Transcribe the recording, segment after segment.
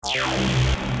That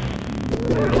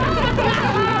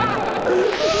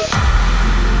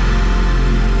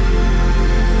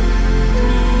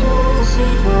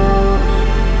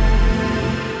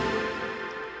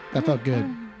felt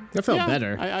good. That felt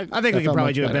better. I think we That could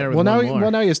probably felt do it much better with well, one now, more.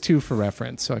 well, now he has 2 for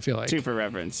reference, so I feel like 2 for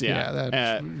reference, yeah.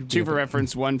 Yeah, Two for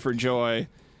reference, 1 for joy,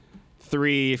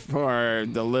 3 for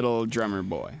the little drummer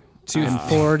boy. 2 and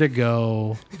 4 to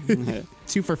go.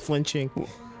 2 for flinching.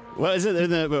 What is it?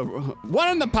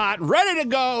 1 in the pot, ready to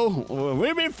go.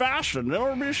 We'll be fast and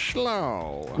never be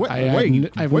slow. I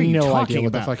have what are you no idea talking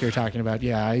what the about? fuck you're talking about.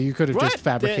 Yeah, you could have just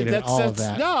fabricated all of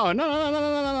that. No.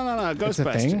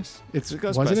 Ghostbusters. It's a thing?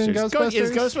 Ghostbusters. Was it in Ghostbusters?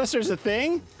 Is Ghostbusters a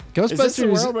thing? Is this the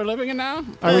Ghostbusters. world we're living in now?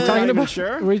 Are we talking about?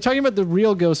 Sure. Are we talking about the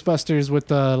real Ghostbusters with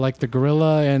the the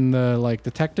gorilla and the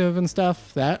detective and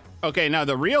stuff? That Okay, now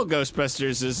the real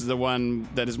Ghostbusters is the one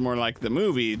that is more like the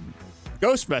movie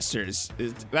Ghostbusters.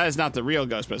 That is not the real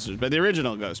Ghostbusters, but the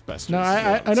original Ghostbusters. no,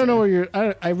 I don't know what you're.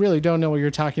 I really don't know what you're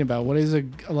talking about. What is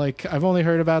I've only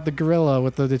heard about the gorilla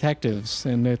with the detectives,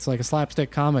 and it's like a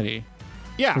slapstick comedy.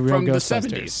 Yeah, the real from the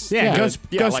Ghostbusters. 70s. Yeah,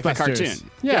 Ghostbusters. Like a Ghostbusters.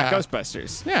 cartoon. Yeah.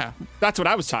 Ghostbusters. Yeah, That's what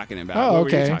I was talking about. Oh, What were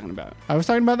okay. you talking about? I was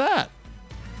talking about that.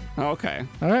 Oh, okay.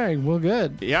 All right, well,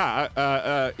 good.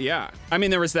 Yeah, yeah. I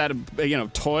mean, there was that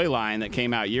toy line that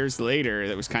came out years later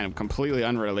that was kind of completely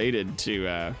unrelated to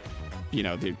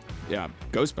the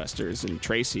Ghostbusters and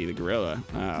Tracy the gorilla.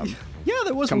 Yeah,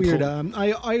 that was weird. I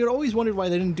had always wondered why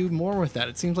they didn't do more with that.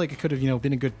 It seems like it could have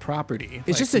been a good property.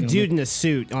 It's just a dude in a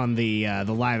suit on the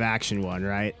live action one,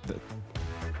 right?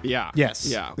 Yeah. Yes.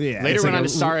 Yeah. Yeah, Later it's went like on a-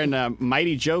 to star in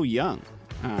Mighty Joe Young.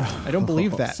 I don't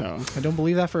believe that. So- I don't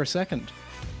believe that for a second.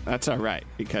 That's all right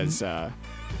because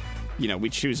we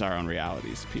choose our own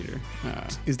realities, Peter.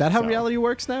 Is that how So- reality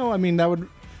works now? I mean, that would.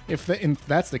 If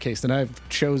that's the case, then I've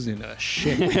chosen a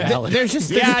shit reality. There's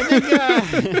just Yeah,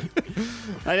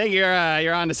 I think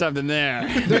you're onto something there.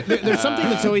 there's something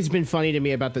that's always been funny to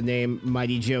me about the name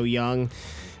Mighty Joe Young.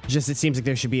 Just it seems like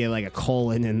there should be a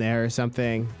colon in there or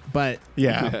something. But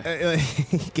Yeah.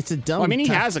 it's a dumb. I mean, he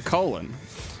ti- has a colon.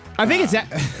 I think it's.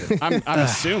 I'm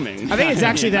assuming. I think it's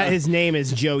actually that his name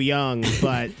is Joe Young,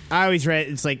 but I always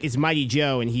read it's Mighty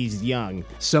Joe and he's young.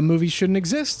 Some movies shouldn't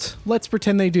exist. Let's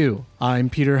pretend they do. I'm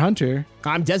Peter Hunter.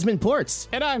 I'm Desmond Ports.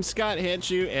 And I'm Scott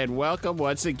Hitchu, and welcome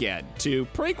once again to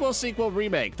Prequel, Sequel,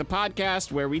 Remake, the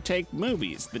podcast where we take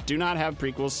movies that do not have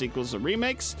prequels, sequels, or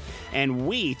remakes, and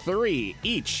we three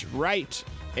each write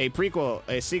a prequel,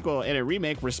 a sequel, and a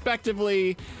remake,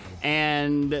 respectively,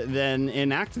 and then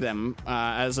enact them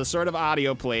as a sort of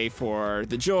audio play for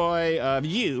the joy of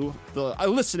you, the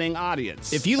listening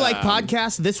audience. If you like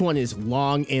podcasts, this one is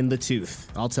long in the tooth.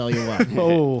 I'll tell you what.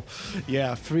 Oh,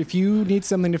 yeah. If you need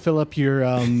something to fill up your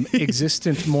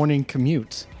existent morning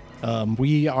commute,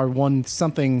 we are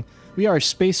We are a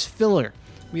space filler.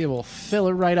 We will fill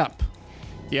it right up.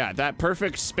 Yeah, that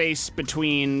perfect space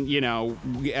between,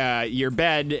 your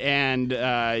bed and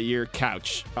your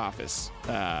couch office.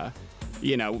 That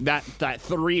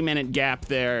 3-minute gap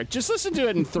there. Just listen to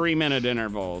it in 3-minute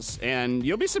intervals, and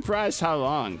you'll be surprised how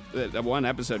long that one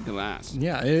episode can last.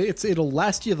 Yeah, it'll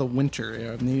last you the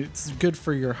winter. I mean, it's good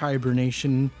for your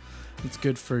hibernation. It's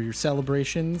good for your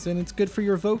celebrations, and it's good for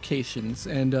your vocations.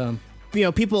 And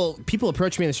People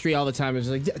approach me in the street all the time and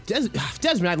it's like,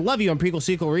 Desmond, I love you on Prequel,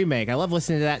 Sequel, Remake. I love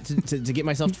listening to that to get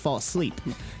myself to fall asleep.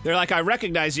 They're like, I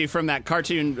recognize you from that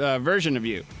cartoon version of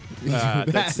you.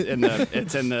 It's in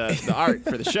the art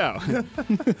for the show.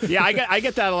 Yeah, I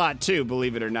get that a lot too,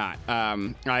 believe it or not.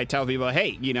 I tell people,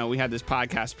 hey, we had this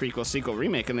podcast, Prequel, Sequel,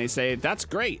 Remake, and they say, that's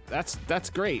great. That's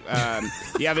great. Do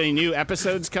you have any new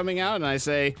episodes coming out? And I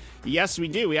say, yes, we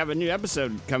do. We have a new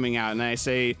episode coming out. And I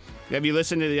say, have you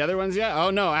listened to the other ones yet?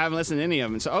 Oh, no, I haven't listened to any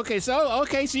of them. So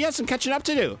you have some catching up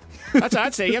to do. That's what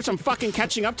I'd say. You have some fucking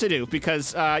catching up to do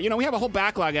because, we have a whole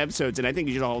backlog of episodes, and I think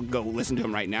you should all go listen to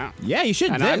them right now. Yeah, you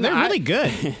should. And They're really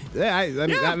good.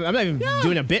 I'm not even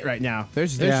doing a bit right now.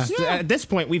 At this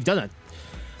point, we've done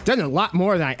a lot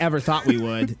more than I ever thought we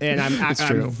would, and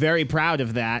I'm very proud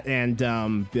of that. And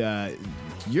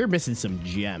you're missing some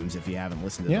gems if you haven't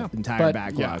listened to the entire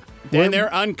backlog. Yeah. And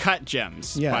they're uncut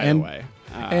gems, by the way.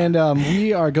 And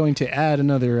we are going to add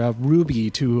another ruby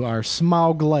to our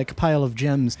Smaug-like pile of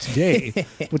gems today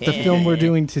with the film we're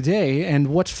doing today. And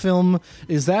what film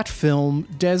is that film,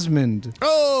 Desmond?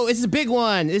 Oh, this is a big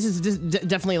one. This is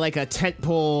definitely like a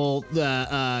tentpole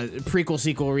prequel,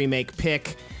 sequel, remake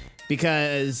pick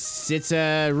because it's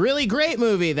a really great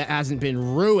movie that hasn't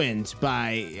been ruined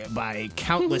by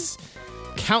countless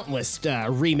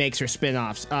remakes or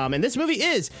spin-offs. And this movie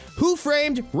is Who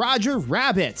Framed Roger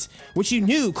Rabbit, which you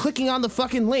knew clicking on the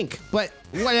fucking link. But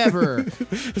whatever.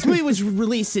 This movie was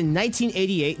released in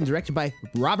 1988 and directed by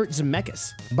Robert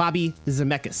Zemeckis. Bobby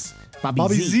Zemeckis.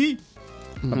 Bobby Z.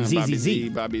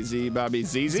 Bobby Z.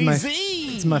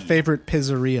 It's my favorite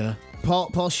pizzeria.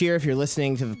 Paul Scheer, if you're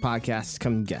listening to the podcast,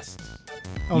 come guest.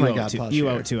 Oh my God, Paul Scheer. You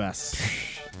owe it to us.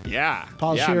 Yeah.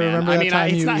 Paul yeah, Scheer, man. remember that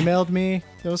time you emailed me?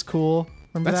 That was cool.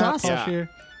 Remember That's that, awesome. Paul Scheer?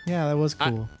 Yeah, that was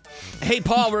cool. Hey,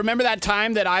 Paul, remember that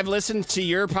time that I've listened to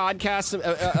your podcast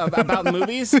about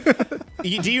movies?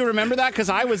 Do you remember that? Because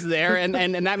I was there, and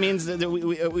that means that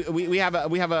we have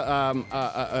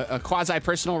a quasi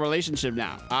personal relationship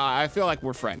now. I feel like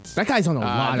we're friends. That guy's on a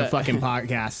lot of fucking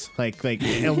podcasts. Like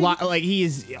a lot. Like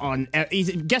he's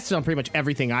guests on pretty much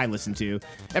everything I listen to.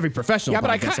 Every professional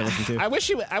podcast I listen to.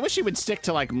 I wish he would stick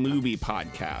to like movie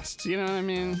podcasts. You know what I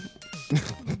mean?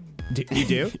 You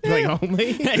do? Like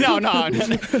only? No, I'm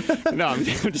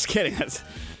just kidding. That's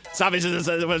obviously what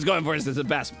I was going for is the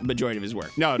vast majority of his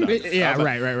work. No. Yeah,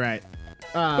 right.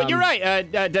 But you're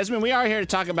right, Desmond. We are here to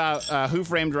talk about Who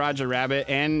Framed Roger Rabbit,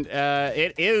 and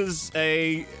it is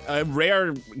a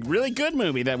rare, really good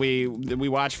movie that we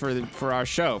watch for our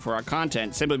show, for our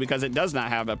content, simply because it does not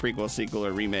have a prequel, sequel,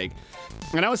 or remake.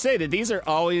 And I would say that these are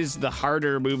always the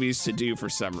harder movies to do for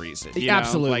some reason. You know?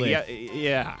 Absolutely. Like,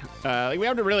 yeah. Like we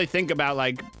have to really think about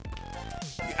like.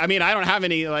 I mean, I don't have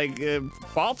any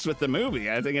faults with the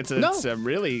movie. I think it's a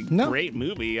really great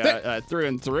movie through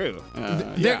and through.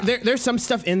 There's some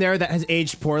stuff in there that has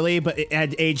aged poorly, but it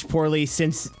had aged poorly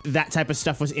since that type of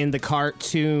stuff was in the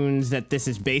cartoons that this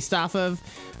is based off of.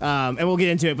 And we'll get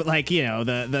into it, but like, you know,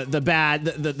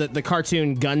 the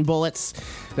cartoon gun bullets,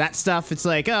 that stuff. It's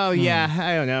like, oh yeah,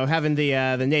 I don't know, having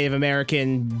the Native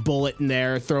American bullet in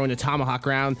there, throwing a tomahawk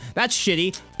around. That's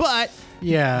shitty, but.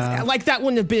 Yeah, like that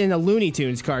wouldn't have been in a Looney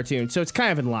Tunes cartoon, so it's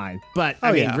kind of in line. But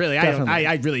I mean, really,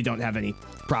 I really don't have any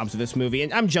problems with this movie,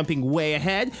 and I'm jumping way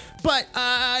ahead. But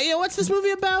you know, what's this movie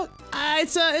about?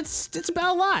 It's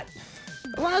about a lot.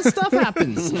 A lot of stuff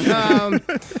happens.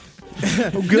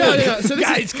 Oh, good. No. So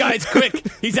guys, quick!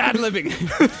 He's ad-libbing.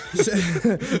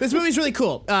 This movie's really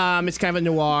cool. It's kind of a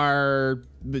noir,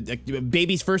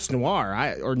 baby's first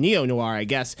noir, or neo-noir, I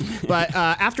guess. But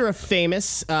after a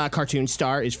famous cartoon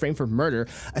star is framed for murder,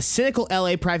 a cynical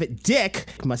LA private Dick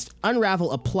must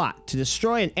unravel a plot to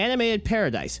destroy an animated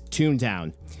paradise,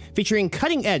 Toontown. Featuring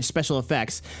cutting-edge special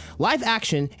effects, live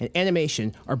action and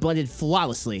animation are blended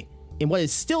flawlessly in what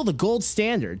is still the gold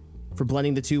standard for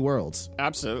blending the two worlds.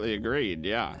 Absolutely agreed,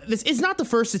 yeah. This is not the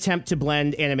first attempt to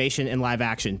blend animation and live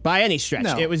action by any stretch.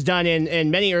 No. It was done in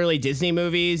many early Disney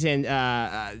movies, and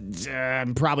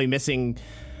I'm probably missing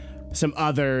some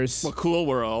others. Well, Cool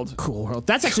World.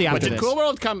 That's actually after Did this. Cool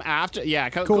World come after? Yeah,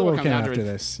 Cool World came after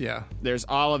this, yeah. There's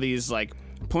all of these like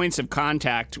points of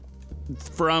contact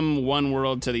from one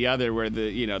world to the other where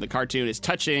the cartoon is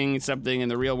touching something in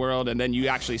the real world, and then you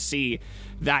actually see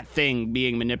that thing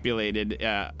being manipulated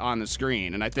on the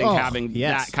screen. And I think having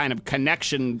that kind of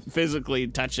connection, physically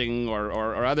touching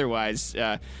or otherwise,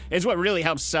 is what really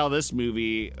helps sell this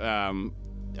movie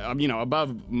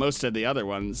above most of the other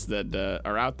ones that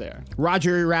are out there.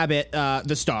 Roger Rabbit,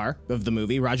 the star of the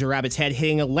movie, Roger Rabbit's head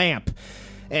hitting a lamp.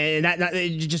 And that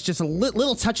just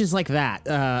little touches like that,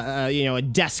 a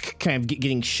desk kind of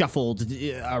getting shuffled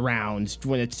around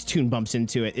when a tune bumps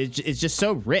into it. It's just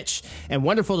so rich and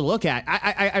wonderful to look at.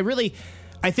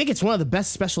 I think it's one of the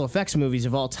best special effects movies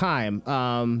of all time.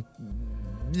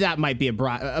 That might be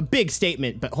a big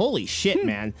statement, but holy shit,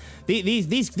 man!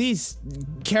 These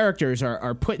characters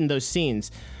are put in those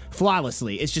scenes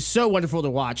flawlessly. It's just so wonderful to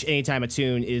watch anytime a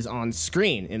tune is on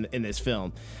screen in this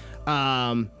film.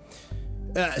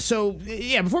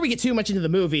 Before we get too much into the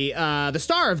movie, the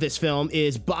star of this film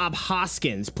is Bob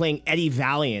Hoskins playing Eddie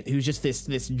Valiant, who's just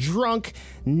this drunk,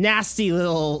 nasty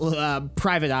little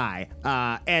private eye.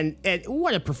 And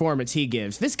what a performance he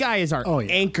gives. This guy is our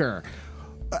anchor.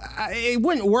 It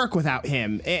wouldn't work without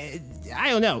him. I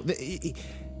don't know.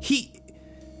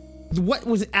 What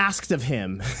was asked of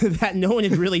him that no one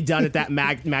had really done at that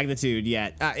magnitude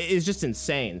yet is just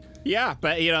insane. Yeah,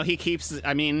 but he keeps.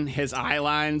 I mean, his eye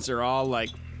lines are all like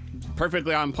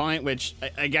perfectly on point, which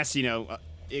I guess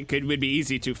it would be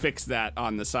easy to fix that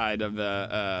on the side of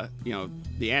the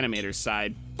animator's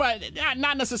side, but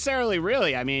not necessarily.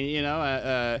 Really, I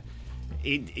mean,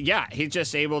 he's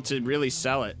just able to really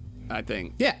sell it. I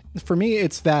think. Yeah, for me,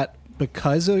 it's that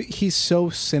because he's so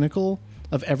cynical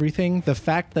of everything, the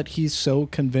fact that he's so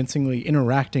convincingly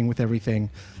interacting with everything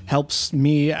helps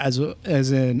me as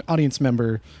an audience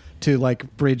member to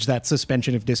like bridge that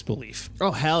suspension of disbelief.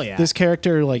 Oh, hell yeah. This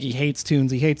character, like, he hates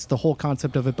tunes, he hates the whole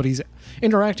concept of it, but he's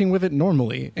interacting with it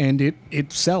normally, and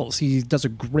it sells. He does a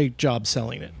great job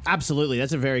selling it. Absolutely.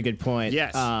 That's a very good point.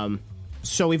 Yes.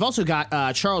 So we've also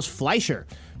got Charles Fleischer,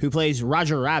 who plays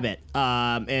Roger Rabbit.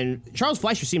 And Charles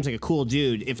Fleischer seems like a cool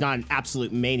dude, if not an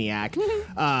absolute maniac.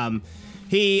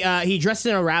 He dressed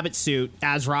in a rabbit suit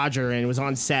as Roger and was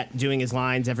on set doing his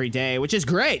lines every day, which is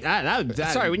great.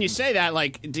 Sorry, when you say that,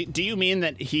 like, do you mean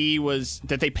that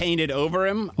that they painted over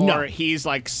him, or No. he's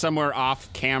like somewhere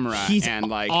off camera He's and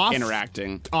like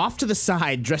interacting? off to the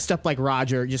side, dressed up like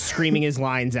Roger, just screaming his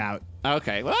lines out.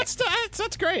 Okay, well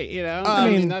that's great. You know, I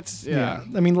mean that's yeah.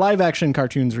 I mean, live action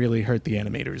cartoons really hurt the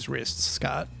animators' wrists,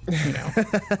 Scott. You know,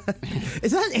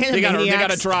 Is that an They Animaniacs?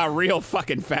 gotta draw real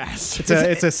fucking fast.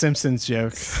 it's a Simpsons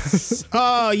joke.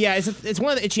 Oh yeah, it's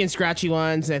one of the Itchy and Scratchy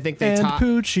ones. I think they And taught.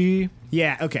 Poochie.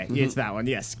 Yeah, okay. It's that one.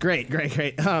 Yes. Great.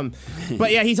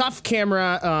 But yeah, he's off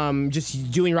camera,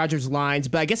 just doing Roger's lines,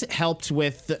 but I guess it helped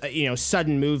with,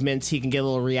 sudden movements. He can get a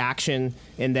little reaction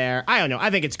in there. I don't know. I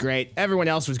think it's great. Everyone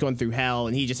else was going through hell,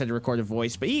 and he just had to record a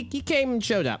voice, but he came and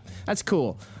showed up. That's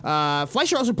cool.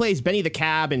 Fleischer also plays Benny the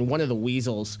Cab and one of the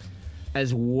Weasels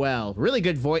as well. Really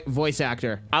good voice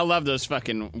actor. I love those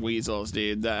fucking weasels,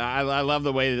 dude. I love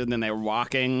the way that then they're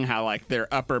walking, how like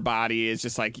their upper body is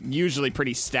just like usually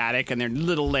pretty static, and their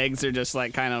little legs are just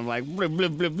like kind of like blub,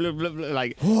 blub, blub, blub, blub,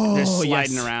 like they're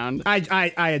sliding around.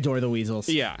 I adore the Weasels.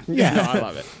 Yeah. No, I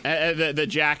love it. The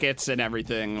jackets and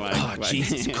everything. Like,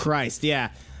 Jesus Christ, yeah.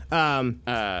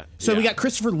 So we got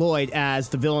Christopher Lloyd as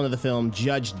the villain of the film,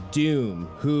 Judge Doom,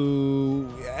 who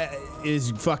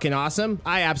is fucking awesome.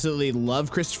 I absolutely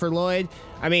love Christopher Lloyd.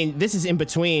 I mean, this is in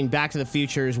between Back to the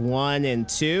Futures 1 and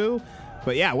 2.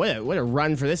 But yeah, what a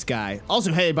run for this guy.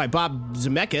 Also headed by Bob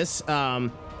Zemeckis.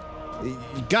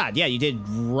 God, yeah, you did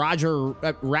Roger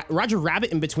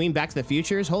Rabbit in between Back to the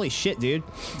Futures. Holy shit, dude.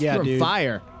 Yeah, You're on dude.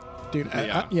 fire. Dude,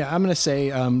 I'm gonna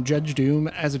say Judge Doom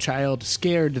as a child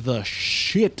scared the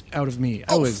shit out of me.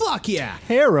 I was Fuck yeah.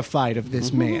 terrified of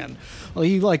this man. Well,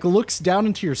 he like looks down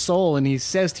into your soul and he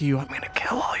says to you, "I'm gonna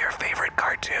kill all your favorite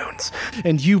cartoons,"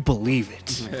 and you believe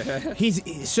it.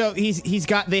 He's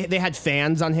got they had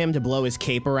fans on him to blow his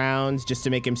cape around just to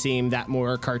make him seem that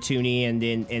more cartoony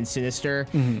and sinister.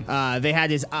 They had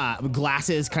his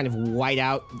glasses kind of white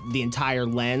out the entire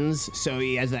lens, so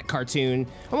he has that cartoon,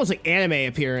 almost like anime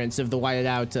appearance of the whited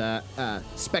out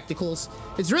spectacles.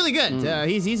 It's really good.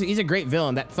 He's a great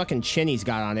villain. That fucking chin he's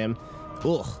got on him.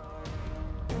 Ugh.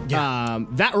 Yeah.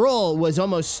 That role was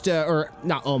almost, or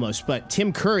not almost, but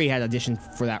Tim Curry had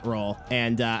auditioned for that role,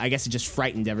 and I guess it just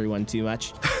frightened everyone too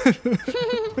much.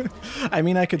 I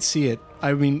mean, I could see it.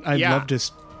 I mean, I'd Yeah. love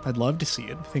to see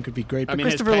it. I think it'd be great. I But mean,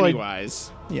 it's Christopher Lloyd,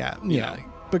 Pennywise. yeah.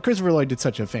 But Christopher Lloyd did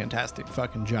such a fantastic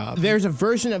fucking job. There's a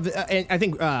version of, and I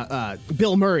think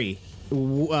Bill Murray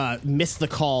missed the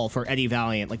call for Eddie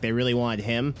Valiant. Like, they really wanted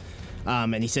him.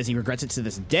 And he says he regrets it to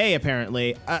this day,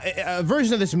 apparently. A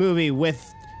version of this movie with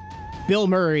Bill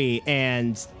Murray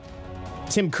and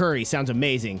Tim Curry sounds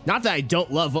amazing. Not that I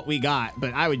don't love what we got,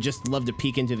 but I would just love to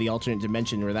peek into the alternate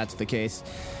dimension where that's the case.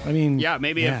 I mean, Yeah,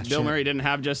 maybe if Bill shit. Murray didn't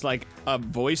have just like a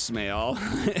voicemail,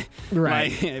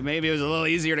 Right. like, maybe it was a little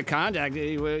easier to contact.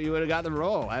 You would have got the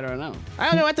role. I don't know. I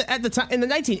don't know. At the time in the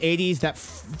 1980s, that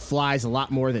flies a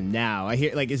lot more than now. I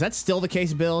hear, like, is that still the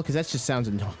case, Bill? Because that just sounds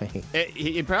annoying.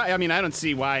 He probably. I mean, I don't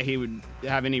see why he would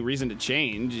have any reason to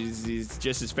change. He's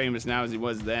just as famous now as he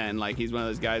was then. Like, he's one of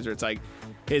those guys where it's like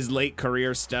his late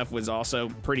career stuff was also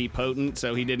pretty potent,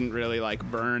 so he didn't really like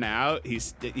burn out.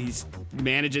 He's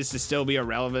manages to still be a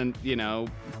relevant,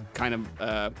 kind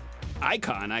of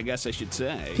icon, I guess I should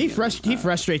say. He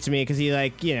frustrates me because he,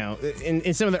 like,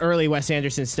 in some of the early Wes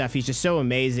Anderson stuff, he's just so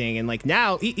amazing, and like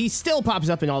now he still pops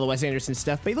up in all the Wes Anderson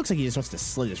stuff, but he looks like he just wants to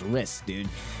slit his wrist, dude.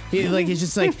 He's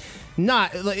just like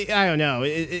not like, I don't know.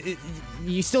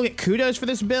 You still get kudos for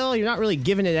this, Bill. You're not really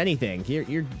giving it anything.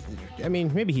 I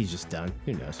mean, maybe he's just done.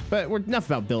 Who knows? But we're enough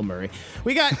about Bill Murray.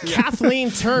 We got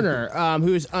Kathleen Turner,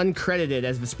 who is uncredited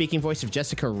as the speaking voice of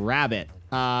Jessica Rabbit.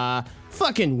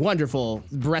 Fucking wonderful,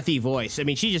 breathy voice. I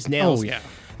mean, she just nails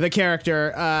the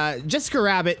character. Jessica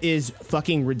Rabbit is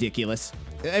fucking ridiculous.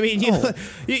 I mean,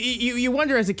 you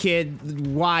wonder as a kid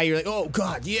why you're like, oh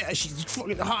god, yeah, she's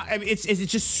fucking hot. I mean, it's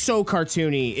just so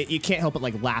cartoony. You can't help but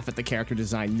like laugh at the character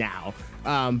design now.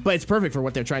 But it's perfect for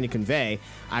what they're trying to convey,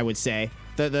 I would say.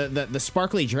 The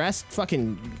sparkly dress,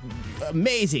 fucking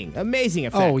amazing effect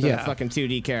for the fucking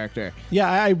 2D character. Yeah,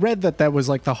 I read that was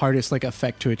like the hardest like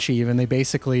effect to achieve, and they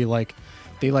basically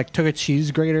took a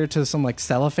cheese grater to some like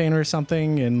cellophane or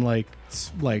something, and like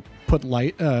put a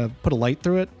light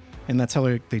through it, and that's how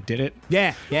they did it.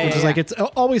 Yeah. Which is like, it's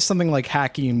always something like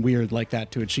hacky and weird like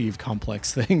that to achieve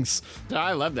complex things.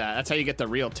 I love that. That's how you get the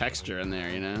real texture in there,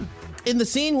 you know? In the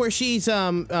scene where she's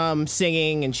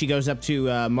singing and she goes up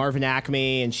to Marvin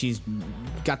Acme and she's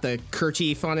got the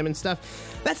kerchief on him and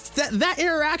stuff, that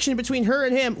interaction between her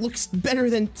and him looks better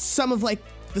than some of like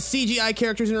the CGI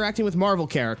characters interacting with Marvel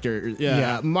characters.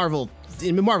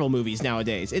 In Marvel movies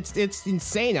nowadays. It's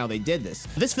insane how they did this.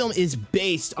 This film is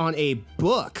based on a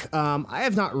book. I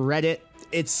have not read it.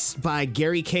 It's by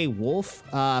Gary K. Wolfe,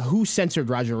 who censored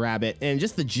Roger Rabbit. And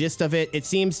just the gist of it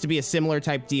seems to be a similar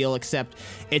type deal, except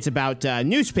it's about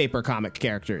newspaper comic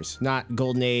characters, not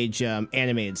Golden Age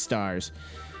animated stars.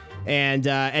 And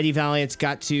Eddie Valiant's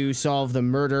got to solve the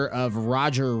murder of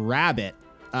Roger Rabbit,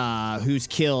 who's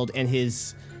killed, and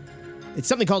it's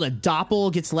something called a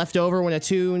doppel gets left over when a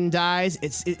toon dies.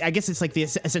 I guess it's like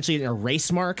essentially an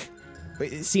erase mark.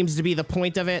 It seems to be the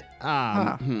point of it.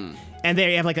 And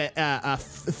they have like a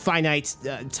finite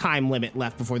time limit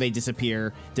left before they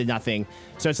disappear to nothing.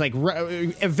 So it's like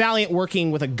Valiant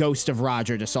working with a ghost of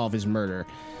Roger to solve his murder.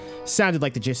 Sounded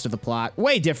like the gist of the plot.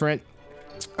 Way different.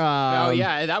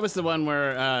 That was the one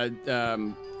where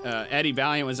Eddie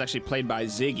Valiant was actually played by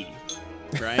Ziggy.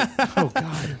 Right? Oh,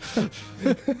 God.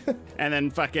 And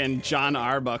then fucking John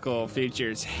Arbuckle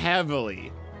features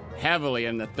heavily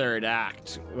in the third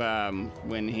act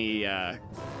when he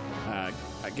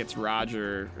gets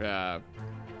Roger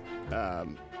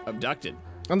abducted.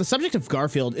 On the subject of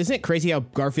Garfield, isn't it crazy how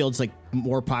Garfield's like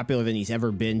more popular than he's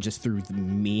ever been just through the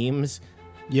memes?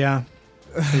 Yeah.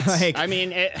 Like, I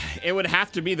mean, it would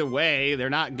have to be the way. They're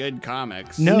not good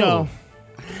comics. No.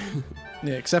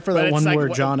 Yeah, except for that one like, where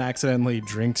John accidentally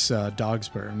drinks dog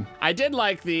sperm. I did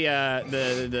like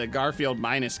the Garfield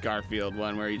minus Garfield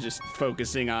one where he's just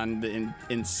focusing on the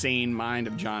insane mind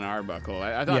of John Arbuckle.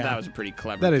 I thought that was a pretty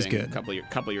clever thing. That is good. A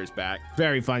couple years back.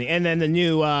 Very funny. And then the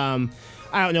new, I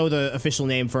don't know the official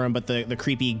name for him, but the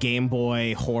creepy Game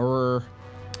Boy horror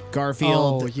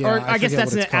Garfield. Oh, yeah. Or I guess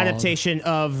that's an adaptation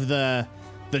of the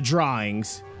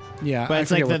drawings. Yeah, but it's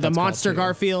like the monster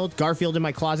Garfield in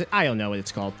my closet. I don't know what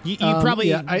it's called. You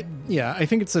probably I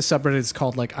think it's a subreddit. It's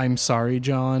called like I'm Sorry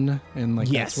John, and like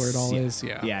that's where it all is.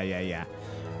 Yeah.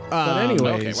 But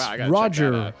anyways,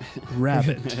 Roger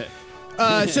Rabbit.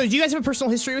 So do you guys have a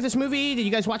personal history with this movie? Did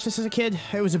you guys watch this as a kid?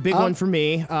 It was a big one for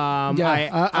me. Go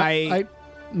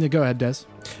ahead, Des.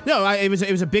 No, it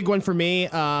was a big one for me.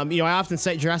 I often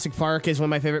cite Jurassic Park as one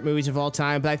of my favorite movies of all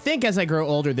time, but I think as I grow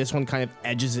older, this one kind of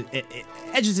edges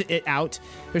it out.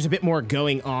 There's a bit more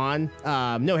going on.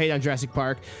 No hate on Jurassic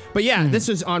Park, but yeah, this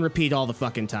was on repeat all the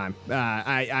fucking time.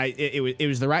 It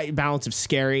was the right balance of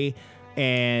scary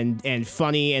and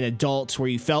funny and adult, where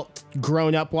you felt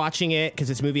grown up watching it because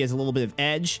this movie has a little bit of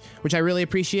edge, which I really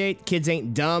appreciate. Kids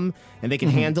ain't dumb and they can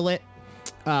handle it.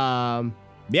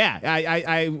 Yeah,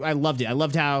 I loved it. I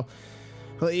loved how,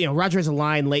 Roger has a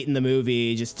line late in the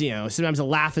movie, just, sometimes a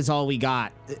laugh is all we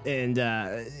got. And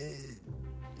that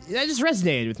just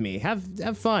resonated with me.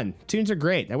 Have fun. Tunes are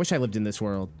great. I wish I lived in this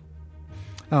world.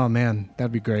 Oh, man,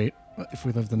 that'd be great if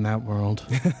we lived in that world.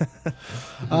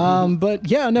 But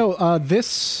yeah, no,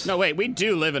 this... No, wait, we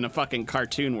do live in a fucking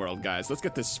cartoon world, guys. Let's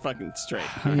get this fucking straight.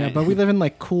 Yeah, but we live in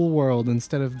like Cool World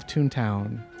instead of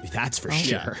Toontown. That's for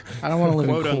sure. Yeah. I don't want to live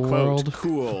Quote in Cool unquote World.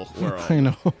 Cool world. I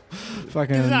know.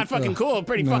 Fucking. It's not fucking cool.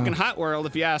 Pretty fucking hot world,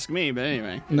 if you ask me. But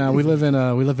anyway. No, we live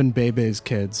in Bebe's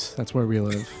Kids. That's where we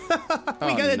live.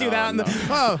 We gotta do that.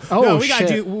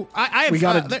 We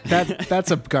gotta do. That's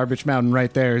a garbage mountain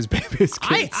right there. Is Bebe's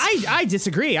Kids? I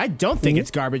disagree. I don't think it's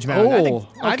garbage mountain.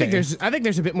 I think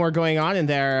there's a bit more going on in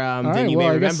there than you may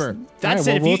remember. That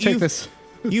said, we'll take this.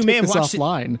 You may have watched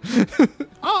offline.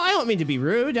 I don't mean to be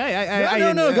rude. No, go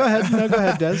ahead. No, go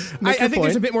ahead, Des. I think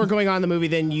there's a bit more going on in the movie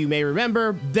than you may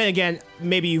remember. Then again,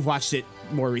 maybe you've watched it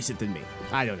more recent than me.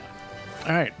 I don't know.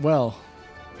 All right. Well,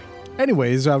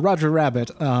 anyways, Roger Rabbit.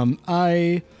 In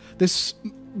my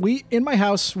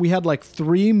house, we had like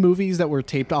 3 movies that were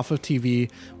taped off of TV.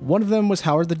 One of them was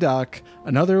Howard the Duck.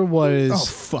 Another was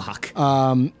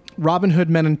Robin Hood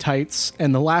Men in Tights,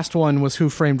 and the last one was Who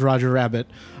Framed Roger Rabbit.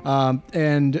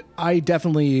 And I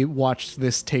definitely watched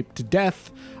this tape to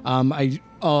death.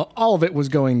 All of it was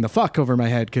going the fuck over my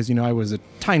head because, I was a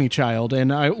tiny child,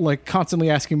 and I like constantly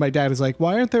asking my dad, is like,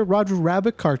 why aren't there Roger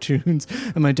Rabbit cartoons?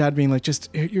 And my dad being like, just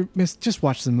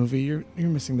watch the movie. You're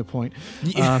missing the point.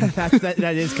 Yeah,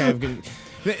 that is kind of good.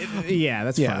 Yeah,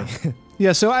 that's funny.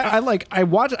 Yeah, so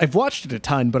I've watched it a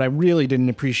ton, but I really didn't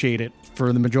appreciate it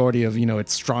for the majority of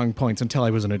its strong points until I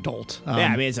was an adult. Yeah,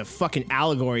 I mean it's a fucking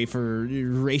allegory for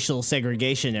racial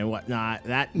segregation and whatnot.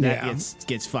 That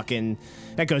gets fucking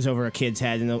that goes over a kid's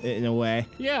head in a way.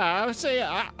 Yeah, I would say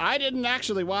I didn't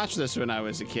actually watch this when I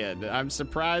was a kid. I'm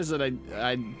surprised that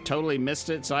I totally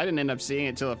missed it, so I didn't end up seeing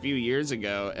it till a few years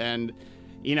ago. And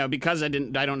because I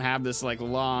don't have this like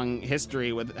long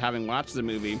history with having watched the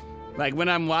movie. Like when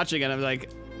I'm watching it, I'm like,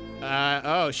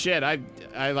 oh shit, I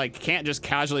like can't just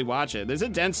casually watch it. There's a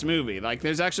dense movie. Like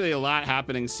there's actually a lot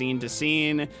happening scene to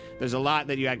scene. There's a lot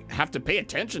that you have to pay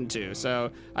attention to.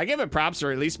 So I give it props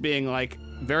for at least being like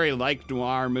very like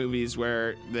noir movies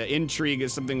where the intrigue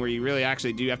is something where you really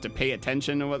actually do have to pay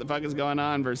attention to what the fuck is going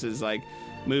on versus like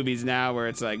movies now where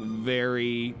it's like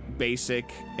very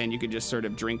basic and you could just sort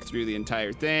of drink through the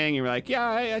entire thing. You're like,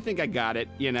 yeah, I think I got it.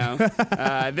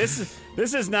 This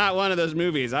is not one of those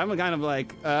movies. I'm kind of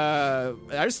like,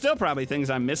 there's still probably things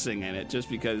I'm missing in it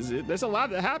just because there's a lot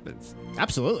that happens.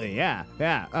 Absolutely, yeah.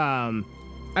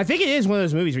 I think it is one of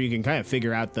those movies where you can kind of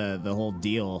figure out the whole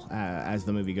deal as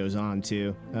the movie goes on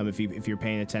too, if you're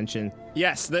paying attention.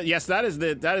 Yes, that is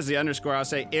the underscore. I'll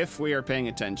say if we are paying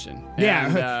attention.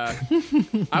 Yeah.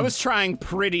 And, I was trying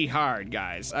pretty hard,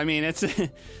 guys. I mean, it's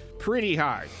pretty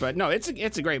hard, but no, it's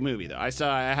a great movie though. I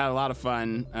had a lot of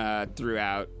fun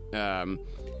throughout. And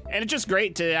it's just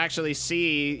great to actually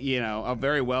see, a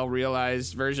very well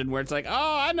realized version where it's like,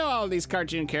 oh, I know all these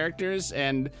cartoon characters,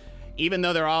 and even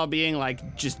though they're all being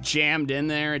like just jammed in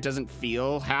there, it doesn't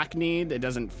feel hackneyed. It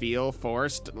doesn't feel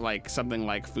forced like something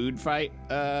like Food Fight.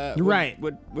 Right.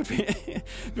 Would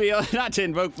feel, not to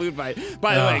invoke Food Fight.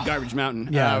 By the way, Garbage Mountain.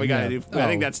 Yeah, we gotta do. I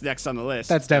think that's next on the list.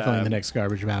 That's definitely the next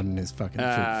Garbage Mountain is fucking Food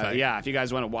Fight. Yeah, if you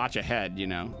guys want to watch ahead,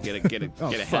 get ahead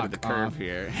of the curve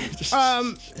here.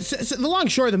 So the long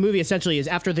and short of the movie essentially is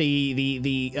after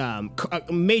the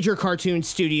major cartoon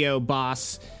studio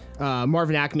boss.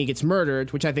 Marvin Acme gets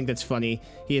murdered, which I think that's funny.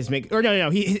 He's actually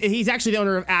the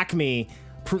owner of Acme,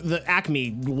 the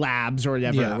Acme Labs or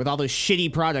whatever, with all those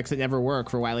shitty products that never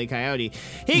work for Wile E. Coyote.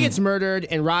 He gets murdered,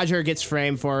 and Roger gets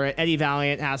framed for it. Eddie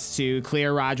Valiant has to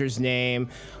clear Roger's name.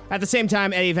 At the same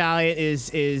time, Eddie Valiant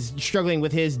is struggling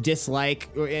with his dislike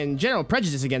and general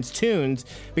prejudice against Toons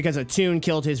because a Toon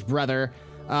killed his brother.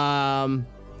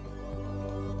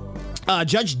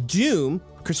 Judge Doom,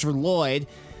 Christopher Lloyd,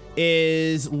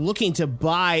 is looking to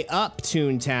buy up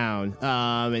Toontown,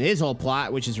 and his whole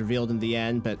plot, which is revealed in the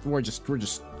end, but we're just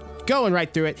going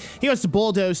right through it. He wants to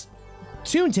bulldoze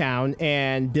Toontown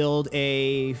and build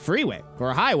a freeway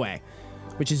or a highway,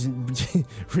 which is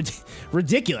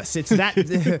ridiculous. It's that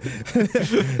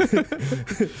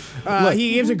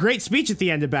he gives a great speech at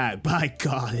the end about it. By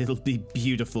God, it'll be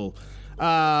beautiful.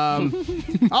 All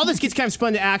this gets kind of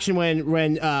spun to action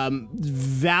when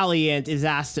Valiant is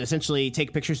asked to essentially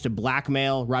take pictures to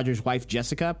blackmail Roger's wife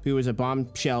Jessica, who is a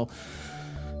bombshell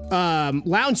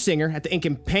lounge singer at the Ink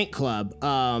and Paint Club,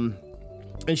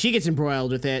 and she gets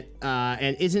embroiled with it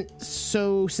and isn't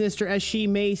so sinister as she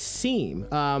may seem.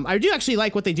 I do actually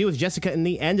like what they do with Jessica in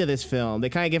the end of this film. They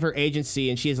kind of give her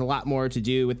agency, and she has a lot more to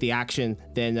do with the action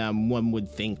than one would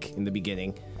think in the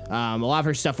beginning. A lot of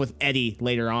her stuff with Eddie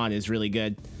later on is really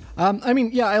good. I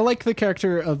like the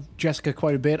character of Jessica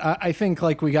quite a bit. I think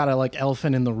like we gotta like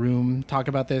elephant in the room talk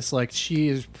about this. Like she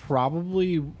is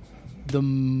probably the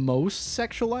most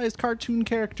sexualized cartoon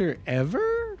character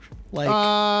ever.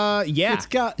 Like it's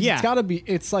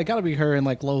gotta be her and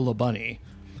like Lola Bunny.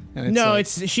 And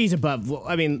she's above.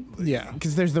 I mean,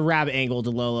 because there's the rabbit angle to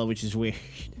Lola, which is weird.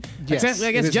 Yes,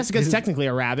 I guess Jessica's technically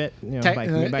a rabbit,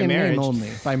 by marriage. Only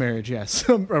by marriage, yes,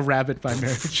 a rabbit by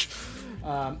marriage.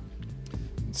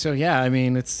 So yeah, I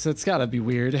mean, it's got to be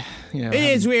weird. It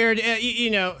is weird.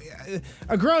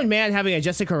 A grown man having a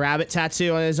Jessica Rabbit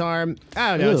tattoo on his arm.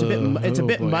 I don't know. It's a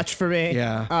bit much for me.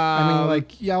 Yeah.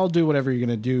 I'll do whatever you're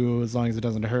gonna do as long as it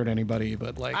doesn't hurt anybody.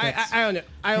 But like, I don't know.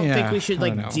 I don't think we should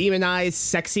demonize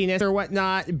sexiness or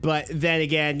whatnot. But then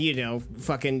again,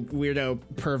 fucking weirdo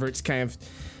perverts kind of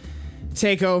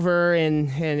take over and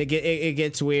it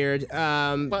gets weird.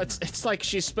 Well, it's like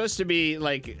she's supposed to be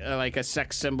like a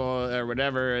sex symbol or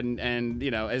whatever, and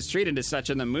is treated as such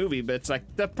in the movie, but it's like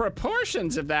the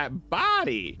proportions of that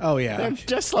body. Oh yeah, they're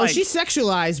just like she's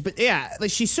sexualized, but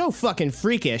like she's so fucking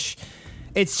freakish.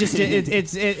 It's just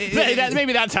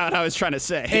maybe that's how I was trying to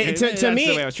say. To me,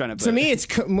 the way I was trying to put it. To me, it's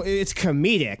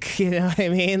comedic. You know what I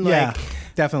mean? Like,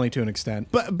 Definitely to an extent.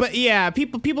 But yeah,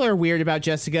 people are weird about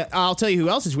Jessica. I'll tell you who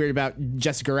else is weird about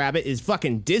Jessica Rabbit is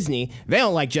fucking Disney. They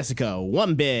don't like Jessica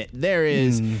one bit. There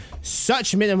is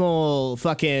such minimal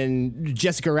fucking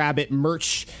Jessica Rabbit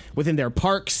merch within their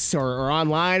parks or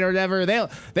online or whatever.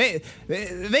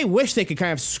 They wish they could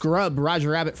kind of scrub Roger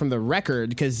Rabbit from the record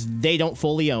because they don't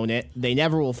fully own it. They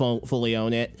never will fully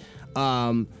own it.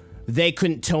 They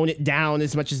couldn't tone it down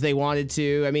as much as they wanted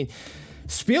to. I mean,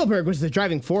 Spielberg was the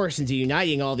driving force into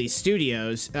uniting all these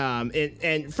studios.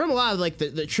 And from a lot of like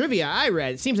the trivia I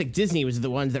read, it seems like Disney was the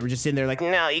ones that were just in there like,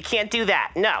 no, you can't do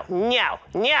that. No.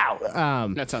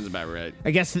 That sounds about right.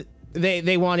 I guess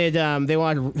they wanted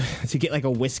to get like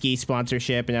a whiskey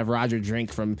sponsorship and have Roger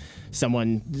drink from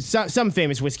some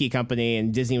famous whiskey company,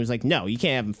 and Disney was like, no, you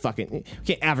can't you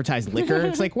can't advertise liquor.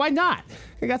 It's like, why not?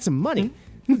 I got some money.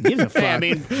 Who gives a fuck? I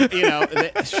mean,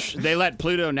 they let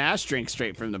Pluto Nash drink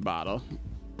straight from the bottle.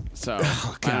 So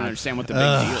I don't understand what the big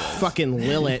deal is. Fucking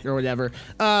Lilith or whatever.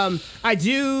 I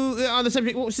do, on the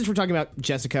subject, since we're talking about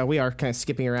Jessica, we are kind of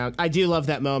skipping around. I do love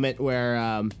that moment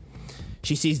where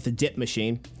she sees the dip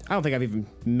machine. I don't think I've even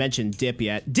mentioned dip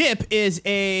yet. Dip is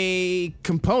a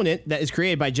component that is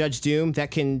created by Judge Doom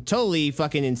that can totally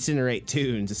fucking incinerate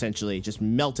tunes, essentially. Just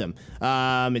melt them.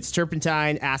 It's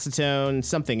turpentine, acetone,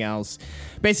 something else.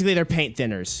 Basically, they're paint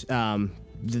thinners.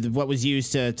 What was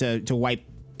used to wipe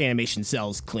animation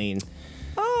cells clean.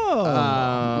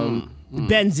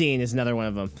 Benzene is another one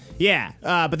of them. Yeah,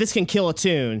 but this can kill a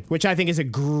tune, which I think is a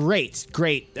great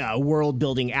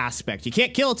world-building aspect. You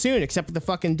can't kill a tune except with the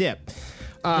fucking dip.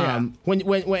 When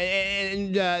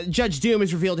Judge Doom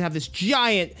is revealed to have this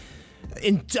giant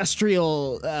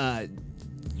industrial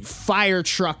fire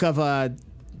truck of a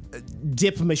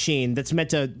dip machine that's meant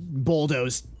to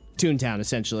bulldoze Toontown,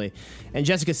 essentially. And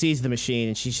Jessica sees the machine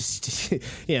and she's just,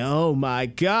 oh my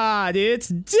God, it's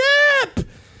dip!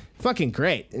 Fucking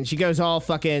great. And she goes all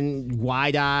fucking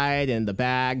wide-eyed and the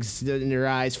bags in her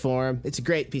eyes form. It's a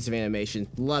great piece of animation.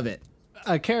 Love it.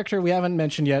 A character we haven't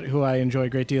mentioned yet who I enjoy a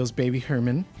great deal is Baby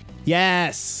Herman.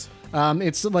 Yes.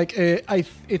 It's like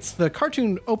it's the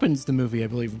cartoon opens the movie, I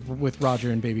believe, with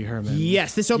Roger and Baby Herman.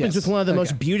 Yes, this opens with one of the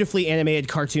most beautifully animated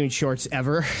cartoon shorts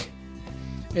ever.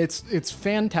 It's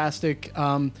fantastic,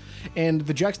 and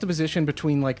the juxtaposition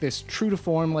between like this true to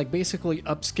form, like basically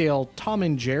upscale Tom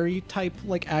and Jerry type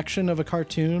like action of a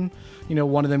cartoon.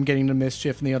 One of them getting into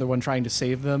mischief and the other one trying to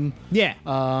save them. Yeah.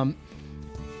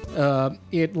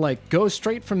 It like goes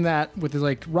straight from that with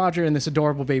like Roger and this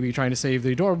adorable baby trying to save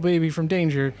the adorable baby from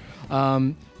danger,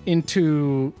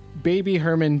 into Baby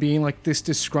Herman being like this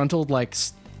disgruntled like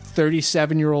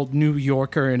 37-year-old New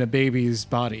Yorker in a baby's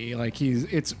body. Like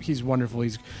he's wonderful.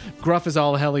 He's gruff as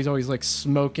all hell. He's always like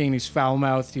smoking. He's foul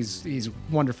mouthed. He's a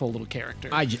wonderful little character.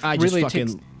 I just really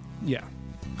fucking yeah.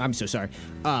 I'm so sorry.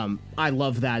 I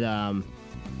love that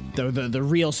the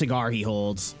real cigar he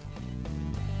holds.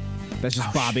 That's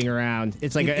just bobbing around.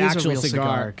 It's like an actual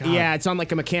cigar. Yeah, it's on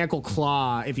like a mechanical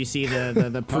claw. If you see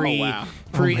the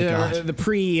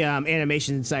pre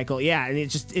animation cycle, yeah, and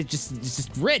it's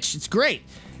just rich. It's great.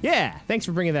 Yeah, thanks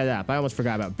for bringing that up. I almost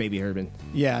forgot about Baby Herman.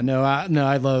 Yeah,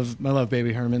 I love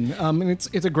Baby Herman. And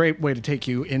it's a great way to take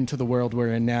you into the world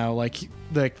we're in now. Like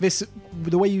this,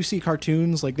 the way you see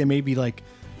cartoons, like they may be like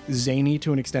zany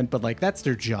to an extent, but like that's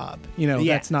their job.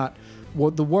 That's not.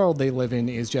 What the world they live in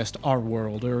is just our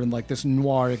world, or in like this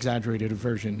noir exaggerated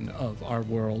version of our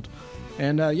world.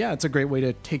 And it's a great way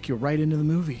to take you right into the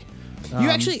movie.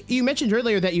 You mentioned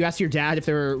earlier that you asked your dad if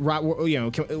there were,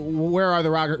 where are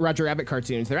the Roger Rabbit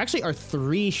cartoons? There actually are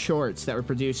 3 shorts that were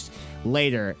produced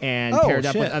later and paired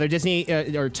up with other Disney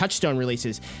or Touchstone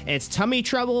releases. And it's Tummy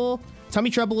Trouble. Tummy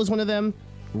Trouble is one of them.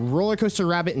 Roller Coaster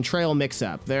Rabbit and Trail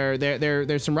Mix-Up.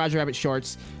 There's some Roger Rabbit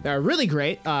shorts that are really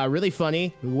great, really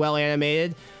funny, well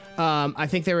animated. I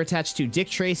think they were attached to Dick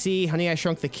Tracy, Honey, I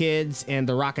Shrunk the Kids, and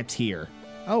The Rocketeer.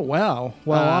 Oh, wow.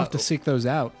 Well, I'll have to seek those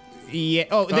out. Yeah.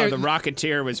 The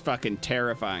Rocketeer was fucking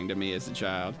terrifying to me as a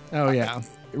child. Oh, yeah.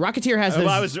 Rocketeer has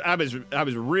those... I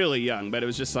was really young, but it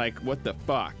was just like, what the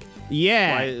fuck?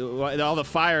 Yeah. Why all the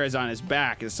fire is on his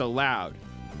back is so loud.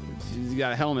 He's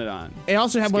got a helmet on. It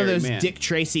also had one of those Dick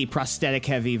Tracy prosthetic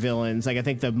heavy villains. Like I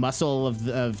think the muscle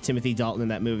of Timothy Dalton in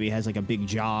that movie has like a big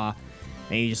jaw,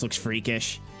 and he just looks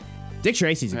freakish. Dick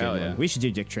Tracy's a good one. We should do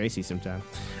Dick Tracy sometime.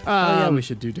 We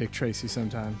should do Dick Tracy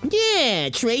sometime. Yeah,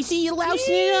 Tracy, you lousing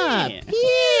it up.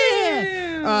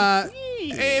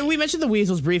 Yeah. We mentioned the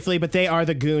Weasels briefly, but they are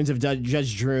the goons of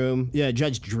Judge Doom.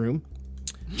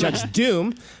 Judge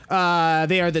Doom.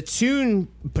 They are the Toon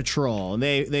Patrol.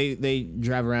 They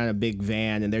drive around a big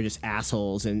van and they're just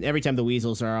assholes. And every time the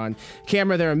Weasels are on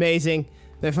camera, they're amazing.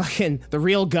 the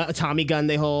real Tommy gun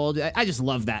they hold. I just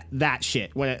love that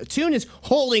shit. When a toon is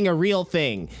holding a real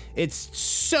thing, it's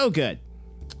so good.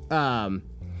 What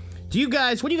do you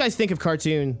guys think of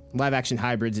cartoon live action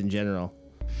hybrids in general?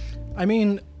 I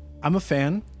mean, I'm a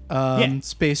fan.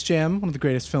 Space Jam, one of the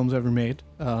greatest films ever made.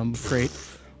 Great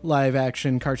live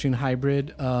action cartoon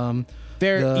hybrid.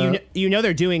 They're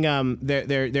doing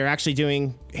they're actually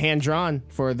doing hand drawn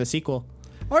for the sequel.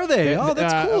 Are they? Oh,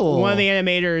 that's cool. One of the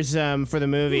animators for the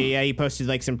movie, he posted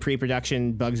like some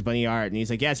pre-production Bugs Bunny art, and he's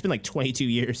like, "Yeah, it's been like 22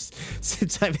 years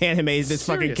since I've animated this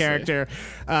fucking character."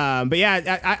 But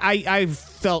yeah, I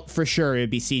felt for sure it'd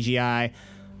be CGI.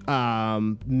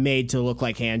 Made to look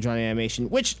like hand-drawn animation,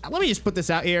 which, let me just put this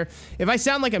out here. If I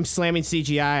sound like I'm slamming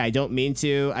CGI, I don't mean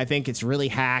to. I think it's really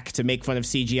hack to make fun of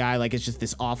CGI like it's just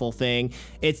this awful thing.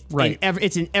 It's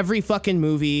in every fucking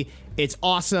movie. It's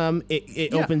awesome.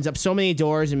 It opens up so many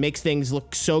doors and makes things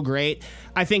look so great.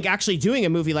 I think actually doing a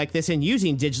movie like this and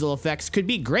using digital effects could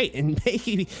be great and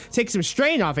maybe take some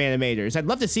strain off animators. I'd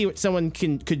love to see what someone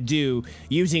could do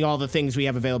using all the things we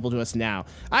have available to us now.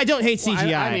 I don't hate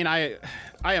CGI.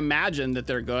 I imagine that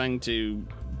they're going to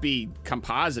be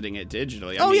compositing it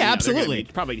digitally. Absolutely.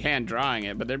 Probably hand drawing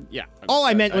it, but they're All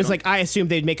I meant was I assumed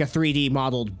they'd make a 3D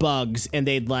modeled Bugs and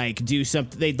they'd like do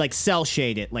something. They'd like cell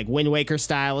shade it, like Wind Waker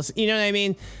style. You know what I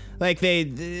mean? Like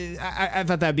I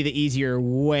thought that'd be the easier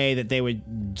way that they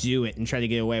would do it and try to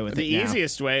get away with it. The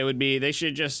easiest way would be they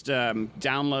should just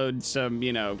download some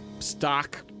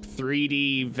stock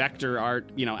 3D vector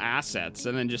art assets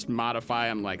and then just modify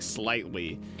them like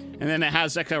slightly. And then it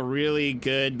has like a really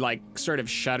good, like, sort of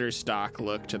Shutterstock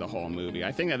look to the whole movie.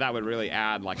 I think that would really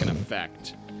add like an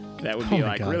effect that would be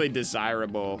really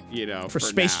desirable, for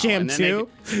Space Jam 2.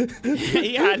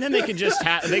 And then they could just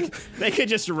they could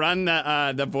just run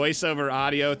the voiceover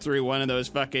audio through one of those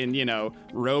fucking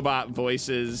robot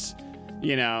voices,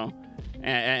 and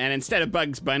instead of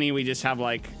Bugs Bunny, we just have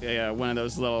like one of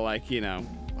those little like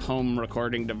home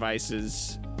recording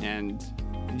devices and.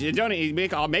 You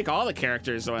make all the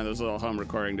characters one of those little home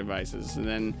recording devices, and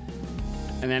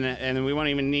then we won't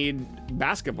even need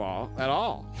basketball at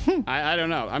all. I don't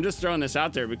know. I'm just throwing this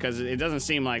out there because it doesn't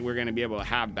seem like we're going to be able to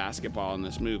have basketball in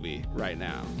this movie right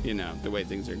now. The way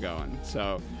things are going.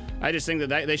 So I just think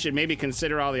that they should maybe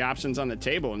consider all the options on the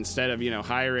table instead of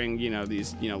hiring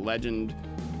these legend.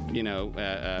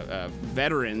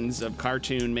 Veterans of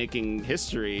cartoon making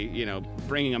history,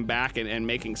 bringing them back and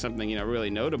making something, really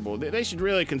notable. They should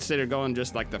really consider going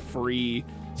just like the free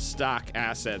stock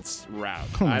assets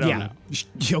route. I don't know.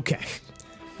 Okay.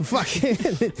 Fucking,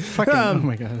 oh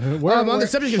my god! On the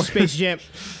subject of Space Jam,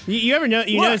 you ever know?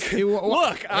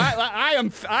 Look, I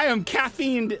am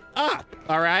caffeined up.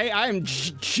 All right, I am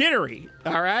jittery.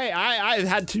 All right, I've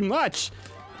had too much.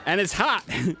 And it's hot.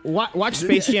 Watch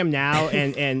Space Jam now,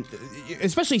 and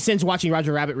especially since watching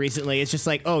Roger Rabbit recently, it's just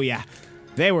like, oh yeah,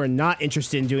 they were not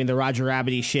interested in doing the Roger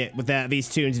Rabbit-y shit with these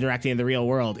toons interacting in the real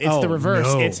world. It's the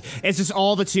reverse. No. It's just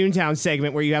all the Toontown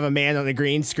segment where you have a man on the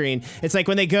green screen. It's like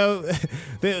when they go,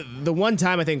 the one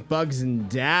time I think Bugs and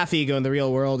Daffy go in the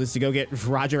real world is to go get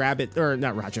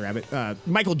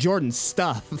Michael Jordan's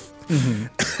stuff,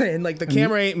 and like the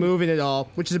camera ain't moving at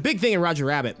all, which is a big thing in Roger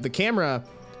Rabbit. The camera.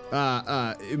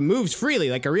 It moves freely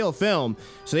like a real film.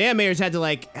 So the animators had to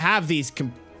like have these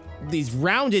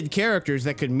rounded characters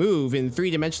that could move in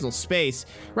 3-dimensional space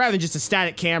rather than just a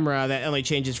static camera that only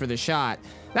changes for the shot.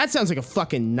 That sounds like a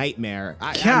fucking nightmare.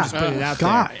 I'm just putting it out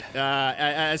there.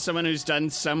 As someone who's done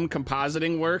some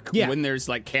compositing work, when there's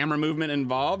like camera movement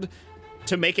involved,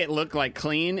 to make it look like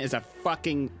clean is a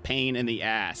fucking pain in the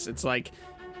ass. It's like,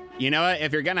 you know what?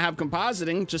 If you're going to have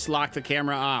compositing, just lock the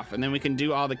camera off, and then we can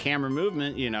do all the camera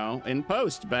movement, in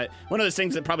post. But one of those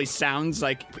things that probably sounds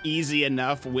like easy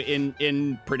enough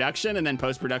in production, and then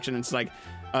post-production, it's like,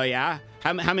 oh, yeah?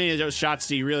 How many of those shots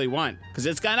do you really want? Because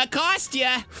it's going to cost you.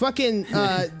 Fucking,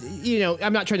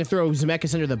 I'm not trying to throw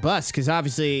Zemeckis under the bus, because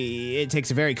obviously it takes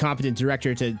a very competent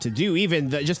director to do even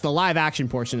just the live-action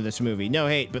portion of this movie. No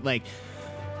hate, but, like...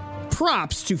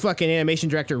 Props to fucking animation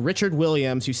director Richard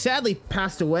Williams, who sadly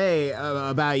passed away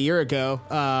about a year ago,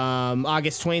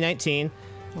 August 2019.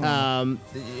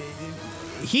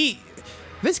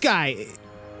 This guy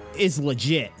is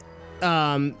legit.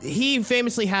 He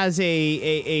famously has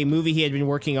a movie he had been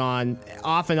working on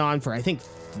off and on for, I think,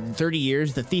 30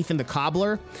 years, The Thief and the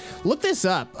Cobbler. Look this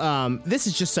up. This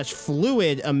is just such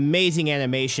fluid, amazing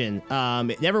animation.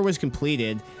 It never was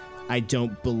completed, I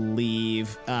don't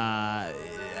believe.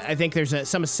 I think there's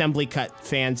some assembly cut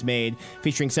fans made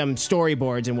featuring some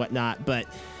storyboards and whatnot, but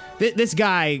this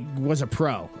guy was a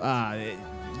pro.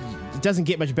 it doesn't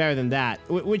get much better than that,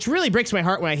 which really breaks my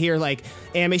heart when I hear like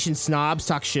animation snobs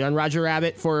talk shit on Roger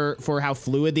Rabbit for how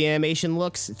fluid the animation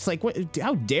looks. It's like,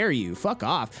 how dare you? Fuck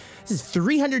off. This is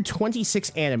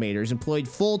 326 animators employed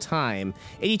full time,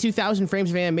 82,000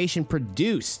 frames of animation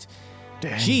produced.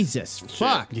 Dang. Jesus,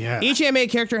 fuck. Yeah. Each animated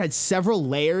character had several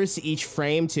layers to each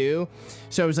frame, too.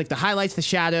 So it was like the highlights, the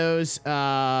shadows.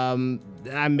 I'm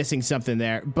missing something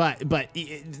there. But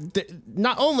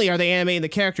not only are they animating the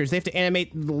characters, they have to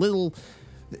animate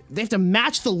they have to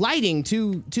match the lighting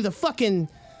to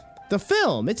the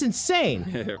film. It's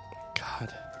insane.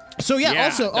 God. So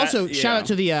also shout out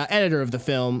to the editor of the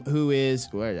film, who is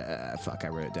I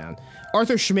wrote it down.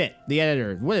 Arthur Schmidt, the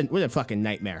editor. What a fucking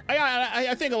nightmare.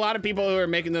 I think a lot of people who are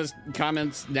making those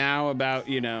comments now about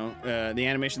the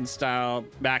animation style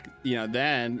back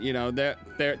then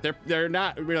they're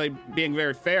not really being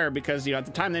very fair, because at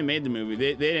the time they made the movie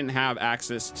they didn't have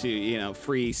access to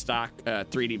free stock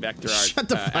 3D vector art Shut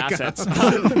the fuck assets. up.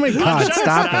 Oh my God!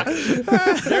 Stop it!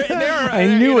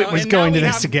 I knew it was going to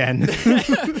this again.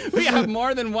 We have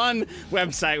more than one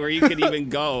website where you could even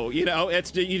go.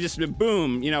 It's you just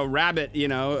boom. Rabbit.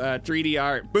 3D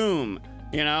art. Boom.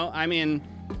 I mean,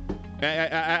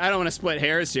 I don't want to split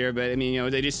hairs here, but I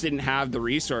mean, they just didn't have the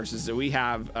resources that we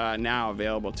have now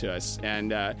available to us.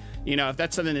 And if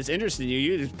that's something that's interesting to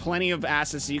you, there's plenty of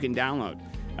assets that you can download.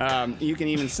 You can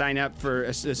even sign up for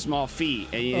a small fee,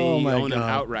 and you own them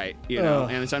outright.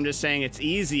 And so I'm just saying, it's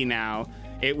easy now.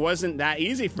 It wasn't that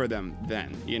easy for them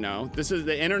then.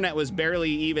 The internet was barely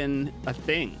even a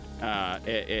thing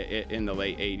in the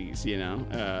late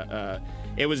 80s.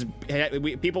 It was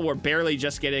people were barely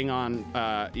just getting on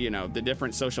the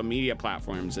different social media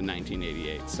platforms in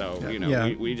 1988. So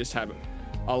we just have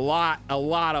a lot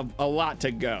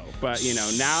to go. But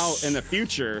now in the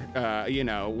future,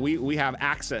 we have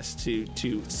access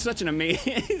to such an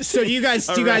amazing. So do you guys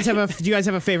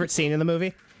have a favorite scene in the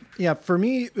movie? Yeah, for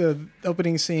me, the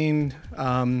opening scene,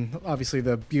 obviously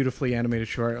the beautifully animated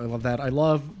short, I love that. I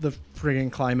love the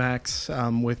friggin' climax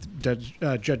with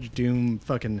Judge Doom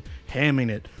fucking hamming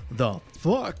it the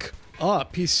fuck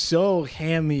up. He's so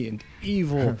hammy and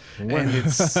evil, and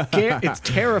it's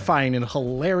terrifying and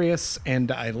hilarious, and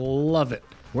I love it.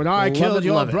 When I killed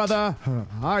your brother,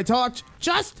 I talked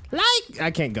just like...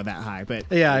 I can't go that high, but...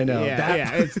 Yeah, I know.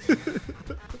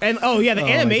 And the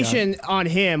animation on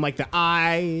him, like the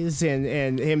eyes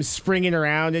and him springing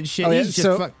around and shit. He's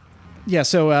just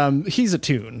so he's a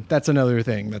toon. That's another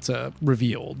thing that's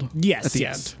revealed. Yes, at the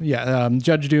end. Yeah,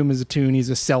 Judge Doom is a toon. He's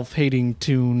a self-hating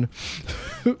toon.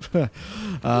 Take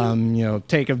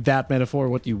of that metaphor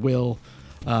what you will.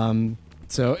 And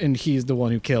he's the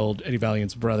one who killed Eddie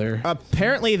Valiant's brother.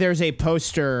 Apparently, there's a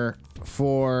poster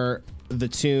for the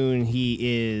toon. He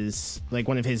is like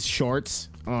one of his shorts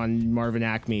on Marvin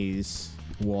Acme's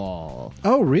wall.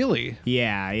 Oh, really?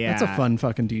 Yeah. That's a fun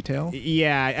fucking detail.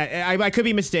 Yeah, I could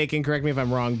be mistaken. Correct me if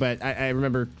I'm wrong, but I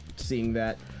remember seeing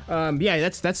that.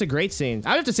 That's a great scene.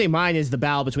 I would have to say mine is the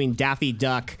battle between Daffy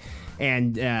Duck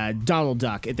and Donald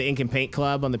Duck at the Ink and Paint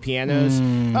Club on the pianos.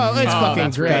 It's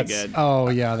fucking great. Good. Oh,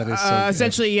 yeah, that is so good.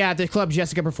 Essentially, at the club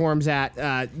Jessica performs at,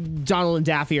 Donald and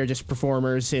Daffy are just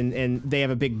performers, and they have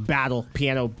a big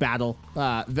piano battle.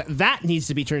 That needs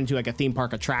to be turned into like a theme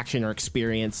park attraction or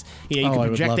experience. You can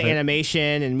project the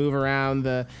animation and move around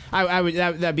the...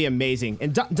 That'd be amazing.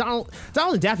 And Donald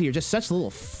and Daffy are just such little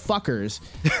fuckers.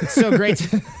 It's so great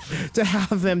to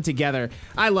have them together.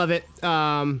 I love it.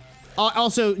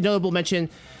 Also, notable mention,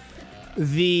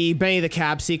 the Benny the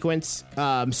Cab sequence.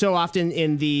 So often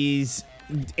in these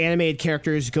animated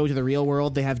characters go to the real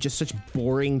world, they have just such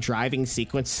boring driving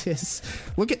sequences.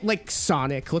 Look at like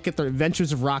Sonic. Look at the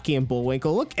Adventures of Rocky and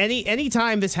Bullwinkle. Look, any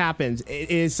time this happens,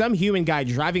 it is some human guy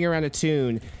driving around a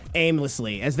toon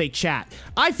aimlessly as they chat.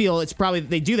 I feel it's probably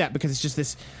they do that because it's just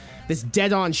this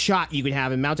dead-on shot you could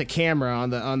have and mount a camera on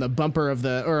the bumper of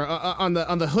on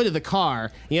the hood of the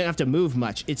car. You don't have to move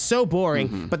much. It's so boring.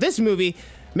 Mm-hmm. But this movie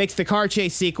makes the car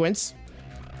chase sequence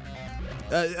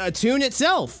a tune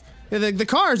itself. The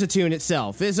car is a tune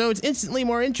itself, so it's instantly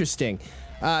more interesting.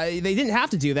 They didn't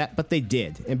have to do that, but they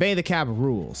did. And Benny the Cab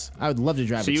rules. I would love to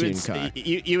drive a tune car.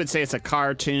 You would say it's a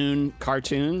cartoon?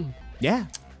 Yeah.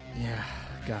 Yeah.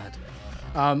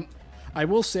 God. I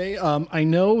will say, I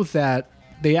know that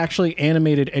they actually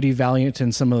animated Eddie Valiant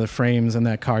in some of the frames in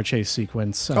that car chase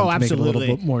sequence to make it a little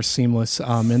bit more seamless.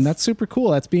 And that's super cool.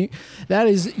 That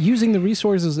is using the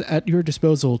resources at your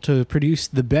disposal to produce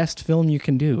the best film you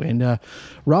can do. And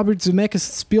Robert Zemeckis and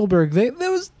Spielberg,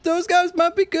 those guys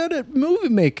might be good at movie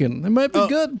making. They might be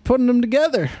good putting them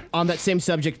together. On that same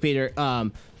subject, Peter,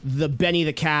 the Benny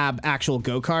the Cab actual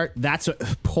go-kart, that's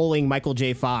pulling Michael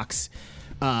J. Fox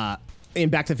in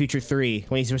Back to the Future 3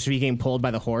 when he's supposed to be getting pulled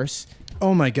by the horse.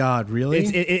 Oh my God! Really?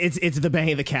 It's the bang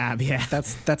of the cab. Yeah,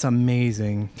 that's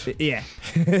amazing. Yeah.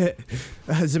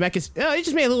 Zemeckis. He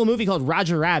just made a little movie called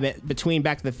Roger Rabbit between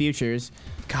Back to the Futures.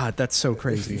 God, that's so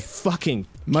crazy. Fucking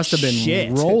must have been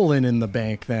shit. Rolling in the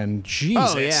bank then.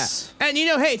 Jesus. Oh yeah. And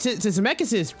hey, to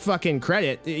Zemeckis' fucking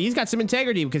credit, he's got some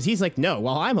integrity because he's like, no,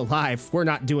 while I'm alive, we're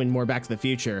not doing more Back to the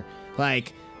Future.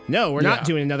 Like, no, we're not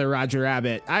doing another Roger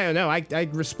Rabbit. I don't know. I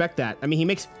respect that. I mean, he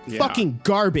makes fucking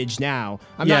garbage now.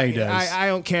 He does. I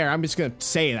don't care. I'm just gonna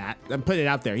say that. I'm putting it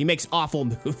out there. He makes awful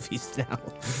movies now.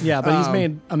 Yeah, but he's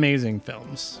made amazing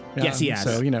films. Yes, he has.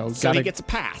 So he gets a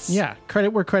pass. Yeah, credit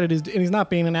where credit is, and he's not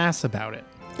being an ass about it.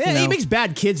 Yeah, he makes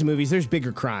bad kids movies. There's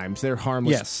bigger crimes. They're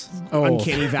harmless. Yes.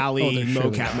 Uncanny Valley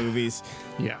mocap movies.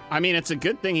 Yeah. I mean, it's a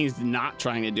good thing he's not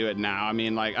trying to do it now. I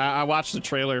mean, like, I watched the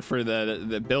trailer for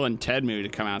the Bill and Ted movie to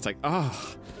come out. It's like,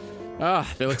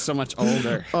 they look so much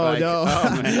older. Oh, no.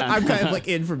 Oh, man. I'm kind of like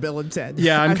in for Bill and Ted.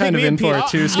 Yeah, I'm kind of in for it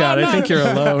too, Scott. I think you're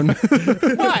alone.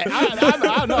 What?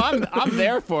 I'm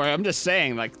there for it. I'm just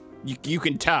saying, like, you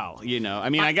can tell, I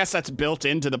mean, I guess that's built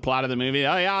into the plot of the movie.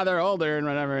 Oh yeah, they're older and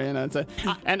whatever, It's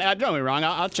and don't get me wrong,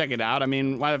 I'll check it out. I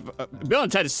mean, Bill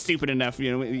and Ted is stupid enough,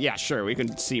 yeah, sure, we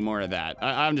can see more of that.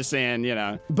 I'm just saying,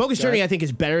 Bogus Journey, I think,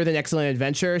 is better than Excellent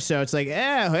Adventure. So it's like,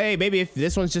 hey, maybe if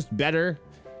this one's just better,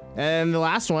 and the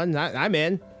last one, I'm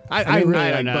in. I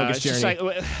really like Bogus Journey. Just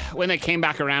like when they came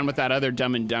back around with that other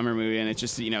Dumb and Dumber movie, and it's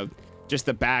just just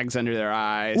the bags under their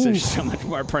eyes are so much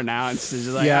more pronounced. It's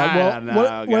just like, I don't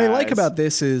know, what I like about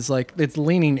this is like it's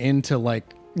leaning into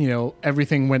like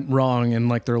everything went wrong and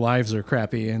like their lives are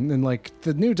crappy, and then like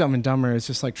the new Dumb and Dumber is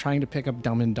just like trying to pick up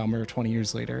Dumb and Dumber 20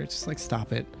 years later. It's just like,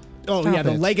 stop it. Oh yeah,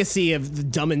 the legacy of the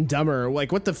Dumb and Dumber.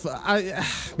 Like, what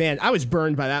the man, I was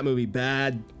burned by that movie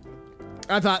bad.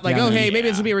 I thought, like, maybe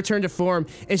it's gonna be a return to form.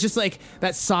 It's just like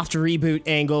that soft reboot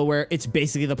angle where it's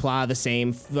basically the plot of the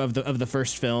same of the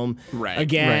first film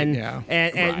again. Right, yeah.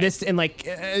 And this and like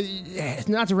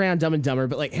not to rant on Dumb and Dumber,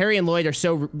 but like Harry and Lloyd are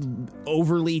so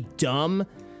overly dumb.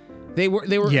 They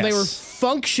were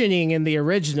functioning in the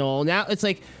original. Now it's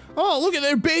like, oh, look at,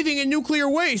 they're bathing in nuclear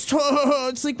waste.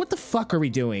 It's like, what the fuck are we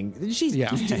doing?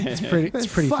 It's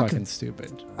pretty fucking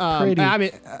stupid. I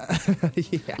mean,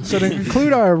 So to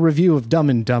conclude our review of Dumb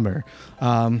and Dumber,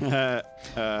 all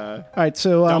right,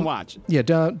 so don't watch. Yeah,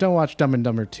 don't watch Dumb and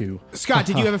Dumber 2. Scott,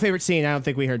 did you have a favorite scene? I don't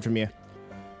think we heard from you.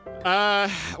 Well,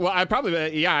 I'd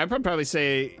probably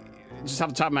say, just off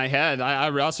the top of my head, I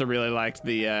also really liked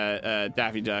the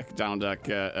Daffy Duck, Donald Duck,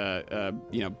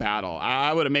 battle.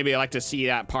 I would have maybe liked to see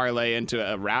that parlay into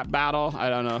a rap battle. I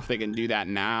don't know if they can do that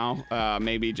now.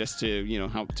 Maybe just to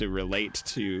help to relate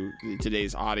to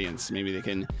today's audience. Maybe they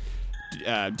can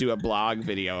do a blog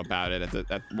video about it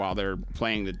while they're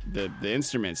playing the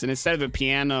instruments, and instead of a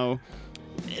piano.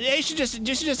 They should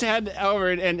just head over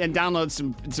and download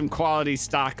some quality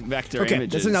stock vector images. Okay,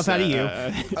 that's enough out of you.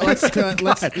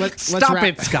 Let's stop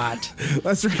it, Scott.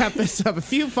 Let's wrap this up. A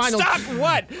few final. Stop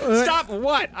what? Stop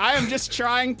what? I am just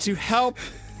trying to help.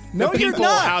 No, the people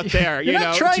out there. You're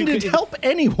not trying to help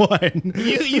anyone.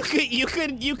 You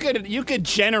could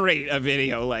generate a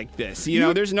video like this.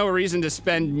 There's no reason to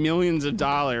spend millions of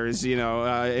dollars.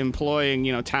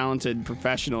 Employing talented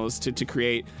professionals to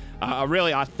create a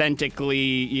really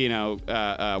authentically,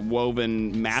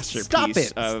 woven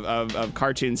masterpiece of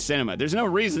cartoon cinema. There's no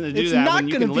reason to do that when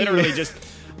you can literally just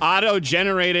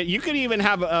auto-generate it. You could even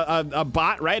have a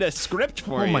bot write a script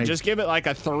for you. Just give it like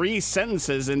 3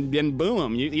 sentences and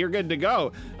boom, you're good to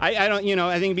go. I don't,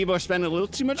 I think people are spending a little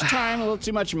too much time, a little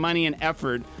too much money and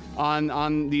effort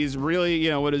on these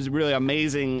really, what is really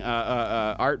amazing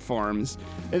art forms.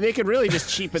 They could really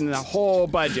just cheapen the whole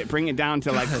budget, bring it down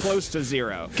to like close to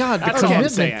zero. God, that's all I'm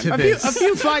saying.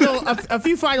 A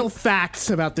few final facts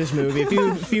about this movie.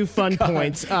 A few fun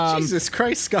points. Jesus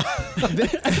Christ, Scott!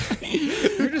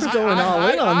 You're just going all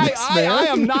in on this,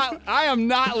 man. I am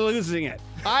not losing it.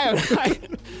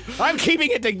 I'm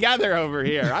keeping it together over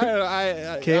here.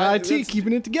 KIT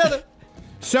keeping it together.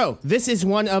 So, this is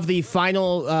one of the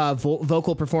final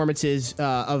vocal performances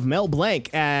of Mel Blanc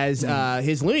as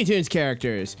his Looney Tunes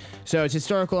characters. So, it's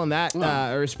historical in that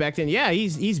respect. And yeah,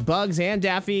 he's Bugs and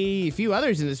Daffy, a few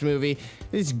others in this movie.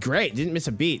 It's great. Didn't miss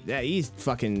a beat.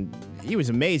 He was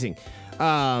amazing.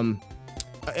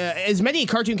 As many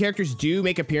cartoon characters do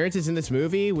make appearances in this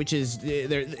movie, which is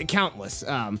they're countless.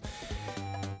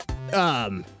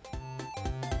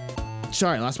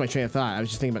 Sorry, I lost my train of thought. I was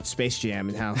just thinking about Space Jam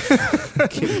and how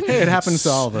Hey, it happens to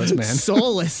all of us, man.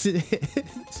 soulless it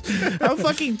is. How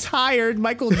fucking tired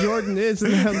Michael Jordan is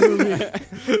in that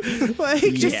movie.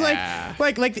 Like, just Yeah.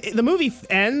 like the movie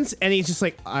ends and he's just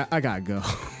like, I gotta go.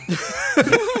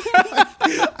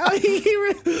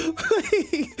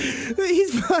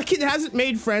 He's fucking hasn't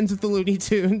made friends with the Looney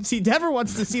Tunes. He never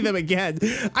wants to see them again.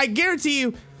 I guarantee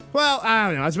you. Well, I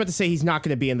don't know. I was about to say he's not going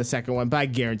to be in the second one, but I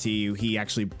guarantee you he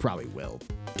actually probably will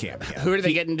cameo. Who are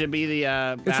they getting to be the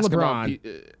basketball?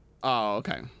 LeBron. Oh,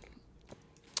 okay.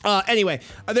 Anyway,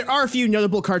 there are a few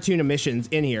notable cartoon omissions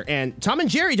in here, and Tom and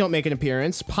Jerry don't make an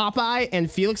appearance. Popeye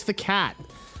and Felix the Cat.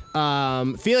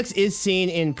 Felix is seen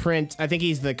in print. I think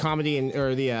he's the comedy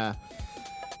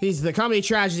he's the comedy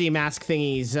tragedy mask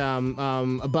thingies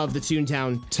above the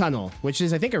Toontown Tunnel, which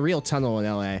is I think a real tunnel in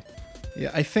L.A. Yeah,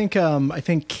 I think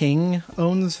King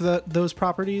owns those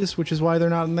properties, which is why they're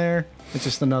not in there. It's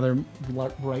just another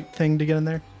right thing to get in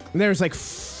there. And there's like,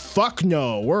 fuck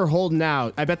no, we're holding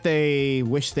out. I bet they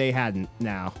wish they hadn't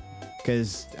now,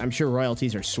 because I'm sure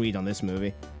royalties are sweet on this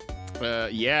movie.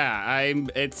 Yeah,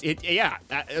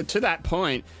 to that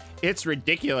point, it's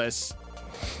ridiculous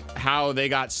how they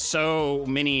got so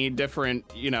many different,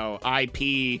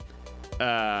 IP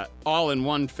all in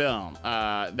one film.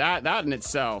 That in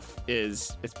itself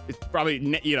it's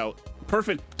probably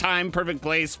perfect time, perfect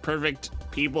place, perfect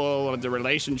people, the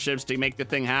relationships to make the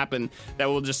thing happen that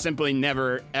will just simply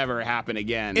never ever happen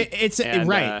again.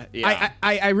 Right. Yeah.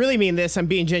 I really mean this. I'm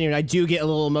being genuine. I do get a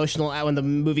little emotional when the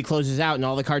movie closes out and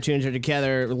all the cartoons are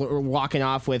together walking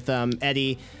off with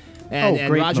Eddie. And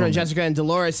Roger moment. and Jessica and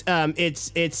Dolores,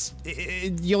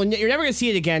 you're never gonna see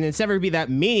it again. And it's never gonna be that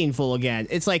meaningful again.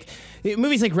 It's like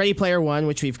movies like Ready Player One,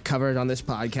 which we've covered on this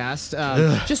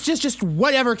podcast. Just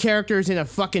whatever characters in a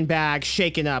fucking bag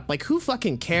shaken up. Like who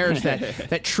fucking cares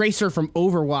that Tracer from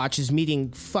Overwatch is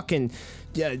meeting fucking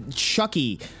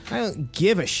Chucky? I don't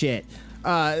give a shit.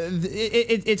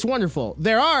 It's wonderful.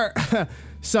 There are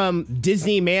some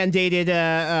Disney mandated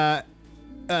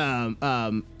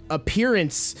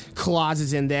appearance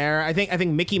clauses in there. I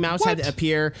think Mickey Mouse had to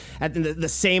appear at the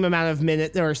same amount of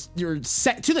minutes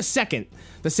to the second,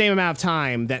 the same amount of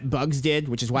time that Bugs did,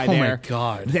 which is why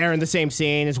they're in the same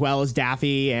scene as well as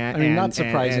Daffy. And not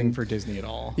surprising for Disney at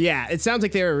all. Yeah, it sounds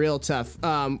like they were real tough,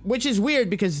 which is weird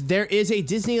because there is a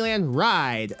Disneyland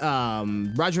ride,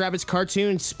 Roger Rabbit's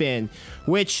Cartoon Spin,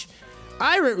 which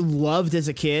I loved as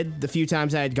a kid the few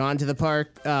times I had gone to the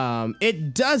park.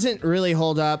 It doesn't really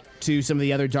hold up to some of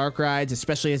the other dark rides,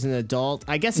 especially as an adult.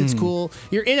 I guess it's cool.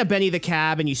 You're in a Benny the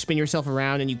Cab and you spin yourself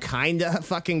around and you kind of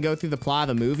fucking go through the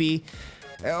plot of the movie.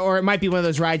 Or it might be one of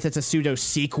those rides that's a pseudo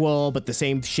sequel, but the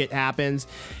same shit happens.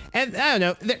 And I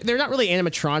don't know, they're not really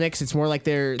animatronics. It's more like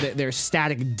they're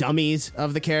static dummies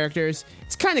of the characters.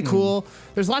 It's kind of cool.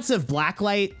 There's lots of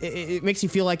blacklight. It makes you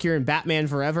feel like you're in Batman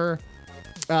Forever.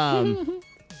 The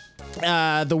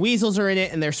weasels are in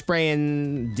it and they're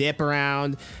spraying dip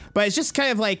around, but it's just kind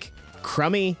of like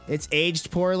crummy. It's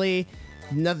aged poorly.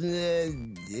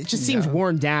 Nothing. It just seems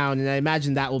worn down, and I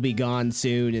imagine that will be gone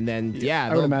soon. And then,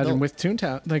 I would imagine with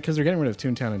Toontown, because they're getting rid of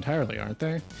Toontown entirely, aren't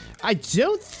they? I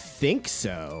don't think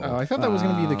so. Oh, I thought that was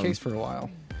going to be the case for a while.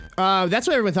 That's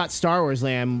what everyone thought Star Wars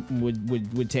Land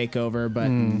would take over, but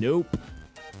nope.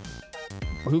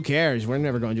 Who cares? We're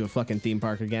never going to a fucking theme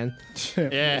park again.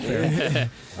 Yeah.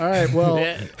 All right, well.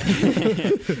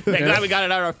 Glad we got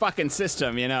it out of our fucking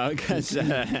system, because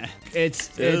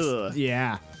it's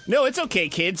yeah. No, it's okay,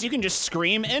 kids. You can just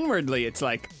scream inwardly. It's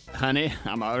like, honey,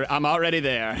 I'm already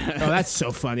there. Oh, that's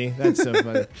so funny. That's so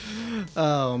funny.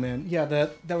 Oh man, yeah.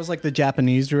 That was like the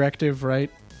Japanese directive,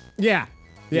 right? Yeah.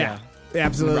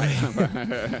 Absolutely.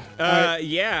 Well,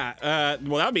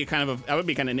 that would be kind of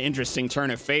an interesting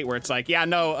turn of fate where it's like, I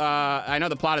know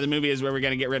the plot of the movie is where we're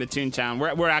gonna get rid of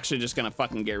Toontown. We're actually just gonna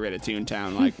fucking get rid of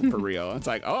Toontown, like for real. It's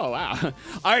like, oh wow,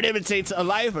 art imitates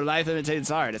life or life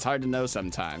imitates art. It's hard to know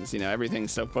sometimes.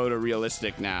 Everything's so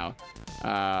photorealistic now.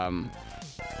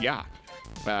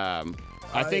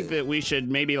 I think that we should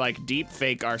maybe deep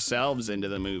fake ourselves into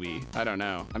the movie. I don't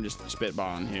know. I'm just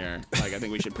spitballing here. I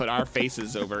think we should put our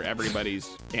faces over everybody's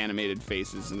animated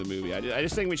faces in the movie. I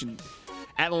just think we should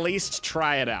at least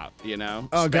try it out,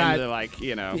 Oh, God.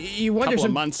 You wonder couple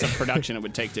of months of production it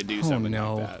would take to do something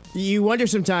like that. You wonder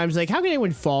sometimes, how can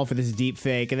anyone fall for this deep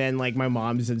fake? And then, my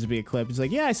mom sends me a clip. It's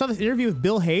like, I saw this interview with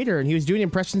Bill Hader, and he was doing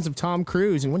impressions of Tom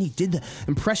Cruise. And when he did the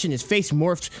impression, his face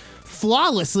morphed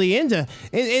flawlessly into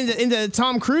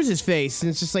Tom Cruise's face. And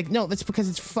it's just like, no, that's because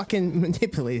it's fucking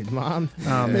manipulated, Mom.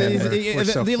 Oh, man. We're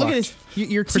so look at his,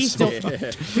 your teeth don't...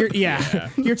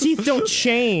 Your teeth don't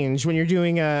change when you're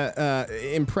doing a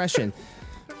impression.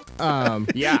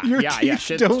 Your yeah.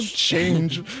 teeth don't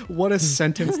change. What a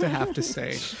sentence to have to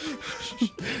say.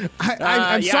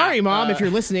 I'm sorry, Mom, if you're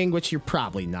listening, which you're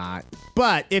probably not.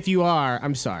 But if you are,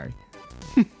 I'm sorry.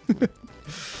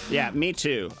 Yeah, me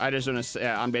too. I just want to say,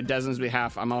 on Desmond's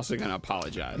behalf, I'm also going to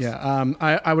apologize. Yeah.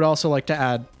 I would also like to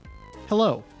add,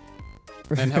 hello.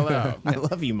 And hello. I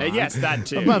love you, Mom. Yes, that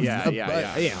too. Above,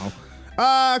 Yeah. You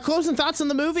know. Closing thoughts on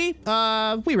the movie?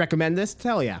 We recommend this.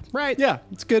 Hell yeah. Right? Yeah,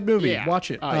 it's a good movie. Yeah.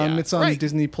 Watch it. Oh, yeah. It's on Right.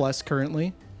 Disney Plus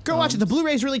currently. Go watch it. The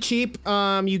Blu-ray's really cheap.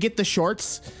 You get the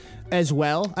shorts as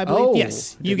well, I believe. Oh,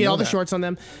 Yes, you didn't get know all the that. shorts on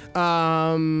them.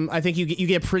 I think you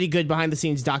get a pretty good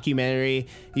behind-the-scenes documentary.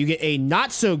 You get a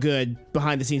not-so-good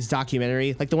behind-the-scenes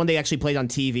documentary, like the one they actually played on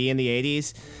TV in the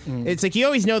 80s. It's like you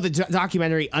always know the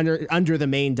documentary under the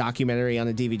main documentary on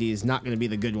the DVD is not going to be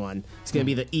the good one. It's going to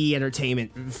be the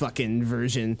E-Entertainment fucking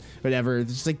version, whatever.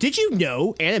 It's like, did you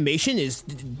know animation is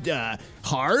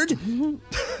hard? Yeah,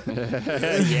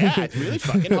 it's really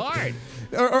fucking hard.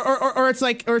 Or it's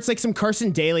like some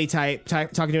Carson Daly type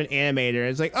talking to an animator.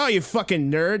 It's like, oh, you fucking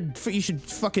nerd, you should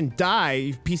fucking die,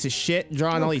 you piece of shit,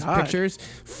 drawing all these God. pictures.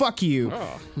 Fuck you,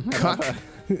 cuck.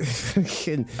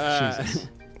 Jesus.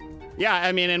 Yeah,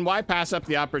 I mean, and why pass up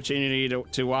the opportunity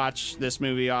to watch this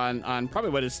movie on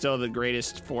probably what is still the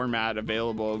greatest format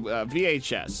available,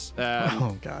 VHS.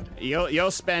 Oh, God.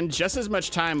 You'll spend just as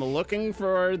much time looking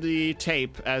for the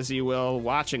tape as you will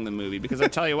watching the movie, because I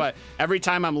tell you what, every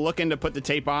time I'm looking to put the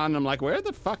tape on, I'm like, where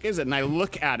the fuck is it? And I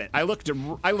look at it. I look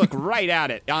right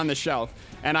at it on the shelf,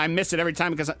 and I miss it every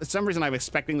time because for some reason I'm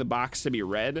expecting the box to be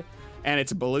red. And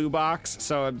it's a blue box,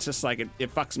 so it's just like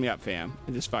it fucks me up, fam.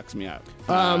 It just fucks me up.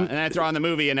 And I throw on the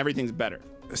movie, and everything's better.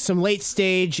 Some late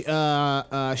stage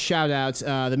shout outs.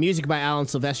 The music by Alan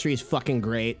Silvestri is fucking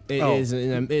great. It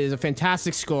is a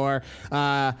fantastic score.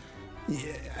 I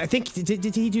think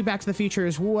did he do Back to the Future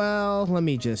as well? Let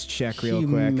me just check real quick.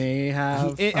 He may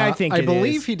have. I think I it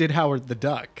believe is. he did Howard the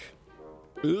Duck.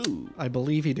 Ooh. I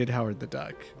believe he did Howard the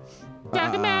Duck.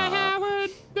 Talking about Howard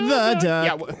The Duck.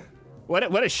 Yeah.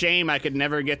 What a shame I could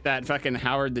never get that fucking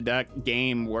Howard the Duck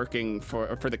game working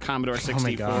for the Commodore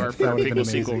 64 God, for that a would've been prequel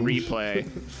sequel amazing.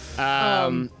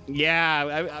 replay.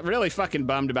 Yeah, I'm really fucking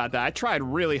bummed about that. I tried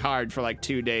really hard for like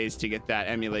 2 days to get that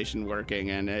emulation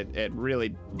working, and it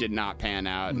really did not pan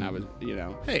out. And I was,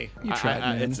 Hey, you tried,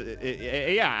 man.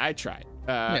 Yeah, I tried.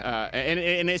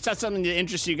 And it's not something that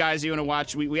interests you guys. You want to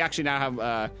watch? We actually now have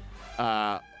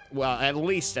well, at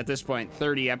least at this point,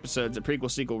 30 episodes of prequel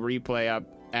sequel replay up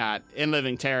at In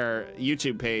Living Terror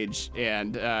YouTube page,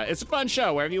 and it's a fun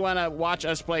show where if you want to watch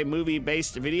us play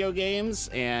movie-based video games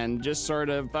and just sort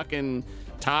of fucking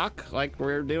talk like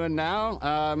we're doing now,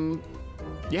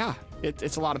 yeah,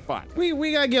 it's a lot of fun.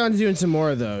 We gotta get on to doing some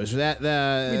more of those. We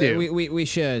do. We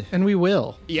should. And we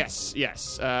will. Yes.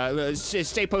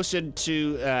 Stay posted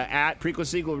to at Prequel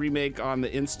Sequel Remake on the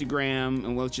Instagram,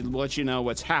 and we'll let you know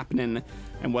what's happening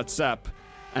and what's up.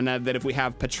 And that if we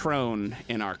have Patron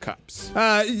in our cups.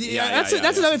 That's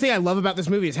another thing I love about this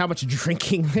movie is how much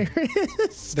drinking there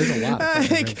is. There's a lot of fucking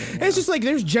drinking, yeah. It's just like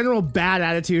there's general bad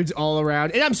attitudes all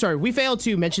around. And I'm sorry, we failed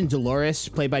to mention Dolores,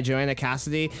 played by Joanna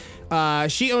Cassidy.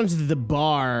 She owns the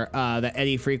bar that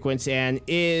Eddie frequents and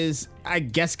is, I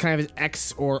guess, kind of his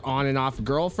ex or on and off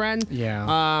girlfriend.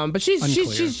 Yeah. But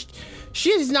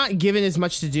she is not given as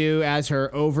much to do as her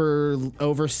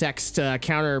oversexed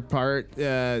counterpart,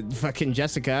 fucking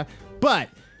Jessica. But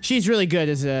she's really good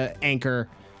as an anchor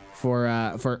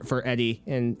for Eddie,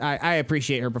 and I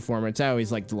appreciate her performance. I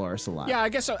always like Dolores a lot. Yeah, I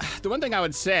guess so. The one thing I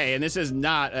would say, and this is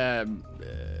not,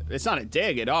 it's not a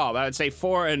dig at all, but I would say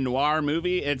for a noir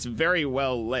movie, it's very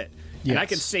well lit. Yes. And I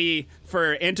could see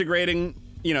for integrating,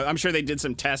 I'm sure they did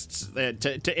some tests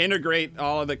to integrate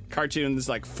all of the cartoons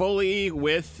like fully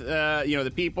with,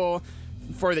 the people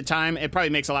for the time. It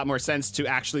probably makes a lot more sense to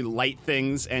actually light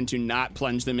things and to not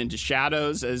plunge them into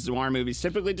shadows as noir movies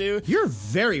typically do. You're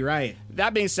very right.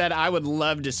 That being said, I would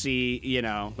love to see,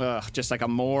 just like a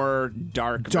more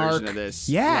dark version of this.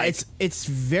 Yeah, Like, it's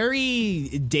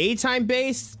very daytime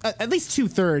based. At least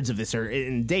 2/3 of this are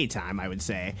in daytime, I would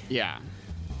say. yeah.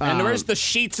 And where's the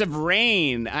sheets of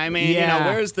rain? I mean, Yeah.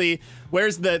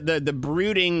 where's the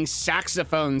brooding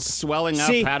saxophone swelling up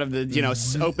See, out of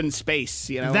the open space?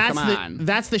 That's come on.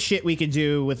 that's the shit we could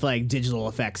do with like digital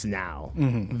effects now.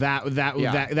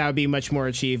 That would be much more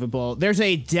achievable. There's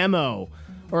a demo,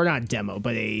 or not demo,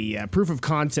 but a proof of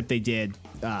concept they did.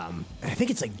 I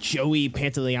think it's like Joey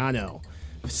Pantoliano,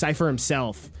 Cypher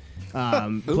himself,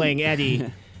 playing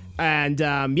Eddie. And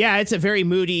it's a very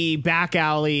moody back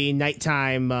alley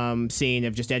nighttime scene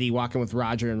of just Eddie walking with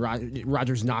Roger, and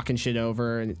Roger's knocking shit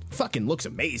over, and it fucking looks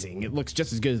amazing. It looks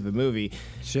just as good as the movie.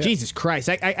 Shit. Jesus Christ,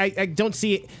 I don't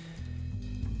see it.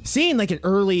 Seeing like an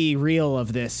early reel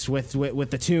of this with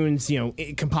the tunes,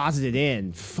 composited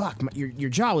in. Fuck, your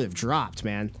jaw would have dropped,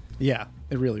 man. Yeah,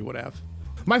 it really would have.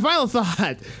 My final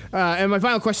thought, and my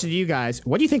final question to you guys: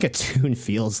 what do you think a tune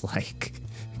feels like?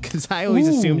 Because I always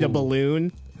assumed a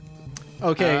balloon.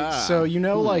 Okay, so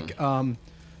like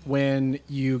when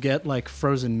you get like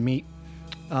frozen meat,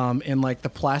 and like the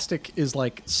plastic is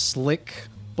like slick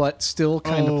but still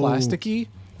kind of plasticky.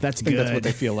 That's I think good. That's what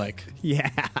they feel like.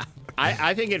 Yeah.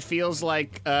 I think it feels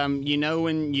like,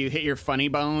 when you hit your funny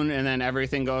bone and then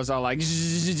everything goes all like,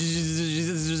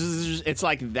 it's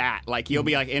like that. Like you'll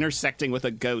be like intersecting with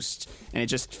a ghost and it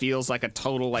just feels like a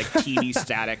total like TV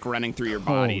static running through your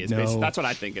body. That's what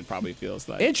I think it probably feels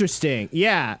like. Interesting.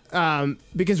 Yeah.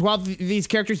 Because while these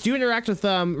characters do interact with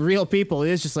real people,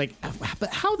 it is just like,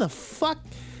 but how the fuck?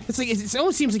 It's like, it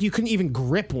almost seems like you couldn't even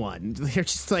grip one. They're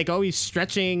just like always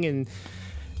stretching and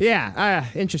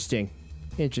interesting.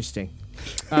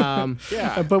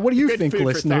 Yeah. But what do you think,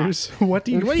 listeners? What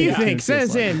do you think? Send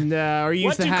us in or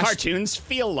use the hashtag. What do cartoons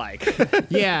feel like?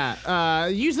 Yeah.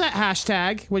 Use that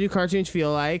hashtag, what do cartoons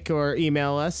feel like, or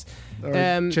email us. Or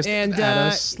just add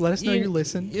us. Let us know you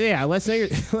listen. Yeah, let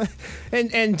us know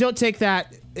and don't take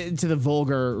that to the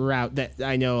vulgar route that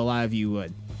I know a lot of you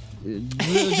would.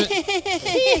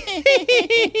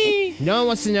 No one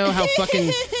wants to know how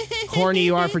fucking horny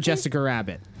you are for Jessica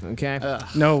Rabbit. Okay?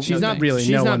 No, she's not really. She's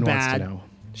no not one bad. wants to know.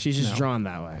 She's just drawn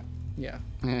that way. Yeah.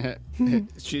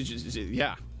 She's just,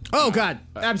 yeah. Oh God,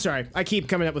 I'm sorry. I keep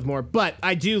coming up with more, but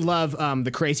I do love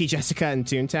the crazy Jessica in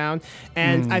Toontown,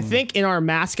 and I think in our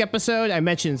mask episode I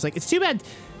mentioned it's too bad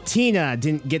Tina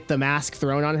didn't get the mask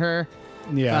thrown on her.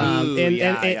 Yeah.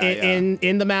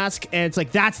 In the mask, and it's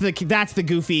like that's the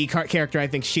goofy character I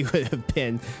think she would have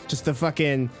been. Just a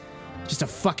fucking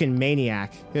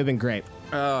maniac. It would have been great.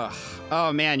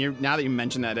 Oh man, now that you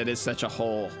mention that, it is such a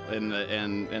hole in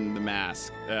the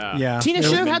mask. Yeah. Tina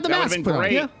should have had the mask put on.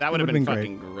 Yeah, that would have been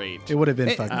fucking great. It would have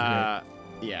been fucking great.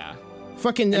 Yeah.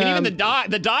 Fucking. Even the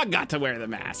dog got to wear the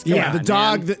mask. Yeah,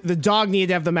 the dog needed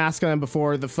to have the mask on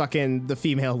before the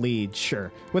female lead.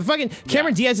 Sure, with fucking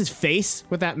Cameron Diaz's face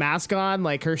with that mask on,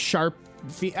 like her sharp.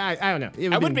 I don't know.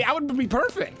 I would be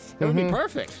perfect. It would be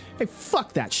perfect. Hey,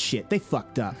 fuck that shit. They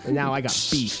fucked up, and now I got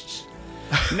beef.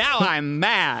 Now I'm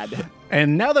mad.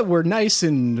 And now that we're nice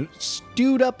and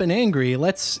stewed up and angry,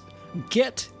 let's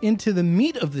get into the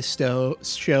meat of the show,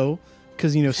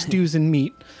 because stews and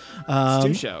meat.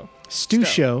 Stew show. Stew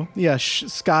show. Yeah,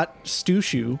 Scott Stew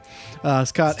Shoe.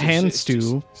 Scott Hand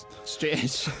Stew.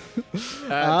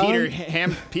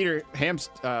 Peter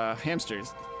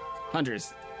Hamsters.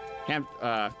 Hunters.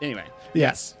 Anyway.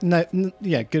 Yes.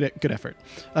 Yeah, good effort.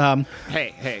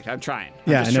 Hey, I'm trying.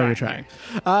 I know you're trying.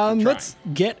 Let's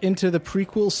get into the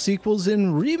prequels, sequels,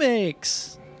 and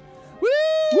remakes.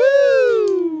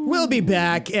 Woo! We'll be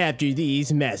back after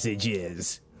these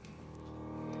messages.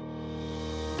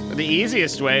 The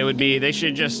easiest way would be they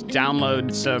should just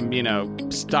download some,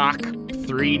 stock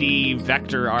 3D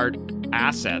vector art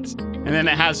assets. And then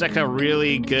it has like a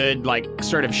really good, like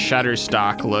sort of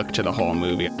Shutterstock look to the whole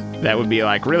movie. That would be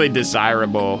like really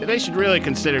desirable. They should really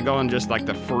consider going just like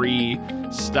the free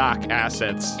stock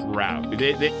assets route.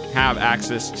 They have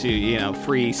access to,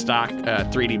 free stock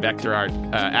 3D vector art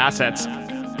assets.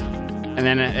 And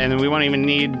then we won't even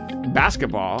need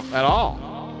basketball at all.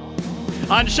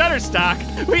 On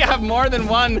Shutterstock, we have more than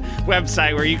one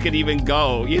website where you could even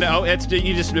go. You just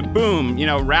boom,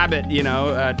 Rabbit,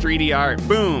 3D art,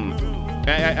 boom.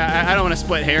 I don't want to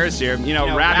split hairs here.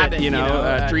 Rabbit,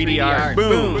 3D art,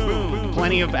 boom.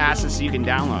 Plenty of assets you can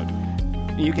download.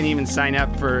 You can even sign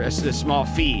up for a small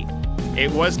fee.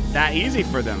 It wasn't that easy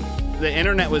for them. The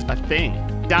internet was a thing.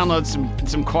 Download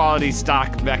some quality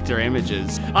stock vector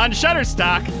images on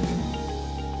Shutterstock.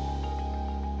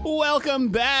 Welcome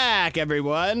back,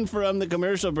 everyone, from the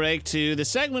commercial break to the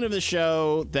segment of the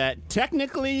show that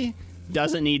technically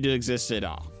doesn't need to exist at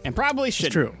all, and probably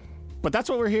shouldn't. It's true. But that's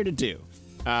what we're here to do.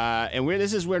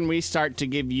 This is when we start to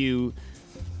give you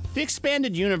the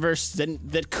expanded universe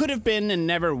that could have been and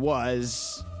never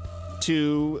was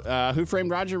to Who Framed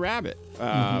Roger Rabbit.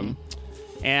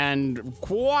 And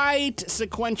quite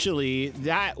sequentially,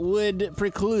 that would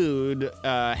preclude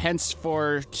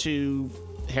henceforth prequel.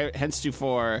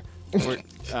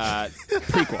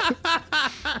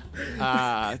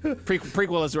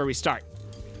 Prequel is where we start.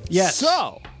 Yes.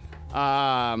 So,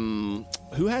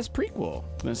 who has prequel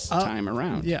this time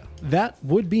around? Yeah, that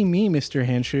would be me, Mr.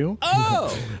 Hanshu.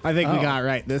 Oh, I think we got it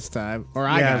right this time, or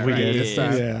I got it right this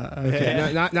time. Yeah,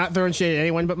 okay. Not throwing shade at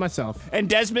anyone but myself. And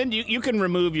Desmond, you can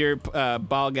remove your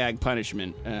ball gag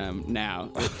punishment now.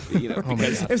 Because Oh my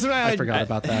God. I forgot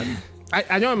about that.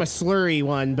 I know I'm a slurry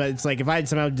one, but it's like if I had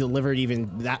somehow delivered even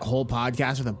that whole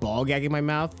podcast with a ball gag in my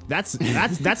mouth, that's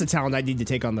a talent I need to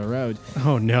take on the road.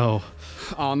 Oh no.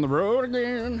 On the road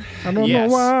again. I don't know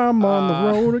why I'm on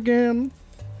the road again.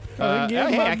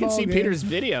 I can see Peter's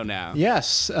video now.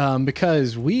 Yes,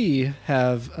 because we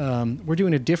have we're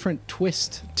doing a different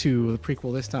twist to the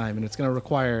prequel this time, and it's going to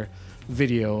require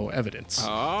video evidence. Oh.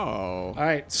 All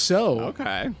right, so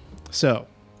Okay.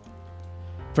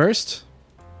 First,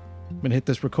 I'm going to hit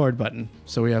this record button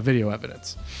so we have video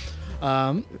evidence.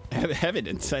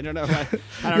 Evidence. I don't know. I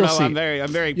don't You'll know. see. I'm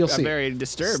see. very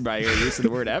disturbed by your use of the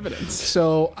word evidence.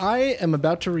 So I am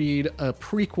about to read a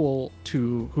prequel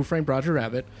to Who Framed Roger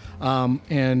Rabbit,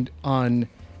 and on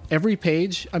every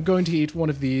page, I'm going to eat one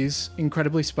of these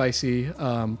incredibly spicy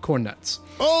corn nuts.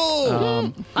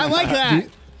 Oh, I like that.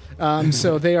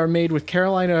 So they are made with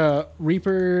Carolina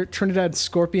Reaper, Trinidad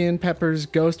Scorpion peppers,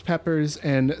 Ghost peppers,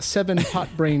 and 7 pot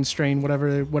brain strain,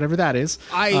 whatever that is.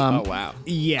 Oh wow.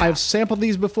 Yeah. I've sampled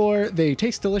these before. They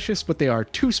taste delicious, but they are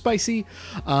too spicy.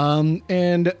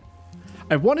 And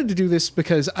I wanted to do this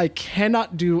because I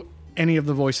cannot do any of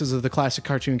the voices of the classic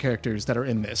cartoon characters that are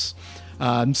in this.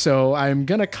 So I'm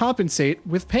going to compensate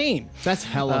with pain. That's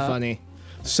hella funny.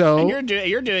 So And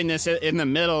you're doing this in the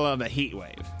middle of a heat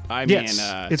wave. I yes,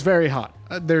 mean, it's very hot.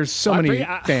 There's so many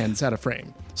fans out of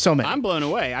frame. So many. I'm blown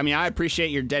away. I mean, I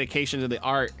appreciate your dedication to the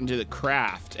art and to the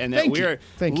craft, and that Thank you. we're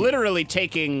Thank you. literally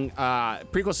taking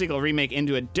prequel, sequel, remake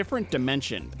into a different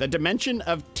dimension, the dimension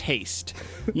of taste.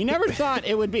 You never thought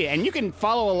it would be, and you can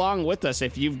follow along with us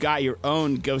if you've got your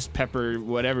own ghost pepper,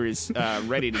 whatever is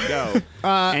ready to go,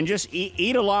 and just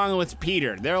eat along with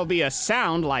Peter. There will be a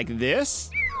sound like this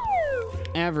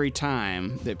every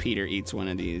time that Peter eats one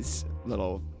of these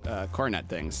little corn nut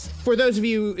things. For those of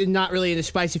you not really into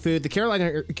spicy food, the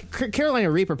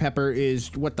Carolina Reaper pepper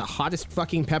is what, the hottest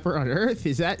fucking pepper on earth?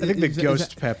 Is that? I think the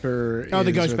ghost pepper. Oh, the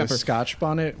is, ghost or pepper. The Scotch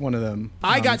bonnet, one of them.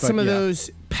 I got some of yeah.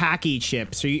 those Packy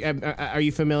chips. Are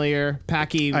you familiar?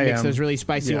 Packy I makes am. those really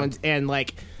spicy Yeah. ones, and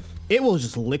like it will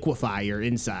just liquefy your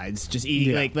insides. Just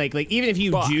eating Yeah. like even if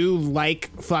you do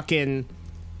like fucking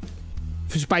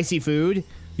spicy food,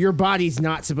 your body's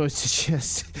not supposed to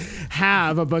just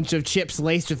have a bunch of chips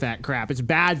laced with that crap. It's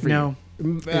bad for No,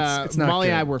 you. it's not Molly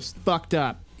and I good. were fucked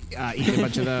up eating a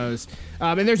bunch of those.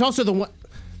 And there's also the one.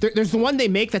 There's the one they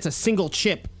make that's a single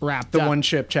chip wrapped The up. one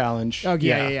chip challenge. Oh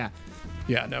yeah.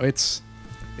 Yeah, no, it's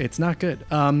not good.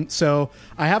 So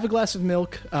I have a glass of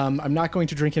milk. I'm not going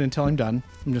to drink it until I'm done.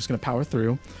 I'm just going to power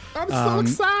through. I'm so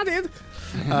excited.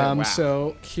 Wow.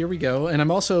 So here we go. And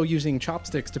I'm also using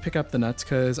chopsticks to pick up the nuts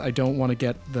because I don't want to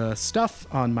get the stuff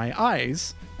on my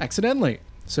eyes accidentally.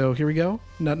 So here we go.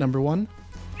 Nut number 1.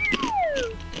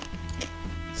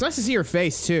 It's nice to see your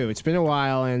face too. It's been a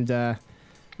while, and I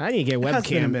need to get a webcam. has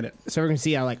been a minute. So we're gonna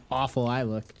see how like awful I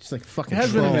look. Just like fucking. It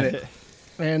has been a troll. minute.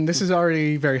 And this is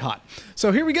already very hot.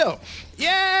 So here we go.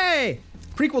 Yay!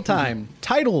 Prequel time.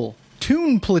 Title: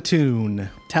 Toon Platoon.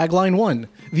 Tagline 1: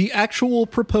 the actual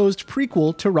proposed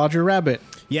prequel to Roger Rabbit.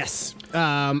 Yes.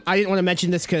 I didn't want to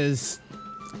mention this because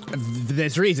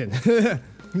there's reason.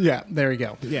 Yeah, there you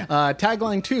go. Yeah.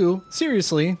 Tagline 2: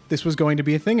 seriously, this was going to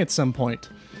be a thing at some point.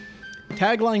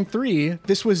 Tagline 3: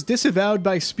 this was disavowed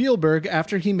by Spielberg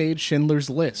after he made Schindler's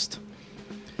List.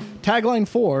 Tagline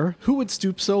 4: who would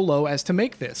stoop so low as to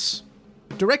make this?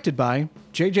 Directed by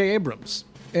J.J. Abrams.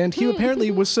 And he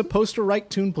apparently was supposed to write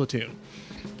Toon Platoon.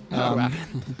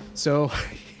 So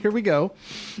here we go.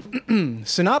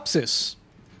 Synopsis.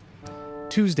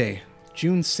 Tuesday,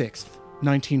 June 6th,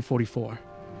 1944.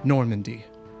 Normandy.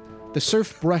 The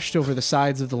surf brushed over the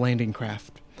sides of the landing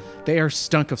craft. The air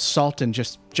stunk of salt and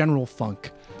just general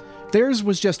funk. Theirs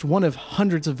was just one of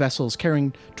hundreds of vessels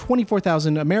carrying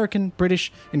 24,000 American,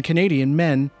 British, and Canadian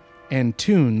men and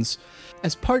toons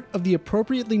as part of the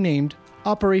appropriately named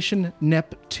Operation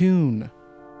Neptune.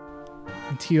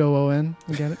 T-O-O-N,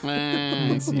 you get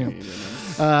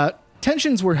it?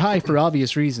 Tensions were high for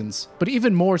obvious reasons, but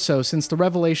even more so since the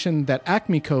revelation that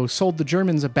Acme Co. sold the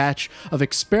Germans a batch of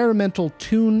experimental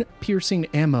toon-piercing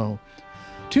ammo.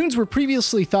 Toons were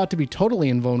previously thought to be totally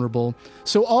invulnerable,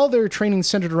 so all their training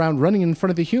centered around running in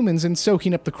front of the humans and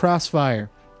soaking up the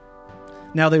crossfire.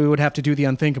 Now they would have to do the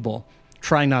unthinkable.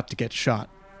 Try not to get shot.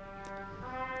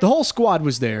 The whole squad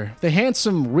was there. The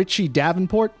handsome Richie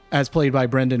Davenport, as played by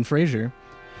Brendan Fraser,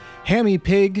 Hammy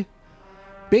Pig,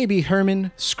 Baby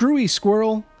Herman, Screwy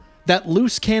Squirrel, that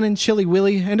loose cannon Chilly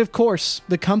Willy, and of course,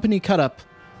 the company cut up,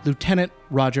 Lieutenant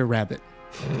Roger Rabbit.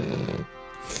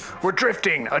 We're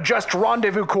drifting. Adjust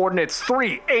rendezvous coordinates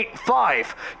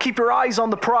 385. Keep your eyes on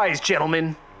the prize,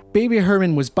 gentlemen. Baby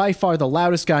Herman was by far the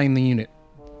loudest guy in the unit.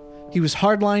 He was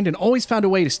hardlined and always found a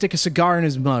way to stick a cigar in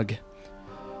his mug.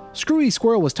 Screwy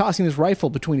Squirrel was tossing his rifle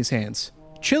between his hands.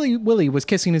 Chilly Willy was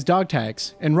kissing his dog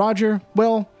tags. And Roger,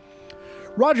 well,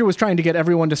 Roger was trying to get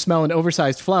everyone to smell an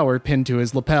oversized flower pinned to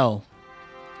his lapel.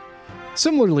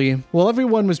 Similarly, while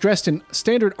everyone was dressed in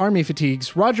standard army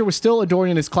fatigues, Roger was still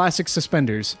adorning his classic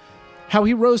suspenders. How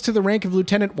he rose to the rank of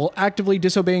lieutenant while actively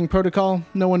disobeying protocol,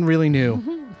 no one really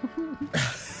knew.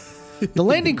 The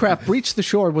landing craft breached the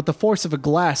shore with the force of a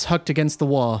glass hucked against the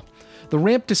wall. The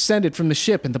ramp descended from the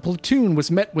ship and the platoon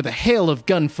was met with a hail of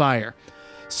gunfire.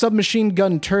 Submachine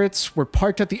gun turrets were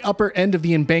parked at the upper end of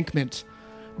the embankment.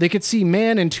 They could see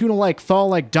man and tune alike fall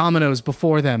like dominoes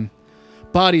before them.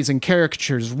 Bodies and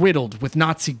caricatures riddled with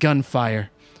Nazi gunfire.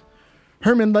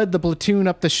 Herman led the platoon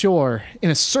up the shore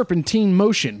in a serpentine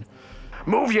motion.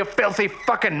 Move, you filthy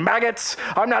fucking maggots!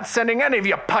 I'm not sending any of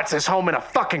you putzes home in a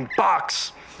fucking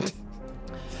box!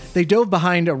 They dove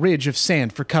behind a ridge of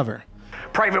sand for cover.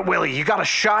 Private Willie, you got a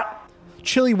shot?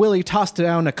 Chilly Willy tossed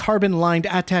down a carbon-lined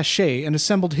attaché and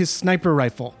assembled his sniper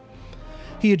rifle.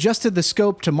 He adjusted the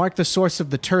scope to mark the source of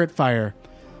the turret fire.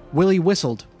 Willie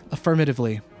whistled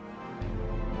affirmatively.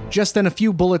 Just then a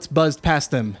few bullets buzzed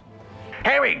past them.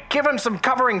 Harry, give him some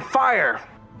covering fire!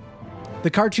 The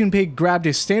cartoon pig grabbed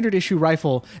his standard-issue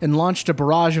rifle and launched a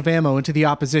barrage of ammo into the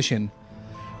opposition.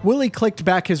 Willie clicked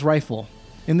back his rifle.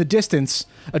 In the distance,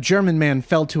 a German man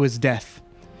fell to his death.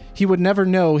 He would never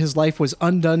know his life was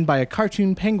undone by a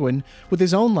cartoon penguin with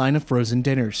his own line of frozen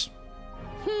dinners.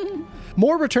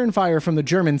 More return fire from the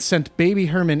Germans sent Baby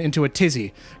Herman into a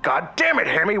tizzy. God damn it,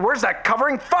 Hammy, where's that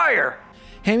covering fire?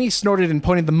 Hammy snorted and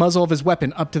pointed the muzzle of his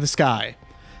weapon up to the sky.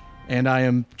 And I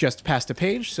am just past a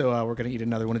page, so we're going to eat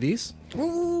another one of these.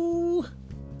 Ooh.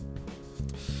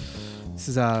 This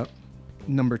is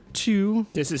number 2.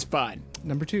 This is fun.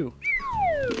 Number 2.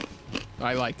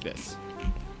 I like this.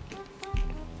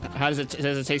 Does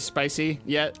it taste spicy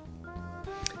yet?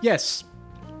 Yes.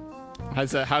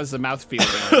 How's the mouth feel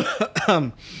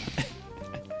going?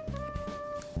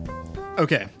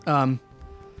 Okay.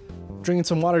 Drinking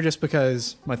some water just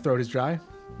because my throat is dry.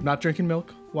 I'm not drinking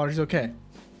milk. Water's okay.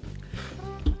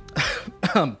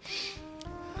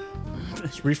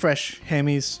 Just refresh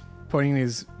Hammy's pointing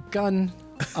his gun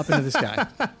up into the sky.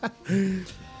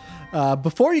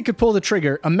 Before he could pull the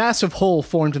trigger, a massive hole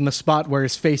formed in the spot where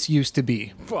his face used to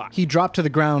be. Fuck. He dropped to the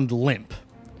ground limp.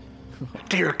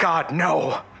 Dear God,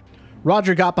 no.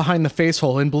 Roger got behind the face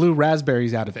hole and blew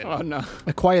raspberries out of it. Oh, no.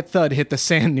 A quiet thud hit the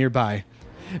sand nearby.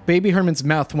 Baby Herman's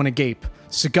mouth went agape,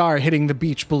 cigar hitting the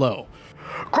beach below.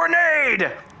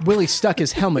 Grenade! Willie stuck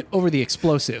his helmet over the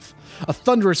explosive. A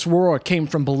thunderous roar came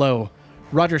from below.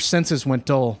 Roger's senses went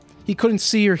dull. He couldn't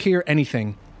see or hear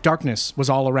anything. Darkness was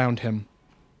all around him.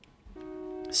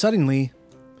 Suddenly,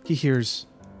 he hears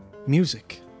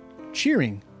music,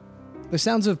 cheering, the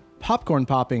sounds of popcorn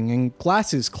popping and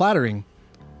glasses clattering.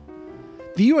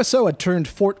 The USO had turned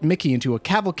Fort Mickey into a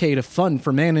cavalcade of fun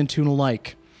for man and tune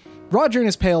alike. Roger and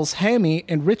his pals Hammy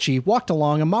and Richie walked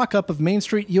along a mock-up of Main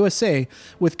Street, USA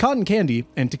with cotton candy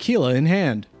and tequila in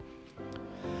hand.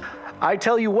 I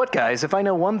tell you what, guys, if I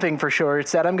know one thing for sure,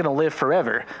 it's that I'm going to live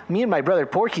forever. Me and my brother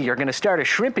Porky are going to start a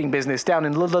shrimping business down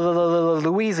in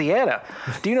Louisiana.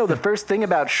 Do you know the first thing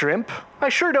about shrimp? I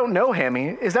sure don't know,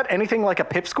 Hammy. Is that anything like a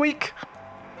pipsqueak?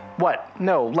 What?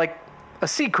 No, like a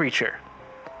sea creature.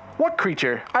 What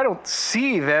creature? I don't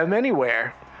see them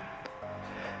anywhere.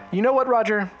 You know what,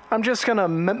 Roger? I'm just going to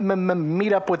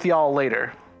meet up with y'all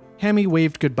later. Hammy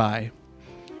waved goodbye.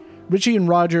 Richie and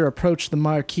Roger approached the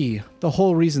marquee, the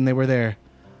whole reason they were there.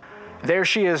 There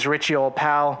she is, Richie, old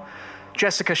pal.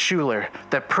 Jessica Schuler,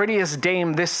 the prettiest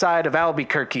dame this side of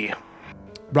Albuquerque.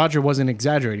 Roger wasn't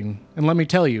exaggerating, and let me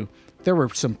tell you, there were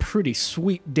some pretty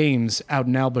sweet dames out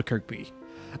in Albuquerque.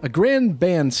 A grand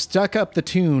band stuck up the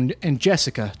tune, and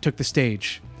Jessica took the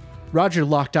stage. Roger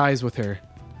locked eyes with her.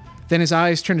 Then his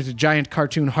eyes turned into giant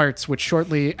cartoon hearts, which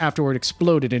shortly afterward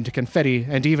exploded into confetti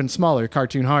and even smaller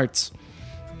cartoon hearts.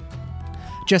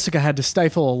 Jessica had to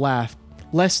stifle a laugh,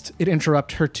 lest it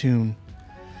interrupt her tune.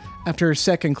 After her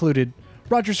set concluded,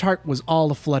 Roger's heart was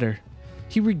all aflutter.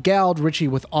 He regaled Richie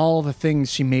with all the things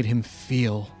she made him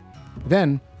feel.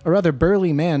 Then, a rather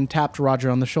burly man tapped Roger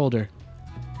on the shoulder.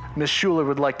 Miss Schuler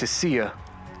would like to see you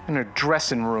in her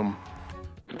dressing room.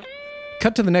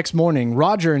 Cut to the next morning,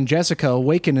 Roger and Jessica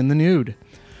awaken in the nude.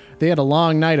 They had a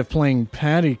long night of playing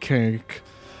patty cake.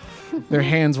 Their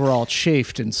hands were all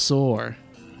chafed and sore.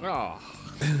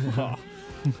 Oh.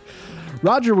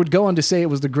 Roger would go on to say it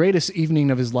was the greatest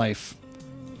evening of his life.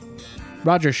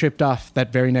 Roger shipped off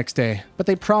that very next day, but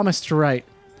they promised to write.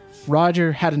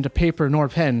 Roger hadn't a paper nor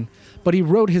pen, but he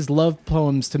wrote his love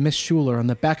poems to Miss Schuler on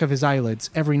the back of his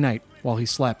eyelids every night while he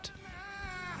slept.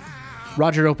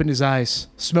 Roger opened his eyes.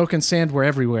 Smoke and sand were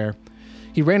everywhere.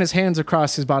 He ran his hands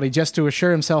across his body just to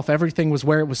assure himself everything was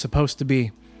where it was supposed to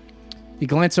be. He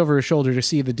glanced over his shoulder to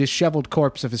see the disheveled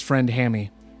corpse of his friend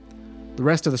Hammy. The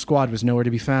rest of the squad was nowhere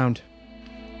to be found.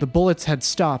 The bullets had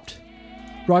stopped.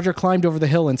 Roger climbed over the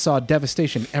hill and saw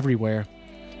devastation everywhere.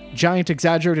 Giant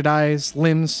exaggerated eyes,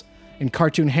 limbs, and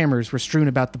cartoon hammers were strewn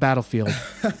about the battlefield.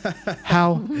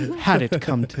 How had it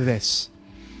come to this?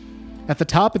 At the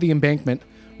top of the embankment,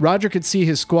 Roger could see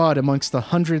his squad amongst the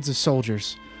hundreds of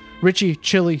soldiers. Richie,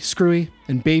 Chili, Screwy,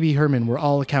 and Baby Herman were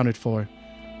all accounted for.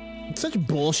 Such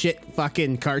bullshit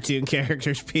fucking cartoon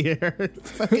characters, Peter.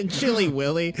 Fucking Chili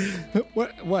Willy.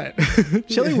 What?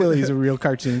 Chili Willy's a real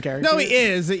cartoon character. No, he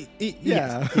is.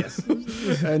 Yeah. Yes.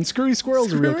 And Screwy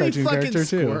Squirrel's a real cartoon character,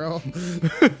 squirrel. too.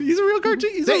 He's a real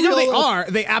cartoon. They are.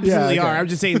 They absolutely Yeah, okay. are. I'm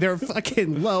just saying they're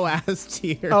fucking low-ass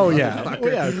tier. Oh, yeah. Oh,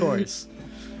 yeah, of course.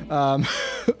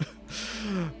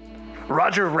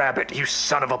 Roger Rabbit, you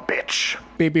son of a bitch.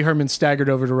 Baby Herman staggered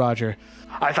over to Roger.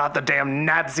 I thought the damn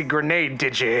Nazi grenade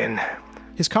did you in.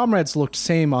 His comrades looked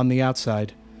same on the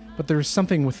outside, but there was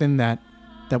something within that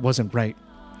wasn't right.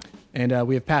 And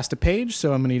we have passed a page,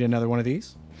 so I'm going to need another one of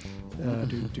these.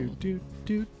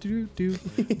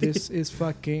 This is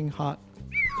fucking hot.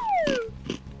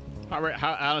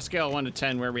 On a scale of 1 to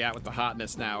 10, where are we at with the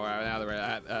hotness now? Now that we're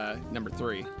at number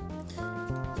 3.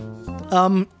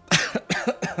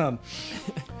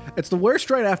 It's the worst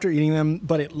right after eating them,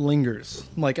 but it lingers.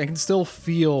 Like, I can still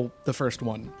feel the first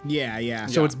one. Yeah.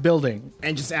 So it's building.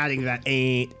 And just adding that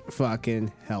ain't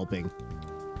fucking helping.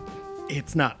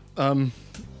 It's not. The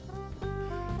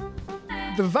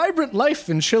vibrant life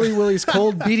in Chili Willy's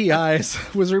cold, beady eyes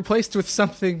was replaced with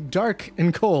something dark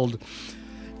and cold.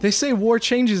 They say war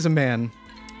changes a man.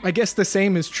 I guess the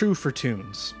same is true for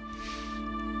tunes.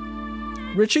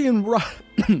 Richie and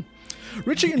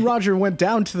Roger went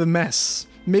down to the mess.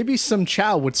 Maybe some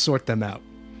chow would sort them out.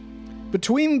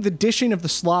 Between the dishing of the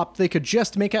slop, they could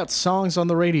just make out songs on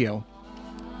the radio.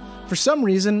 For some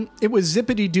reason, it was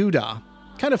zippity-doo-dah.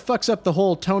 Kind of fucks up the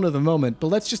whole tone of the moment, but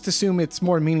let's just assume it's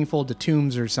more meaningful to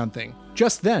tunes or something.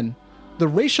 Just then, the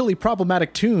racially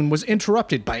problematic tune was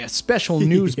interrupted by a special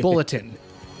news bulletin.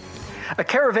 A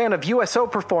caravan of USO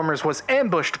performers was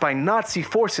ambushed by Nazi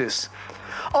forces.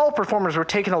 All performers were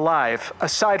taken alive,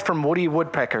 aside from Woody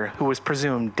Woodpecker, who was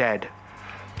presumed dead.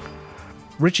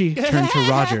 Richie turned to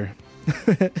Roger.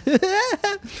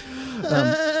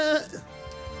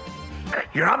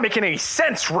 You're not making any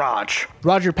sense, Raj.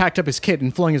 Roger packed up his kit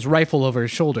and flung his rifle over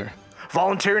his shoulder.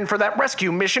 Volunteering for that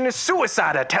rescue mission is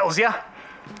suicide, I tells ya.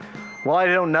 Well, I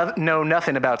don't know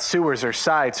nothing about sewers or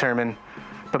sides, Herman,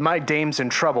 but my dame's in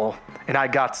trouble, and I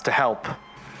gots to help.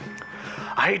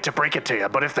 I hate to break it to you,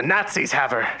 but if the Nazis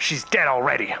have her, she's dead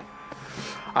already.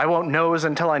 I won't knows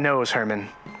until I knows, Herman.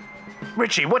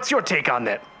 Richie, what's your take on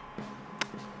that?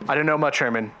 I don't know much,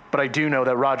 Herman, but I do know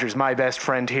that Roger's my best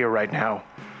friend here right now.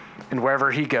 And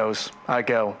wherever he goes, I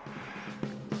go.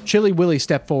 Chili Willy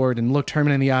stepped forward and looked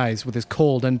Herman in the eyes with his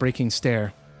cold, unbreaking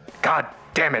stare. God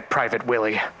damn it, Private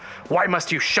Willie. Why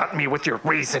must you shunt me with your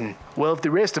reason? Well, if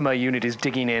the rest of my unit is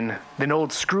digging in, then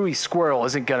old Screwy Squirrel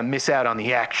isn't gonna miss out on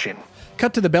the action.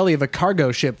 Cut to the belly of a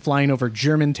cargo ship flying over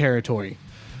German territory.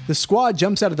 The squad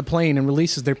jumps out of the plane and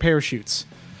releases their parachutes.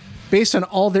 Based on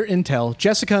all their intel,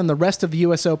 Jessica and the rest of the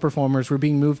USO performers were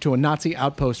being moved to a Nazi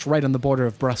outpost right on the border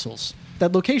of Brussels.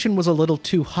 That location was a little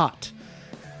too hot.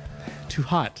 Too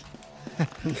hot.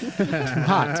 Too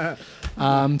hot.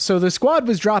 So the squad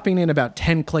was dropping in about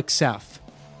 10 clicks south.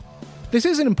 This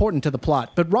isn't important to the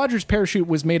plot, but Roger's parachute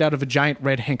was made out of a giant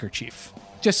red handkerchief.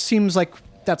 Just seems like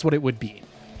that's what it would be.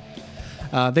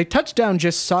 They touched down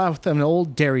just south of an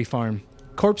old dairy farm.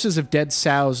 Corpses of dead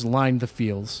sows lined the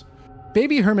fields.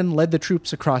 Baby Herman led the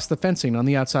troops across the fencing on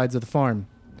the outsides of the farm.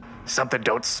 Something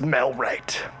don't smell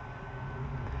right.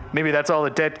 Maybe that's all the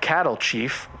dead cattle,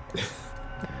 Chief.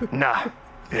 Nah,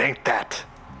 it ain't that.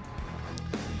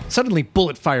 Suddenly,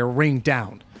 bullet fire rained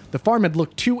down. The farm had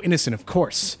looked too innocent, of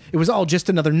course. It was all just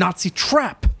another Nazi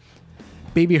trap.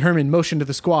 Baby Herman motioned to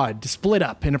the squad to split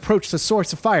up and approach the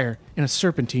source of fire in a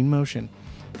serpentine motion.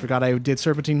 Forgot I did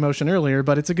serpentine motion earlier,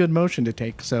 but it's a good motion to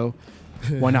take, so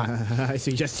why not? I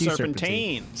suggest you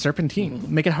Serpentine. Serpentine.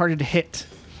 Make it harder to hit.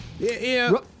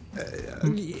 Yeah.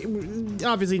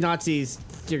 obviously Nazis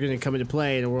are going to come into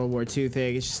play in a World War II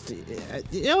thing. It's just,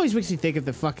 it always makes me think of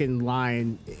the fucking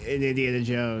line in Indiana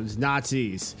Jones,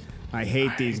 Nazis. I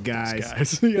hate these guys.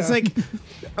 Yeah. It's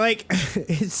like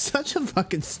it's such a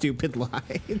fucking stupid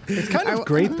line. It's kind of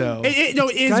great though. It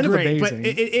is kind of great, but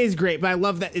amazing. it is great. But I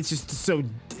love that it's so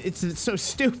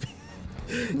stupid.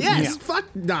 Yes, fuck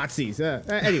Nazis.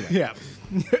 Anyway. Yeah,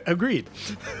 agreed.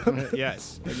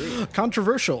 Yes, agreed.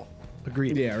 Controversial.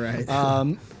 Agreed. Yeah,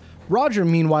 right. Roger,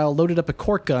 meanwhile, loaded up a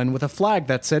cork gun with a flag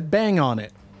that said "Bang" on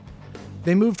it.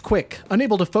 They moved quick,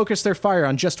 unable to focus their fire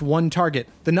on just one target.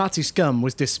 The Nazi scum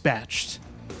was dispatched.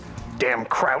 Damn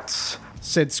Krauts.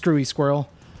 Said Screwy Squirrel.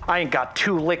 I ain't got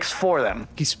 2 licks for them.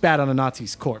 He spat on a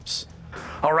Nazi's corpse.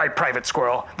 All right, Private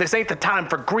Squirrel, this ain't the time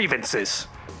for grievances.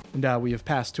 And we have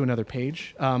passed to another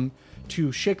page.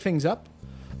 To shake things up,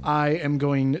 I am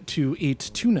going to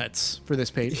eat 2 nuts for this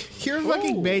page. You're a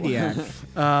fucking maniac.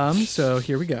 So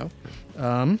here we go.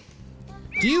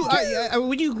 Do you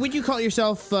would you call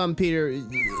yourself, Peter,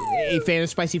 a fan of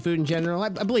spicy food in general? I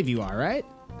believe you are, right?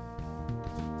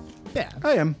 Yeah,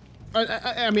 I am.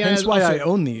 I mean, Hence why I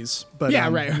own these. But Yeah,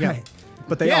 right. Yeah.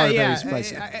 But they are very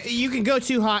spicy. You can go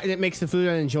too hot and it makes the food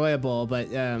unenjoyable.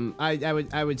 But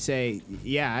I would say,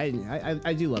 yeah,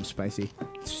 I do love spicy.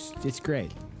 It's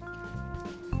great.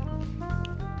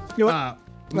 You know what?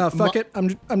 Well, fuck it.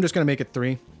 I'm just gonna make it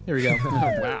 3. Here we go.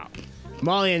 Wow.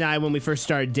 Molly and I, when we first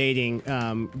started dating,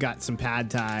 got some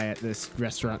pad thai at this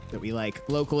restaurant that we like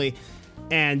locally,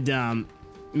 and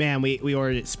man, we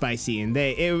ordered it spicy, and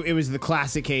it was the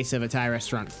classic case of a Thai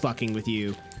restaurant fucking with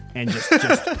you and just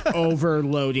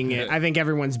overloading it. I think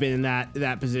everyone's been in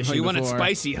that position. Oh, you before. want it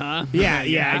spicy, huh?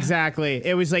 Yeah, exactly.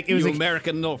 It was like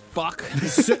American little fuck.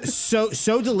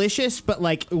 so delicious, but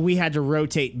like we had to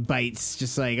rotate bites.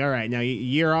 Just like, all right, now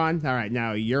you're on. All right,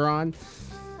 now you're on.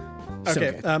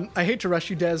 Okay. I hate to rush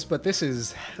you, Des, but this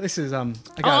is. I'm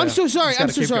so sorry. I'm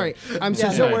so sorry. I'm so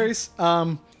sorry. No worries.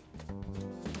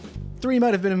 3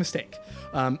 might have been a mistake.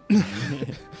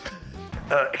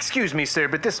 Excuse me, sir,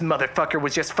 but this motherfucker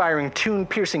was just firing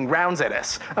tune-piercing rounds at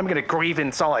us. I'm gonna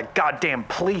grievance all I goddamn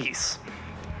please.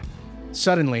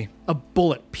 Suddenly, a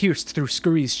bullet pierced through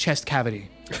Scurry's chest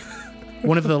cavity.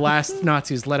 One of the last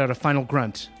Nazis let out a final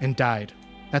grunt and died.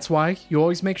 That's why you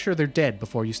always make sure they're dead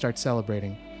before you start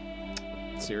celebrating.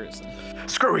 Seriously.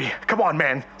 Screwy, come on,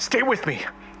 man. Stay with me.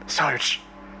 Sarge,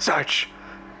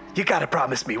 you gotta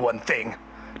promise me one thing.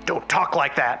 Don't talk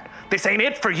like that. This ain't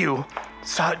it for you.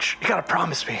 Sarge, you gotta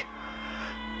promise me.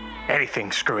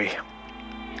 Anything, Screwy.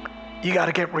 You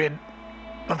gotta get rid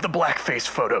of the blackface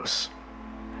photos.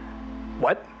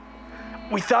 What?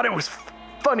 We thought it was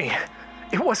funny.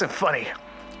 It wasn't funny.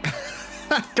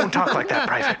 Don't talk like that,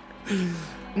 Private.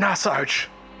 Nah, Sarge.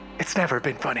 It's never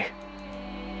been funny.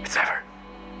 It's never.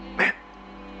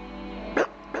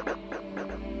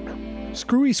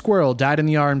 Screwy Squirrel died in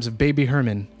the arms of Baby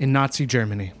Herman in Nazi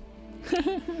Germany.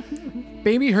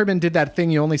 Baby Herman did that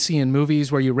thing you only see in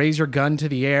movies where you raise your gun to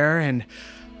the air and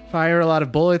fire a lot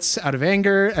of bullets out of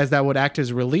anger, as that would act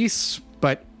as release,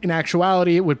 but in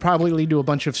actuality it would probably lead to a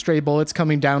bunch of stray bullets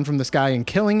coming down from the sky and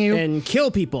killing you. And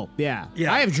kill people, yeah.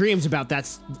 Yeah. I have dreams about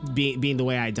that being the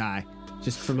way I die,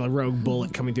 just from a rogue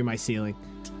bullet coming through my ceiling.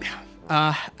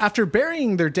 After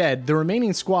burying their dead, the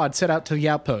remaining squad set out to the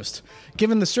outpost.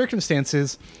 Given the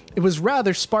circumstances, it was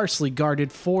rather sparsely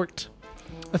guarded fort.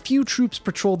 A few troops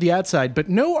patrolled the outside, but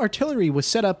no artillery was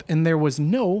set up and there was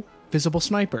no visible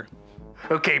sniper.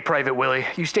 Okay, Private Willie,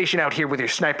 you station out here with your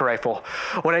sniper rifle.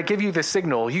 When I give you the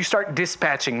signal, you start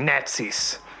dispatching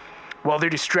Nazis. While they're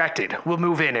distracted, we'll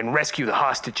move in and rescue the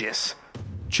hostages.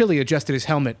 Chili adjusted his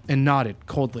helmet and nodded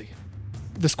coldly.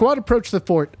 The squad approached the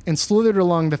fort and slithered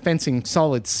along the fencing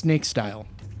solid snake style.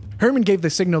 Herman gave the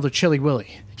signal to Chili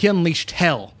Willie. He unleashed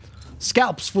hell.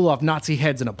 Scalps flew off Nazi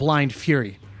heads in a blind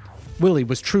fury. Willie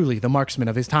was truly the marksman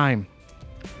of his time.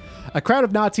 A crowd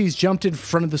of Nazis jumped in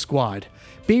front of the squad.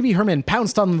 Baby Herman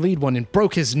pounced on the lead one and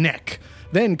broke his neck,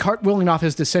 then cartwheeling off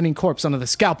his descending corpse onto the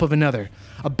scalp of another.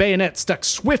 A bayonet stuck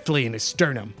swiftly in his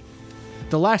sternum.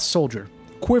 The last soldier,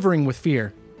 quivering with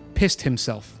fear, pissed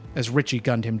himself as Richie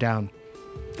gunned him down.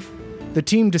 The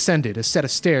team descended a set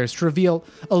of stairs to reveal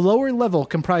a lower level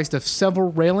comprised of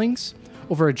several railings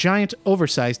over a giant,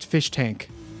 oversized fish tank.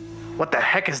 What the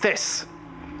heck is this?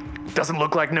 Doesn't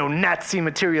look like no Nazi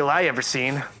material I ever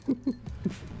seen.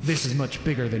 This is much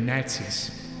bigger than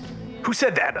Nazis. Who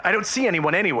said that? I don't see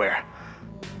anyone anywhere.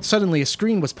 Suddenly, a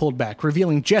screen was pulled back,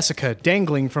 revealing Jessica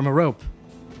dangling from a rope.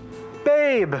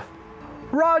 Babe!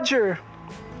 Roger!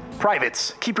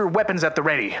 Privates, keep your weapons at the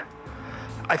ready.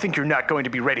 I think you're not going to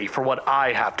be ready for what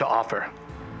I have to offer.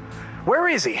 Where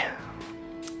is he?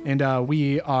 And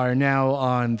we are now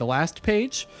on the last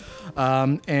page.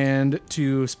 And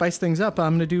to spice things up,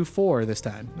 I'm going to do 4 this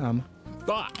time.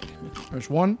 Fuck. There's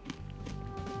 1.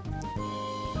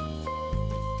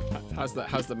 How's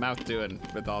the mouth doing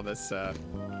with all this?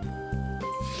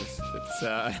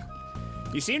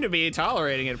 You seem to be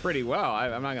tolerating it pretty well.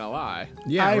 I'm not gonna lie.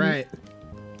 Yeah, right.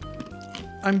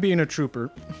 I'm being a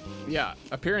trooper. Yeah,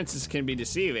 appearances can be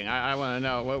deceiving. I want to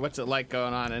know what's it like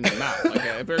going on in the mouth. Like,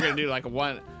 if we're gonna do like a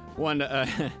one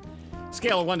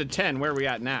scale of 1 to 10, where are we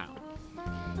at now?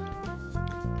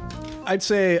 I'd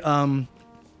say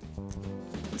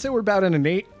we're about in an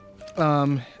 8.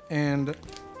 And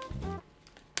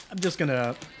I'm just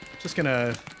gonna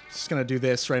do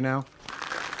this right now.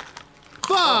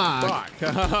 Fuck!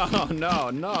 Oh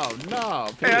no!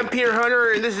 Hey, I'm Peter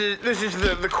Hunter, and this is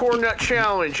the Corn Nut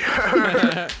Challenge.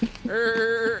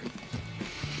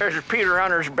 This is Peter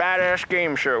Hunter's badass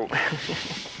game show.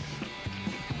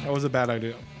 That was a bad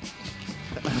idea.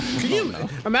 Can you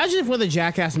imagine if one of the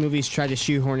Jackass movies tried to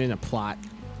shoehorn in a plot?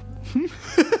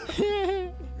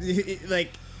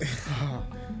 Like,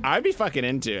 I'd be fucking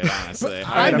into it, honestly.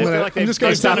 I'm just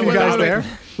gonna stop you guys there.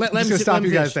 Let I'm just gonna stop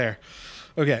you guys there.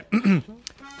 Okay.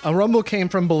 A rumble came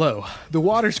from below. The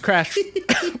waters crashed.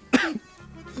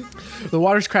 The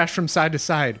waters crashed from side to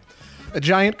side. A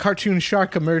giant cartoon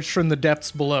shark emerged from the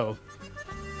depths below.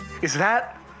 Is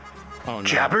that Oh no!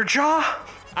 Jabberjaw?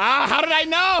 Ah, how did I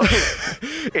know?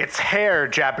 It's hair,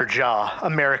 Jabberjaw,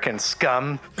 American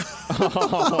scum.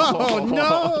 Oh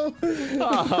no!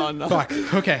 Oh no! Fuck.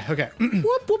 Okay.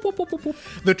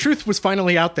 The truth was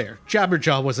finally out there.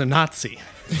 Jabberjaw was a Nazi.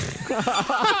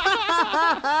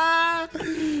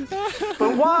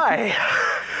 But why?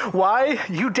 Why?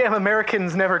 You damn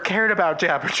Americans never cared about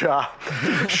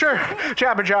Jabberjaw. Sure,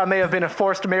 Jabberjaw may have been a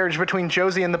forced marriage between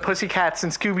Josie and the Pussycats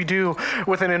and Scooby-Doo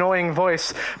with an annoying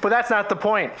voice, but that's not the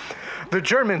point. The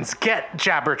Germans get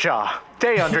Jabberjaw.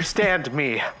 They understand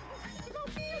me.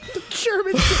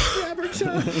 German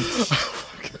Jabberjaw.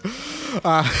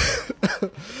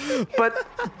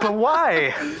 But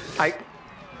why?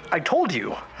 I told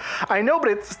you. I know, but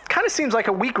it kind of seems like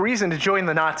a weak reason to join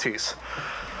the Nazis.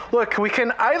 Look, we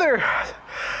can either...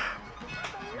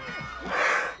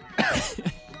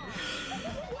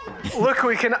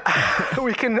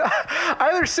 we can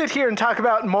either sit here and talk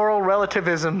about moral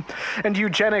relativism and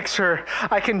eugenics, or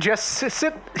I can just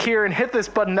sit here and hit this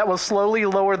button that will slowly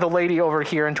lower the lady over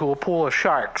here into a pool of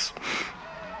sharks.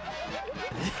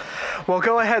 Well,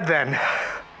 go ahead then.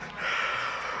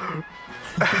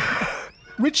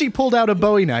 Richie pulled out a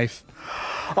Bowie knife.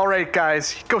 All right,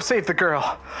 guys, go save the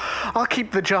girl. I'll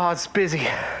keep the Jaws busy.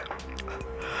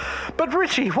 But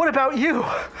Richie, what about you?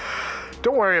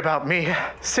 Don't worry about me.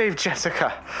 Save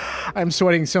Jessica. I'm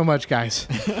sweating so much, guys.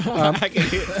 I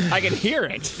can hear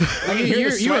it. I can hear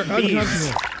You are the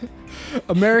uncomfortable.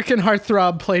 American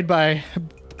heartthrob played by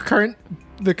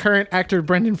the current actor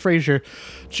Brendan Fraser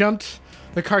jumped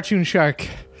the cartoon shark.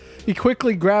 He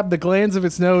quickly grabbed the glands of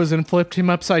its nose and flipped him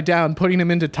upside down, putting him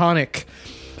into tonic.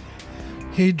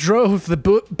 He drove the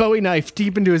Bowie knife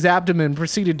deep into his abdomen and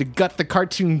proceeded to gut the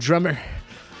cartoon drummer.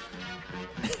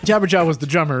 Jabberjaw was the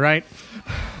drummer, right?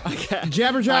 Okay.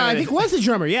 Jabberjaw, I think, was the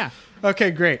drummer, yeah.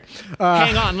 Okay, great.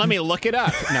 Hang on, let me look it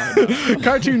up. No.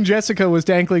 Cartoon Jessica was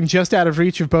dangling just out of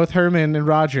reach of both Herman and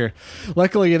Roger.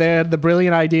 Luckily, they had the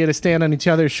brilliant idea to stand on each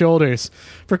other's shoulders.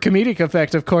 For comedic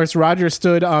effect, of course, Roger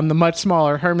stood on the much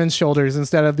smaller Herman's shoulders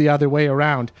instead of the other way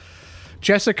around.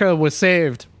 Jessica was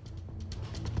saved.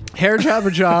 Hair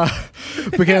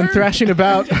Jabberjaw began thrashing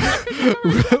about,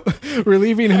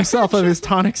 relieving himself of his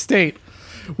tonic state.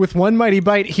 With one mighty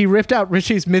bite, he ripped out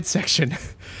Richie's midsection.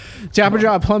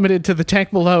 Jabberjaw plummeted to the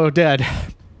tank below, dead.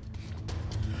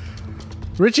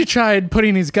 Richie tried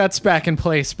putting his guts back in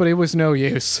place, but it was no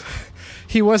use.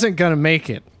 He wasn't gonna make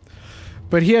it.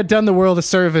 But he had done the world a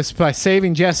service by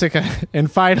saving Jessica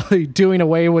and finally doing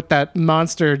away with that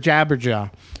monster Jabberjaw.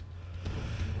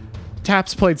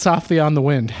 Taps played softly on the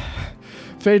wind.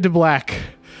 Fade to black.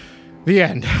 The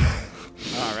end.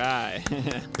 All right.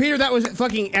 Peter, that was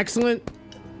fucking excellent.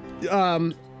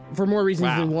 For more reasons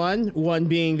Wow. than one. One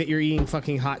being that you're eating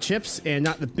fucking hot chips and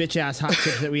not the bitch-ass hot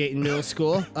chips that we ate in middle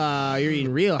school. You're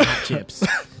eating real hot chips.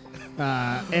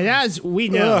 And as we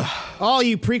know, all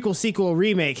you prequel, sequel,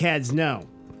 remake heads know,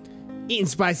 eating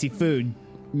spicy food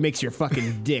makes your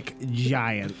fucking dick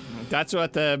giant. That's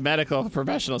what the medical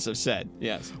professionals have said.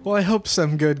 Yes. Well, I hope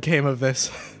some good came of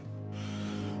this.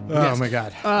 Oh, my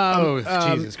God.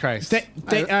 Jesus Christ.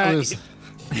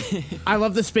 I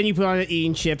love the spin you put on it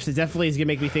eating chips. It definitely is going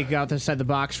to make me think outside the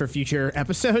box for future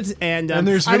episodes. And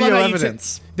there's video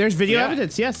evidence. There's video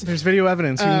evidence, yes. There's video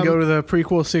evidence. You can go to the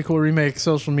prequel, sequel, remake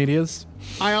social medias.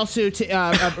 I also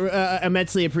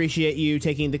immensely appreciate you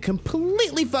taking the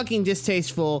completely fucking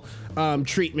distasteful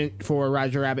treatment for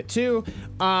Roger Rabbit 2.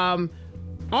 On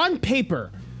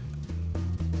paper,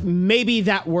 maybe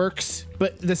that works,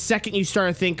 but the second you start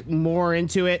to think more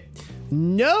into it,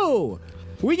 no.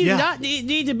 We do not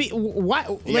need to be.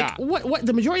 What? Like what?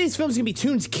 The majority of these films is gonna be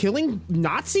Toons killing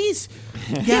Nazis.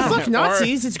 Yeah, fuck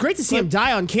Nazis. It's great to see them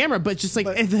die on camera, but just like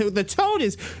the tone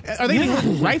is, are they gonna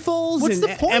be rifles and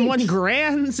M1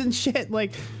 Grands and shit?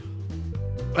 Like,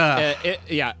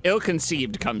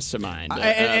 ill-conceived comes to mind.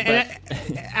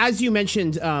 As you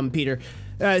mentioned, Peter.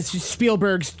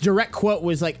 Spielberg's direct quote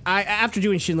was like, after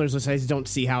doing Schindler's List, I just don't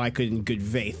see how I could in good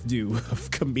faith do a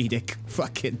comedic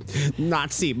fucking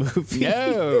Nazi movie.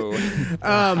 No,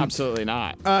 absolutely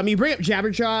not. You bring up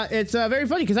Jabberjaw. It's very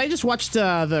funny because I just watched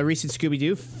the recent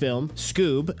Scooby-Doo film,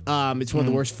 Scoob. It's one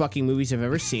of the worst fucking movies I've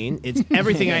ever seen. It's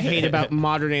everything I hate about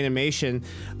modern animation.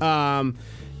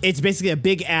 It's basically a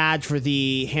big ad for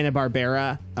the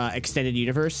Hanna-Barbera extended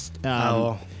universe.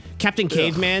 Captain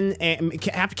Caveman,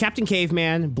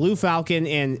 Blue Falcon,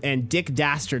 and Dick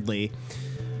Dastardly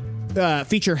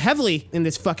feature heavily in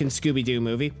this fucking Scooby-Doo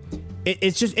movie.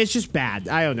 It's just bad.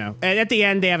 I don't know. And at the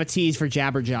end, they have a tease for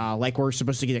Jabberjaw, like we're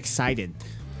supposed to get excited.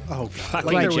 Oh, God.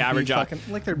 Like Jabberjaw.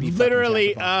 Like there'd be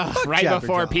literally right Jabberjaw.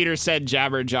 Before Peter said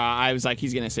Jabberjaw, I was like,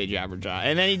 he's going to say Jabberjaw.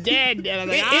 And then he did. And I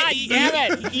was like,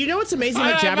 damn it. You know what's amazing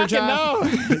about Jabberjaw?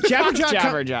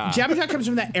 Jabberjaw comes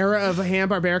from that era of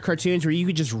Hanna-Barbera cartoons where you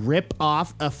could just rip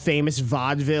off a famous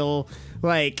vaudeville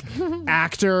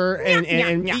actor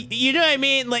and you know what I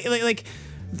mean? Like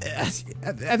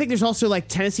I think there's also like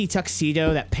Tennessee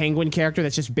Tuxedo, that penguin character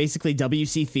that's just basically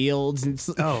W.C. Fields. And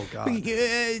oh God!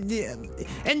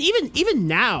 And even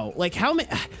now, like how many?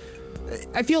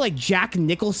 I feel like Jack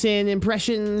Nicholson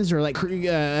impressions or like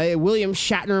William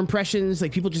Shatner impressions,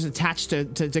 like people just attached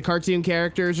to cartoon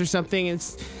characters or something.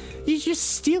 You're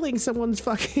just stealing someone's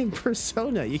fucking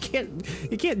persona. You can't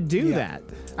do that.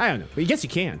 I don't know. I guess you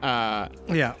can.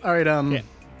 Yeah. All right.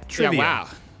 Trivia. Yeah, wow.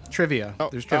 Trivia.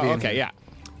 There's trivia. Okay. Yeah.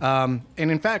 And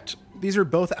in fact, these are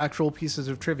both actual pieces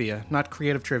of trivia, not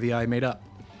creative trivia I made up.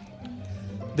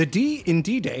 The D in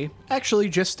D-Day actually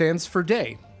just stands for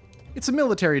day. It's a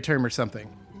military term or something.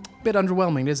 Bit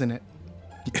underwhelming, isn't it?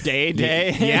 Day.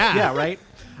 Yeah. Yeah, right?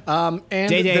 And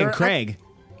Day and Craig.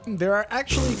 There are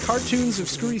actually cartoons of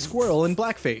Screwy Squirrel in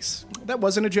blackface. That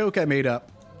wasn't a joke I made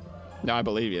up. No, I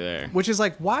believe you there. Which is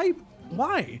like, why?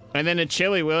 And then a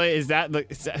Chili Willy, is that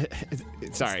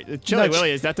Chili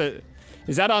Willy, is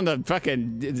that on the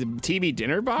fucking TV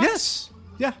dinner box? Yes.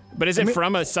 Yeah. But is it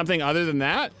from something other than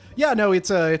that? Yeah, no,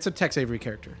 it's a Tex Avery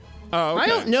character. Oh, okay. I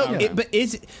don't know, but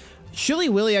is Chili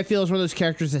Willy? I feel is one of those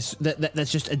characters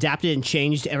that's just adapted and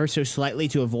changed ever so slightly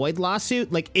to avoid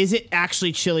lawsuit. Like, is it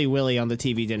actually Chili Willy on the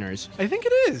TV dinners? I think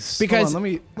it is. Because hold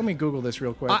on, let me Google this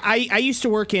real quick. I used to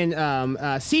work in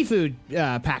a seafood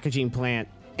packaging plant,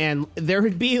 and there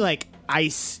would be like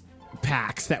ice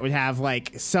packs that would have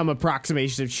like some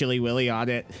approximation of Chili Willy on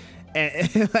it.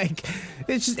 And, like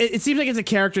it seems like it's a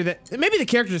character that maybe the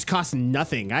character just costs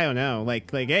nothing. I don't know.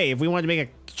 Like hey, if we wanted to make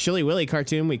a Chili Willy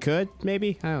cartoon, we could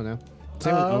maybe. I don't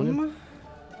know.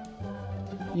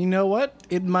 You know what?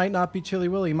 It might not be Chili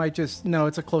Willy. It might just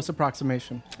it's a close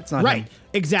approximation. It's not right. him.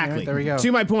 Exactly. Right, there we go.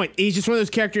 To my point, he's just one of those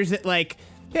characters that like.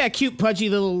 Yeah, cute, pudgy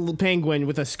little penguin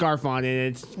with a scarf on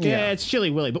it. It's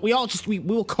Chili Willy. But we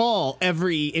will call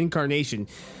every incarnation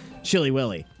Chili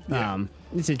Willy. Yeah.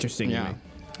 It's interesting. Yeah. To me.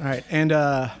 All right, and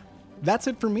that's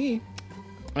it for me.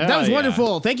 That was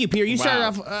wonderful. Thank you, Peter. You started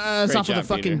off Great with a job,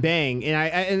 fucking Peter. bang,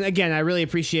 and again, I really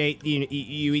appreciate you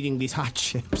eating these hot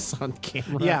chips on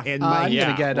camera. Yeah, and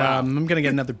I'm gonna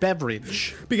get another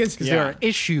beverage because there are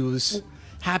issues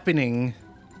happening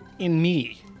in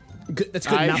me. That's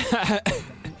good enough.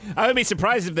 I would be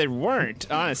surprised if they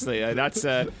weren't. Honestly, that's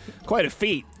quite a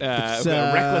feat, a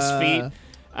reckless feat.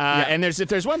 And if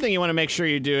there's one thing you want to make sure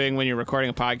you're doing when you're recording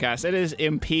a podcast, it is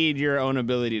impede your own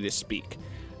ability to speak.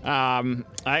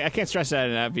 I can't stress that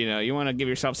enough. You want to give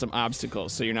yourself some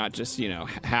obstacles so you're not just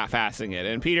half-assing it.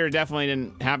 And Peter definitely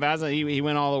didn't half-ass it. He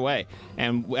went all the way.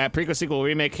 And at Prequel Sequel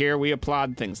Remake here, we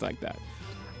applaud things like that.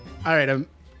 All right,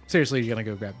 seriously, you're gonna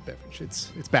go grab a beverage.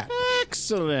 It's bad.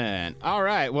 Excellent. All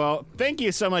right. Well, thank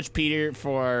you so much, Peter,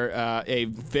 for a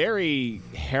very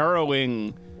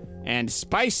harrowing and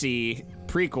spicy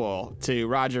prequel to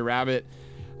Roger Rabbit.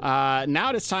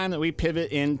 Now it's time that we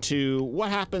pivot into what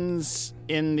happens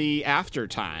in the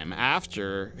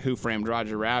after Who Framed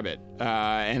Roger Rabbit.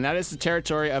 And that is the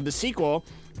territory of the sequel,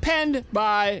 penned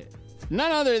by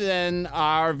none other than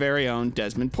our very own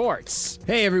Desmond Ports.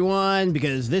 Hey, everyone,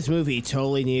 because this movie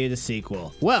totally needed a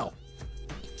sequel. Well,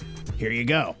 here you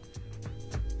go.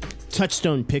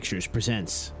 Touchstone Pictures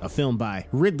presents a film by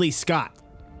Ridley Scott.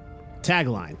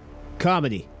 Tagline: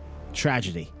 comedy,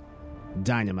 tragedy,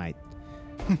 dynamite.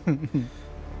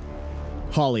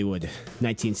 Hollywood,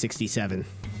 1967.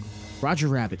 Roger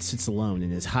Rabbit sits alone in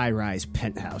his high-rise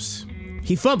penthouse.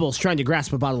 He fumbles trying to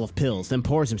grasp a bottle of pills, then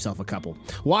pours himself a couple,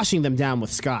 washing them down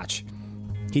with scotch.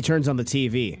 He turns on the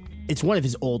TV. It's one of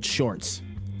his old shorts,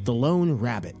 The Lone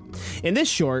Rabbit. In this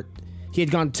short, he had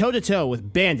gone toe-to-toe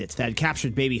with bandits that had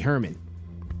captured Baby Herman.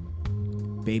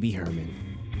 Baby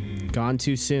Herman. Gone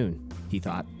too soon, he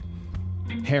thought.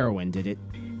 Heroin did it,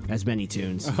 as many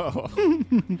tunes.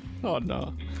 Oh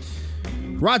no.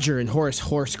 Roger and Horace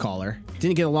Horsecollar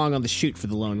didn't get along on the shoot for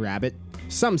The Lone Rabbit,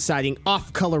 some citing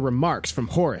off-color remarks from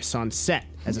Horace on set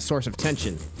as a source of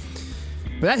tension.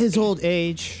 But at his old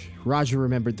age, Roger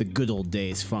remembered the good old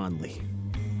days fondly.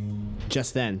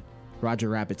 Just then, Roger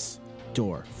Rabbit's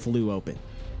door flew open.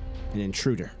 An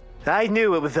intruder. I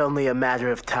knew it was only a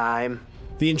matter of time.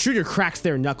 The intruder cracks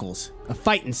their knuckles. A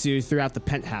fight ensues throughout the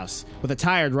penthouse, with a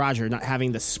tired Roger not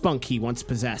having the spunk he once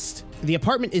possessed. The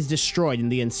apartment is destroyed in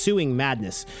the ensuing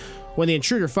madness when the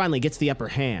intruder finally gets the upper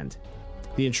hand.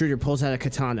 The intruder pulls out a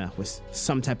katana with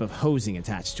some type of hosing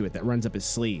attached to it that runs up his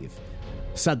sleeve.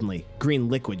 Suddenly, green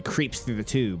liquid creeps through the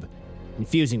tube,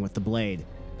 infusing with the blade.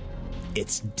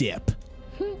 It's dip.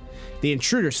 The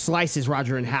intruder slices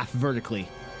Roger in half vertically,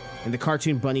 and the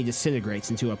cartoon bunny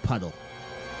disintegrates into a puddle.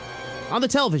 On the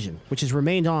television, which has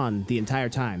remained on the entire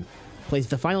time, plays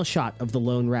the final shot of the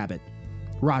Lone Rabbit,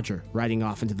 Roger riding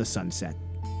off into the sunset.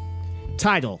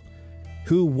 Title: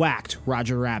 Who Whacked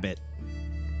Roger Rabbit?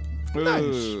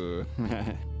 Ooh.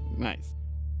 Nice.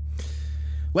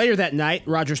 Later that night,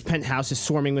 Roger's penthouse is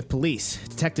swarming with police.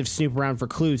 Detectives snoop around for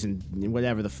clues and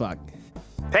whatever the fuck.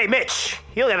 Hey, Mitch,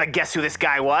 you'll never guess who this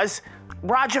guy was.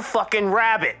 Roger fucking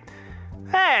Rabbit.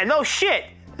 Hey, no shit.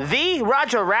 The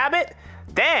Roger Rabbit?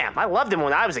 Damn, I loved him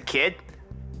when I was a kid.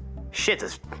 Shit,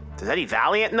 does Eddie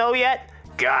Valiant know yet?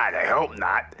 God, I hope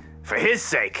not. For his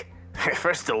sake.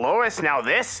 First Dolores, now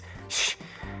this? Shh.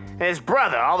 And his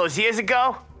brother, all those years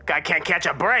ago? Guy can't catch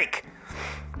a break.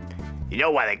 You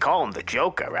know why they call him the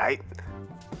Joker, right?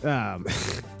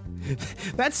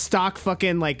 That stock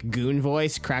fucking, like, goon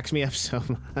voice cracks me up so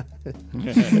much.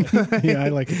 Yeah, I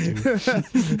like it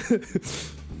too.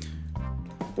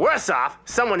 Worse off,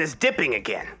 someone is dipping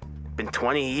again. Been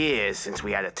 20 years since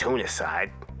we had a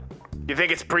tuna-side. You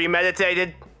think it's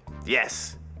premeditated?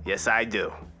 Yes. Yes, I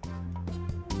do.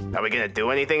 Are we gonna do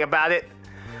anything about it?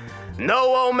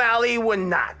 No, O'Malley, we're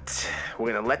not.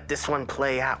 We're gonna let this one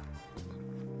play out.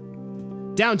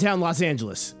 Downtown Los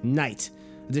Angeles, night.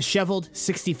 A disheveled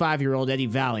 65-year-old Eddie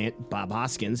Valiant, Bob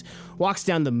Hoskins, walks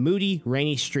down the moody,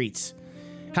 rainy streets.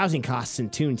 Housing costs in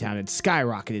Toontown had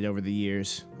skyrocketed over the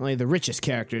years. Only the richest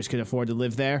characters could afford to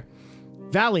live there.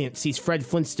 Valiant sees Fred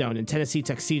Flintstone in Tennessee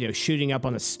tuxedo shooting up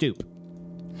on a stoop.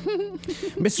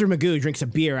 Mr. Magoo drinks a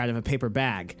beer out of a paper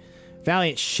bag.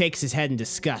 Valiant shakes his head in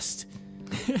disgust.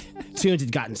 Tunes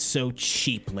had gotten so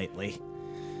cheap lately.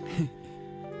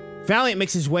 Valiant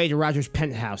makes his way to Roger's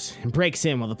penthouse and breaks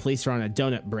in while the police are on a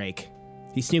donut break.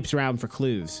 He snoops around for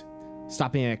clues,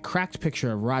 stopping at a cracked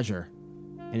picture of Roger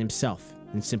and himself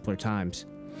in simpler times.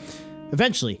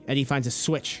 Eventually, Eddie finds a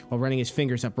switch while running his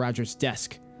fingers up Roger's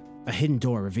desk. A hidden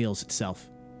door reveals itself.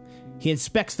 He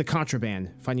inspects the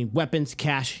contraband, finding weapons,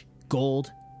 cash,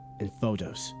 gold, and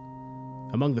photos.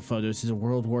 Among the photos is a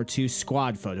World War II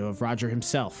squad photo of Roger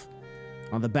himself.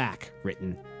 On the back,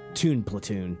 written, Toon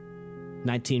Platoon,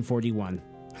 1941.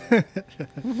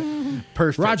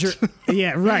 Perfect. Roger,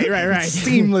 yeah, right.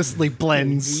 Seamlessly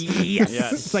blends. Yes.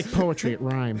 Yes. It's like poetry, it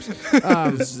rhymes.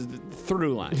 This is the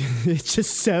through line. It's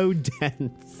just so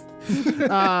dense.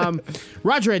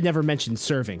 Roger had never mentioned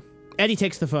serving. Eddie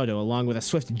takes the photo along with a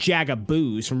swift jag of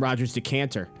booze from Roger's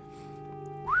decanter.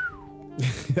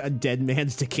 A dead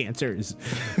man's decanter is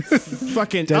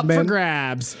fucking Dead up man? for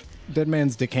grabs. Dead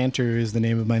Man's Decanter is the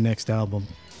name of my next album.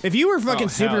 If you were fucking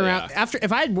snooping hell around yeah.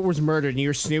 if I was murdered and you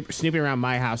were snooping around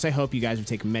my house, I hope you guys would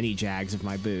take many jags of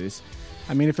my booze.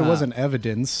 I mean, if it wasn't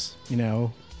evidence, you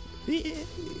know.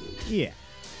 Yeah.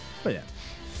 But yeah.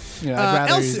 You know, I'd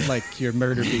rather Elsie- like your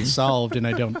murder be solved and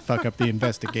I don't fuck up the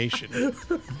investigation.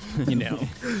 You know.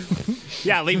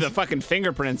 Yeah, leave the fucking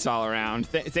fingerprints all around.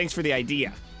 Thanks for the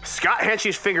idea. Scott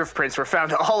Henschey's fingerprints were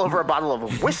found all over a bottle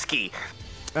of whiskey.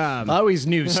 I always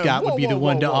knew Scott would be the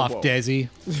one to off whoa. Desi.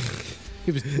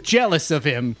 He was jealous of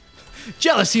him.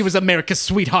 Jealous he was America's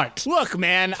sweetheart. Look,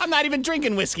 man, I'm not even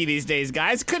drinking whiskey these days,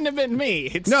 guys. Couldn't have been me.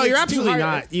 You're it's absolutely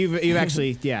not. You've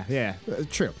actually,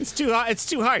 true. It's too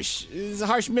harsh. It's a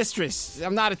harsh mistress.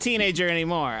 I'm not a teenager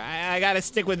anymore. I gotta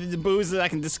stick with the booze that I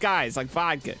can disguise, like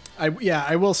vodka.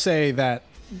 I will say that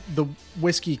the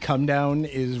whiskey come down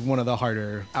is one of the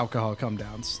harder alcohol come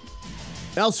downs.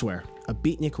 Elsewhere, a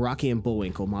beatnik Rocky and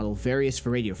Bullwinkle model various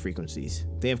for radio frequencies.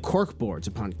 They have corkboards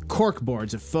upon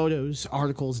corkboards of photos,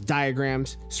 articles,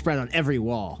 diagrams spread on every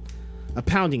wall. A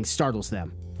pounding startles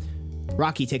them.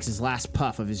 Rocky takes his last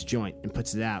puff of his joint and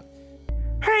puts it out.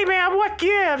 Hey, man, what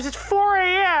gives? It's 4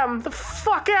 a.m. The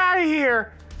fuck out of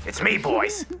here. It's me,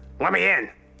 boys. Let me in.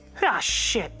 Ah,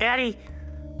 shit, Eddie.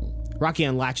 Rocky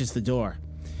unlatches the door.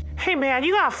 Hey, man,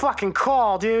 you got a fucking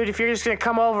call, dude, if you're just gonna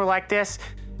come over like this.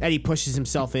 Eddie pushes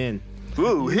himself in.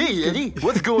 Whoa, hey, Eddie.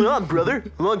 What's going on, brother?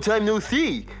 Long time no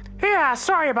see. Yeah,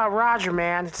 sorry about Roger,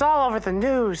 man. It's all over the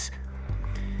news.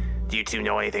 Do you two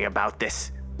know anything about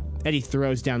this? Eddie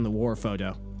throws down the war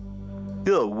photo.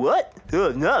 Oh, what?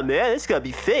 Oh, nah, man. It's gotta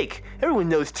be fake. Everyone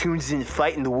knows Toons didn't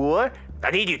fight in the war.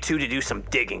 I need you two to do some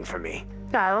digging for me.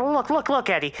 Look,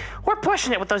 Eddie. We're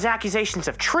pushing it with those accusations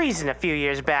of treason a few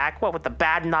years back. What with the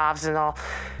Badanovs and all.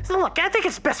 So look, I think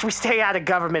it's best we stay out of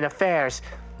government affairs.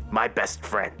 My best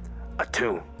friend, a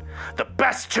Toon. The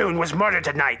best Toon was murdered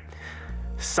tonight.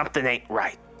 Something ain't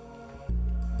right.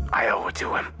 I owe it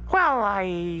to him. Well, I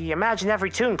imagine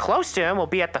every Toon close to him will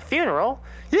be at the funeral.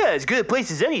 Yeah, as good a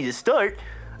place as any to start.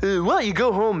 Why don't you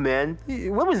go home, man?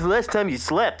 When was the last time you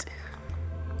slept?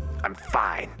 I'm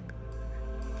fine.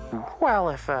 Well,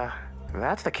 if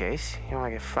that's the case, you want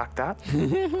to get fucked up?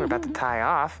 We're about to tie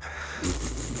off.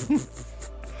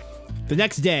 The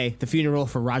next day, the funeral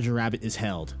for Roger Rabbit is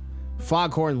held.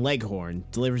 Foghorn Leghorn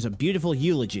delivers a beautiful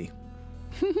eulogy,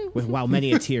 while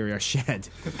many a tear are shed.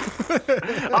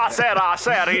 I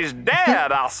said, he's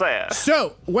dead, I said.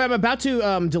 So, what I'm about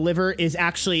to deliver is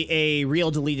actually a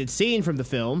real deleted scene from the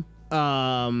film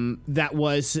that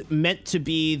was meant to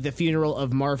be the funeral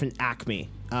of Marvin Acme.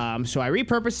 So I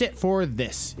repurposed it for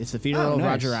this. It's the funeral of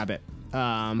Roger Rabbit.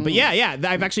 But yeah,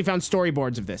 I've actually found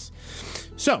storyboards of this.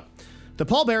 So, the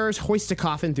pallbearers hoist a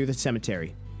coffin through the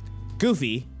cemetery.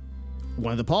 Goofy,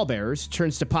 one of the pallbearers,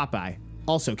 turns to Popeye,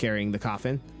 also carrying the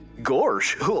coffin.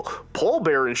 Gosh,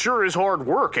 pallbearing sure is hard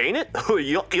work, ain't it?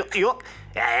 Yuck.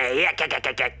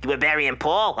 We're burying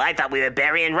Paul? I thought we were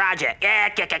burying Roger.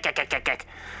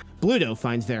 Bluto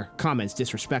finds their comments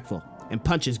disrespectful and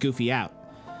punches Goofy out.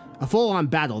 A full-on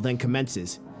battle then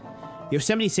commences.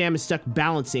 Yosemite Sam is stuck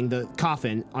balancing the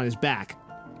coffin on his back.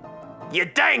 You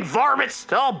dang varmints!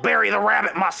 I'll bury the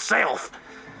rabbit myself!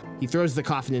 He throws the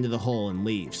coffin into the hole and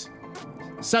leaves.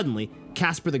 Suddenly,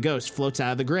 Casper the Ghost floats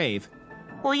out of the grave.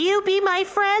 Will you be my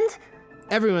friend?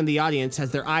 Everyone in the audience has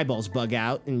their eyeballs bug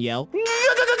out and yell,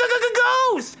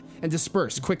 Ghost! And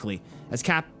disperse quickly as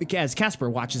Casper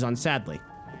watches on sadly.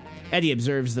 Eddie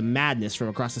observes the madness from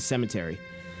across the cemetery.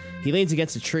 He leans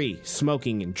against a tree,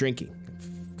 smoking and drinking,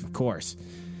 of course.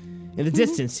 In the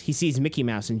distance, he sees Mickey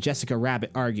Mouse and Jessica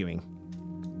Rabbit arguing.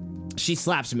 She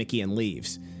slaps Mickey and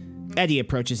leaves. Eddie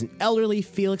approaches an elderly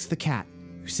Felix the cat,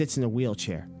 who sits in a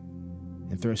wheelchair,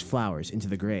 and throws flowers into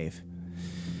the grave.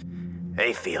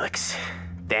 Hey, Felix.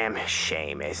 Damn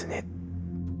shame, isn't it?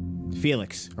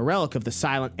 Felix, a relic of the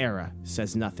silent era,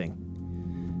 says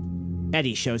nothing.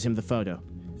 Eddie shows him the photo.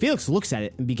 Felix looks at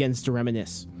it and begins to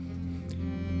reminisce.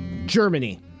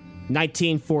 Germany,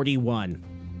 1941.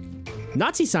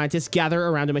 Nazi scientists gather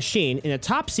around a machine in a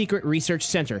top-secret research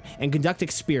center and conduct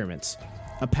experiments.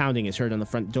 A pounding is heard on the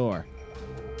front door.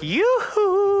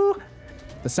 Yoo-hoo!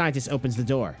 The scientist opens the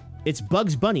door. It's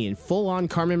Bugs Bunny in full-on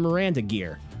Carmen Miranda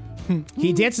gear.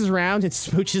 He dances around and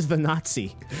smooches the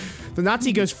Nazi. The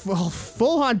Nazi goes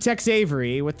full-on Tex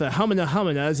Avery with the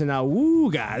humana-humanas and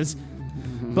woogas.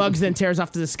 Bugs then tears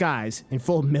off to the skies in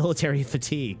full military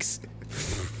fatigues.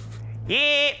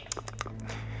 Yeah.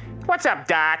 What's up,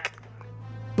 Doc?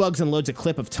 Bugs unloads a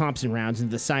clip of Thompson rounds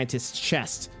into the scientist's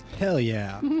chest. Hell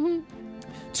yeah.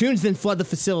 Toons then flood the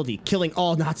facility, killing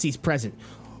all Nazis present.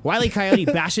 Wile E. Coyote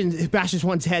bashes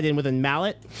one's head in with a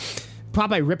mallet.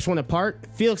 Popeye rips one apart.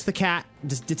 Felix the cat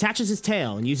detaches his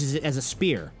tail and uses it as a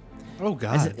spear. Oh,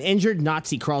 God. As an injured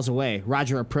Nazi crawls away,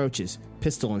 Roger approaches,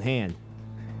 pistol in hand.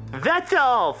 That's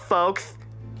all, folks.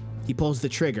 He pulls the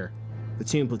trigger. The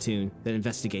Toon Platoon then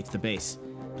investigates the base.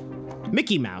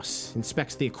 Mickey Mouse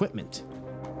inspects the equipment.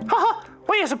 Haha!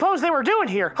 What do you suppose they were doing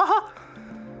here? Haha!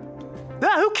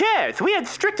 Who cares? We had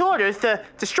strict orders to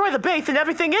destroy the base and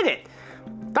everything in it.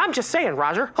 I'm just saying,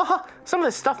 Roger. Haha! Some of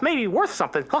this stuff may be worth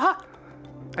something. Haha!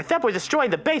 I said we're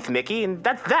destroying the base, Mickey, and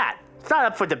that's that. It's not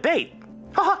up for debate.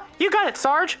 Haha, you got it,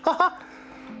 Sarge. Haha.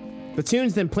 The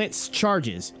Toons then plant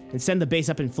charges and send the base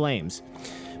up in flames.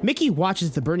 Mickey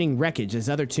watches the burning wreckage as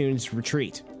other Toons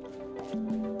retreat.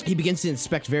 He begins to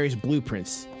inspect various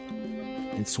blueprints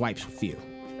and swipes a few.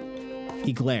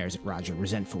 He glares at Roger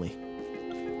resentfully.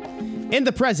 In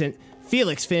the present,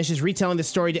 Felix finishes retelling the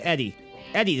story to Eddie.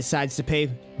 Eddie decides to pay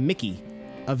Mickey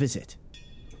a visit.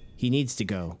 He needs to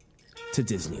go to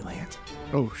Disneyland.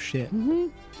 Oh, shit.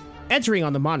 Entering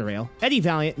on the monorail, Eddie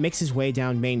Valiant makes his way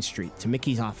down Main Street to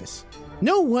Mickey's office.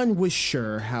 No one was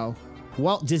sure how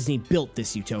Walt Disney built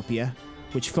this utopia,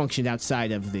 which functioned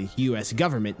outside of the U.S.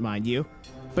 government, mind you,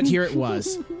 but here it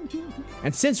was.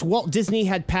 And since Walt Disney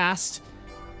had passed,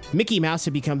 Mickey Mouse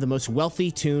had become the most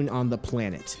wealthy Toon on the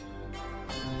planet.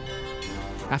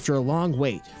 After a long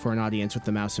wait for an audience with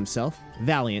the mouse himself,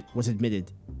 Valiant was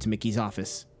admitted to Mickey's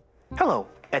office. Hello,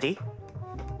 Eddie.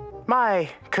 My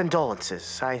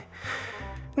condolences. I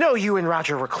know you and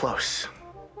Roger were close.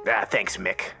 Thanks,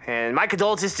 Mick. And my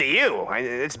condolences to you.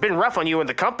 It's been rough on you and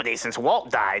the company since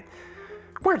Walt died.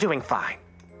 We're doing fine.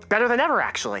 Better than ever,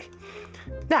 actually.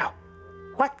 Now,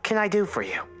 what can I do for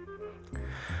you?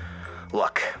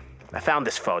 Look, I found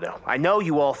this photo. I know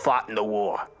you all fought in the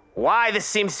war. Why this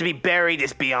seems to be buried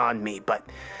is beyond me, but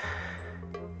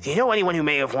do you know anyone who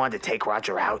may have wanted to take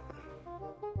Roger out?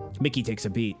 Mickey takes a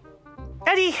beat.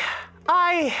 Eddie,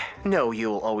 I know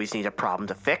you'll always need a problem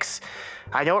to fix.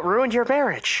 I know it ruined your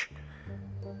marriage.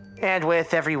 And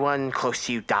with everyone close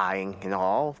to you dying and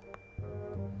all.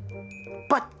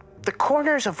 But the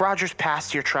corners of Roger's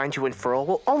past you're trying to unfurl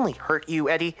will only hurt you,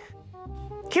 Eddie.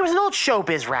 He was an old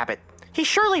showbiz rabbit. He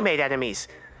surely made enemies.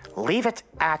 Leave it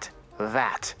at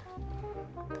that.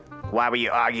 Why were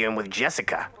you arguing with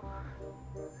Jessica?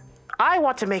 I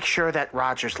want to make sure that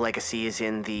Roger's legacy is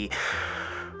in the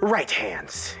right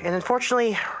hands. And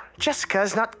unfortunately, Jessica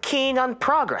is not keen on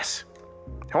progress.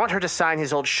 I want her to sign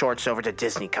his old shorts over to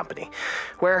Disney Company,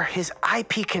 where his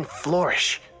IP can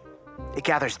flourish. It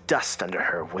gathers dust under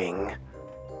her wing.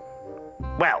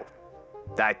 Well,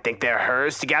 I think they're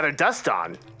hers to gather dust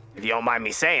on, if you don't mind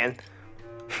me saying.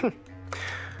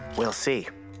 We'll see.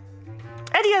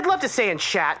 Eddie, I'd love to stay and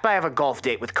chat, but I have a golf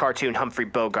date with cartoon Humphrey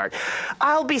Bogart.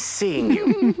 I'll be seeing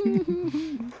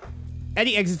you.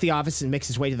 Eddie exits the office and makes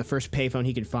his way to the first payphone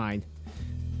he can find.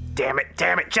 Damn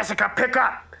it, Jessica, pick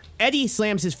up! Eddie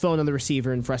slams his phone on the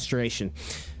receiver in frustration,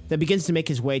 then begins to make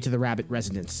his way to the rabbit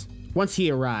residence. Once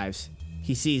he arrives,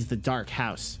 he sees the dark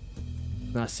house.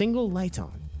 Not a single light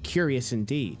on. Curious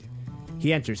indeed.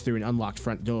 He enters through an unlocked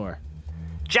front door.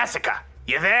 Jessica,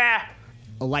 you there?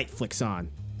 A light flicks on,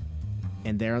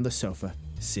 and there on the sofa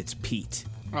sits Pete.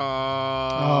 Oh,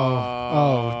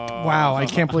 wow. I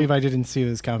can't believe I didn't see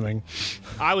this coming.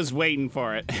 I was waiting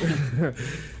for it.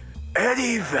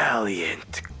 Eddie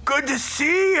Valiant, good to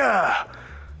see ya.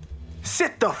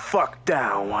 Sit the fuck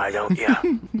down, why don't ya?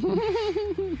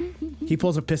 He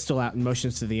pulls a pistol out and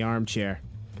motions to the armchair.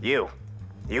 You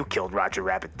killed Roger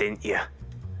Rabbit, didn't you?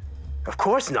 Of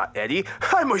course not, Eddie.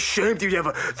 I'm ashamed you'd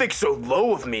ever think so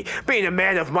low of me, being a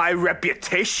man of my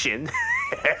reputation.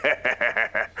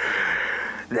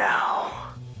 Now,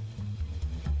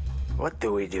 what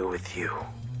do we do with you?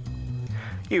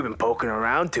 You've been poking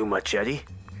around too much, Eddie.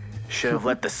 Should have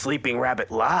let the sleeping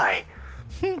rabbit lie.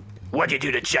 What'd you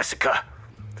do to Jessica?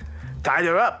 Tied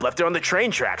her up, left her on the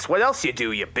train tracks. What else you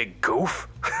do, you big goof?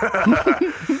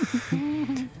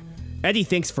 Eddie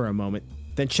thinks for a moment,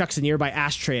 then chucks a nearby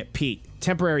ashtray at Pete,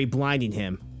 temporarily blinding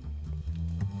him.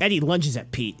 Eddie lunges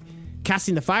at Pete,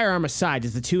 casting the firearm aside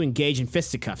as the two engage in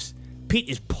fisticuffs. Pete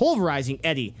is pulverizing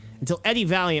Eddie until Eddie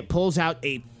Valiant pulls out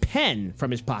a pen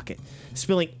from his pocket,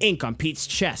 spilling ink on Pete's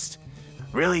chest.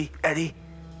 Really, Eddie?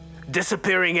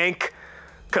 Disappearing ink?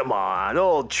 Come on,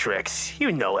 old tricks.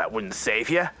 You know that wouldn't save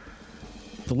you.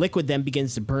 The liquid then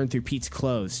begins to burn through Pete's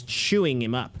clothes, chewing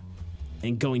him up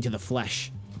and going to the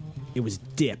flesh. It was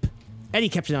dip. Eddie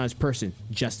kept it on his person,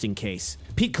 just in case.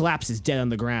 Pete collapses dead on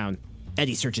the ground.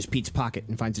 Eddie searches Pete's pocket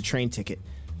and finds a train ticket.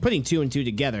 Putting two and two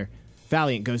together,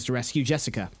 Valiant goes to rescue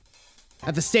Jessica.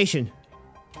 At the station,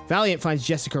 Valiant finds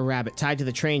Jessica Rabbit tied to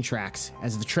the train tracks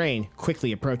as the train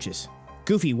quickly approaches.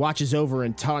 Goofy watches over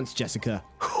and taunts Jessica.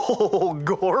 Oh,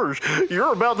 gosh,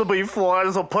 you're about to be flat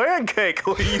as a pancake.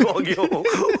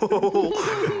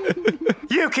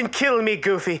 You can kill me,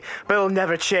 Goofy, but it'll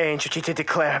never change what you did to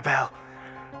Clarabelle.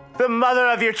 The mother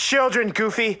of your children,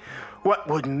 Goofy. What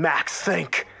would Max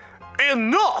think?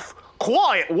 Enough!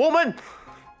 Quiet, woman!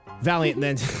 Valiant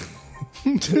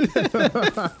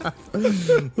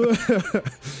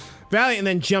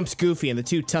then jumps Goofy and the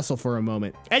two tussle for a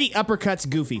moment. Eddie uppercuts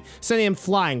Goofy, sending him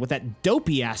flying with that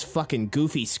dopey-ass fucking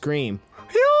Goofy scream.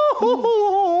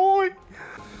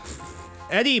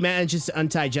 Eddie manages to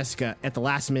untie Jessica at the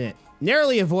last minute,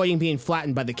 narrowly avoiding being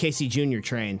flattened by the Casey Jr.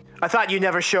 train. I thought you'd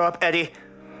never show up, Eddie.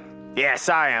 Yeah,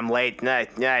 sorry I'm late. I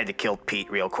had to kill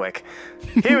Pete real quick.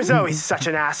 He was always such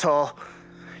an asshole.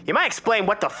 You might explain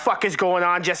what the fuck is going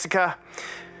on, Jessica?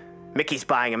 Mickey's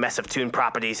buying a mess of Toon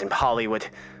properties in Hollywood.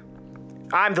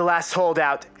 I'm the last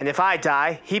holdout, and if I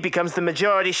die, he becomes the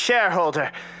majority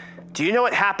shareholder. Do you know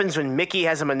what happens when Mickey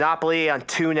has a monopoly on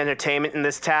Toon entertainment in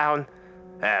this town?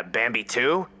 Bambi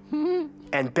 2?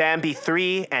 And Bambi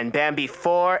 3, and Bambi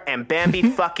 4, and Bambi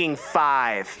fucking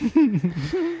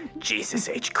 5. Jesus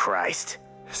H. Christ.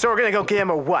 So we're gonna go get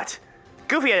him or what?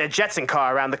 Goofy had a Jetson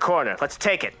car around the corner. Let's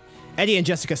take it. Eddie and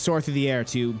Jessica soar through the air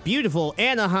to beautiful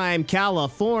Anaheim,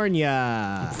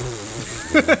 California.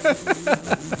 I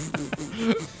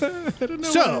don't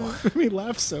know why we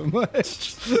laugh so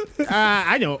much.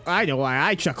 I know why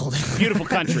I chuckled. Beautiful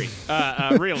country.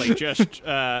 Really, just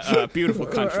beautiful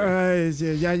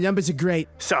country. Numbers are great.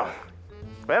 So,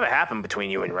 whatever happened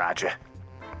between you and Roger?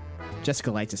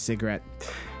 Jessica lights a cigarette.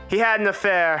 He had an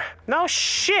affair. No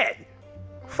shit.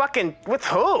 Fucking with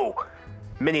who?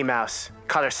 Minnie Mouse.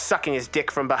 Caught her sucking his dick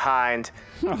from behind.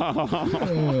 Wow.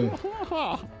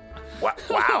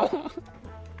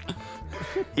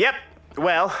 Yep.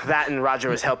 Well, that and Roger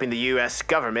was helping the U.S.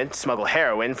 government smuggle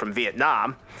heroin from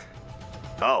Vietnam.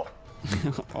 Oh.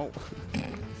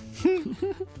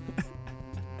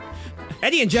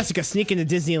 Eddie and Jessica sneak into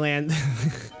Disneyland.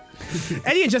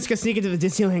 Eddie and Jessica sneak into the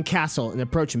Disneyland castle and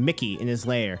approach Mickey in his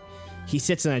lair. He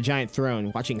sits on a giant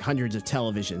throne, watching hundreds of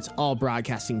televisions, all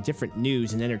broadcasting different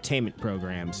news and entertainment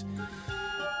programs.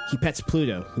 He pets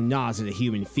Pluto, who gnaws at a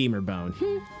human femur bone.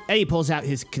 Eddie pulls out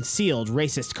his concealed,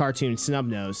 racist cartoon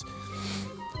snub-nose.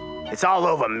 It's all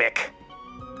over, Mick.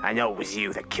 I know it was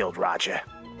you that killed Roger.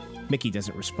 Mickey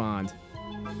doesn't respond.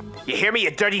 You hear me,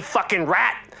 you dirty fucking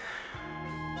rat?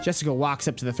 Jessica walks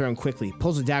up to the throne quickly,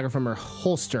 pulls a dagger from her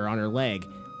holster on her leg,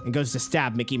 and goes to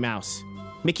stab Mickey Mouse.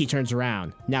 Mickey turns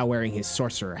around, now wearing his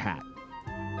sorcerer hat.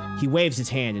 He waves his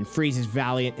hand and freezes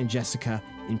Valiant and Jessica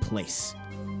in place.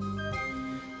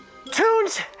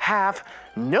 Toons have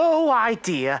no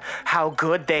idea how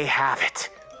good they have it.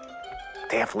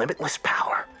 They have limitless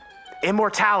power,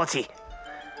 immortality.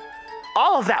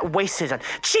 All of that wasted on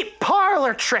cheap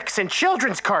parlor tricks and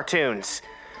children's cartoons.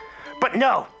 But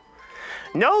no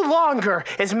longer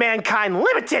is mankind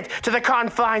limited to the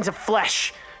confines of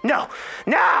flesh. No,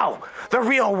 now the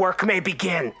real work may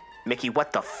begin. Mickey,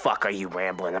 what the fuck are you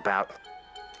rambling about?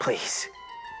 Please,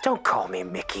 don't call me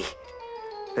Mickey.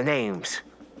 The name's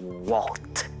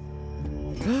Walt.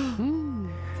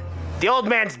 The old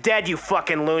man's dead, you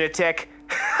fucking lunatic.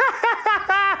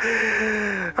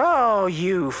 Oh,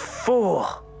 you fool.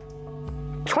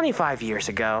 25 years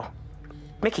ago,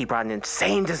 Mickey brought an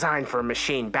insane design for a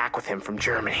machine back with him from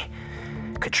Germany.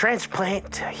 Could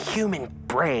transplant a human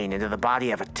brain into the body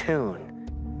of a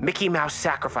Toon. Mickey Mouse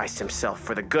sacrificed himself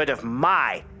for the good of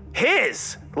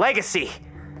his legacy.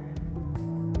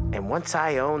 And once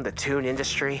I own the Toon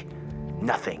industry,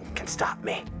 nothing can stop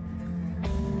me.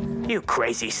 You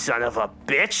crazy son of a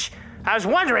bitch. I was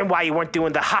wondering why you weren't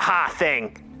doing the ha-ha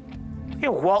thing.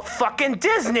 You're Walt fucking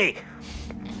Disney.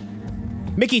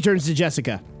 Mickey turns to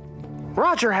Jessica.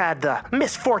 Roger had the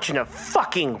misfortune of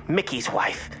fucking Mickey's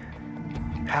wife.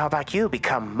 How about you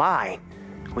become mine?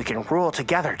 We can rule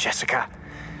together, Jessica.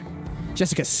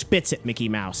 Jessica spits at Mickey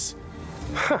Mouse.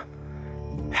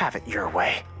 Have it your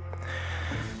way.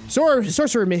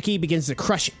 Sorcerer Mickey begins to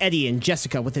crush Eddie and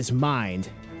Jessica with his mind.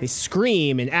 They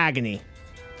scream in agony.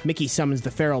 Mickey summons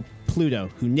the feral Pluto,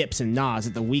 who nips and gnaws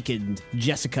at the weakened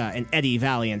Jessica and Eddie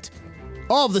Valiant.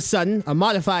 All of a sudden, a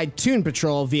modified Toon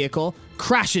Patrol vehicle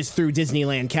crashes through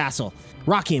Disneyland Castle.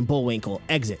 Rocky and Bullwinkle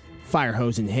exit, fire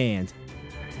hose in hand.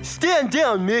 Stand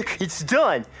down, Mick. It's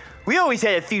done. We always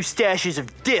had a few stashes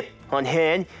of dip on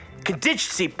hand.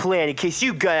 Contingency plan in case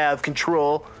you got out of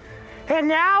control. And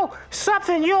now,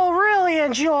 something you'll really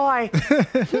enjoy.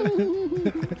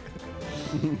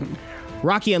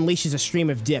 Rocky unleashes a stream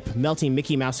of dip, melting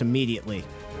Mickey Mouse immediately.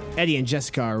 Eddie and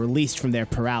Jessica are released from their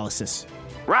paralysis.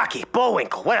 Rocky,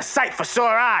 Bullwinkle, what a sight for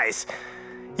sore eyes.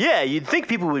 Yeah, you'd think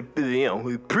people would,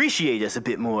 appreciate us a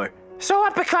bit more. So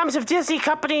what becomes of Disney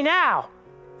Company now?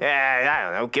 I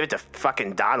don't know, give it to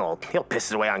fucking Donald. He'll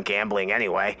piss it away on gambling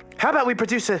anyway. How about we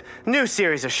produce a new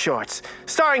series of shorts,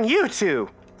 starring you two?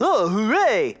 Oh,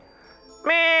 hooray!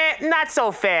 Meh, not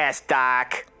so fast,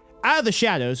 Doc. Out of the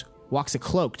shadows walks a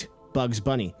cloaked Bugs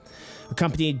Bunny,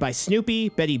 accompanied by Snoopy,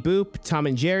 Betty Boop, Tom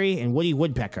and Jerry, and Woody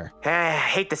Woodpecker.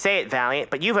 Hate to say it,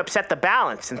 Valiant, but you've upset the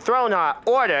balance and thrown our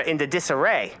order into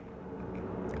disarray.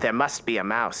 There must be a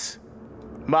mouse.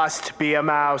 Must be a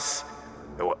mouse.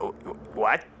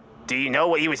 What? Do you know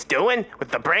what he was doing with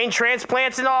the brain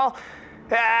transplants and all?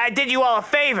 I did you all a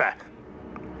favor.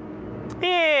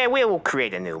 Yeah, we'll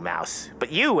create a new mouse.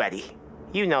 But you, Eddie,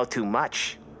 you know too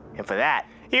much. And for that,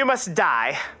 you must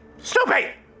die. Snoopy!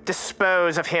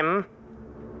 Dispose of him.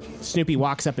 Snoopy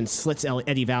walks up and slits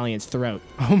Eddie Valiant's throat.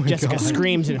 Oh my Jessica God.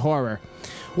 screams in horror.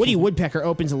 Woody Woodpecker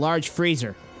opens a large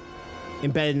freezer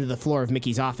embedded into the floor of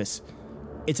Mickey's office.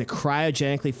 It's a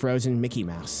cryogenically frozen Mickey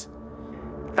Mouse.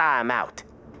 Thaw him out.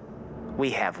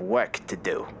 We have work to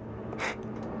do.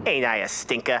 Ain't I a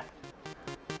stinker?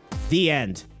 The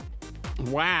end.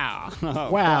 Wow.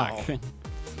 Oh, Wow. fuck.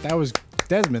 That was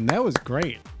Desmond. That was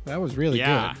great. That was really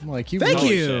Yeah. good. Like you, Thank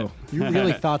really, you. You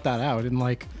really thought that out, and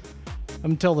like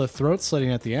until the throat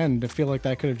slitting at the end, I feel like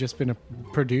that could have just been a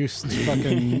produced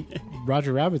fucking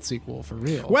Roger Rabbit sequel for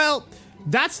real. Well,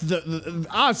 that's the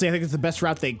honestly, I think it's the best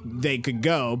route they could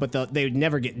go, but they would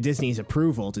never get Disney's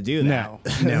approval to do that.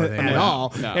 No, they at wouldn't.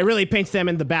 all. No. It really paints them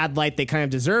in the bad light they kind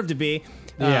of deserve to be.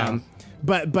 Yeah.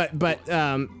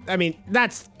 I mean,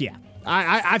 that's yeah.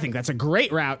 I think that's a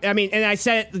great route. I mean, and I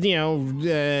said it,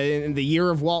 in the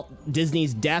year of Walt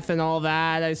Disney's death and all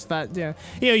that. I just thought,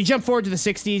 you jump forward to the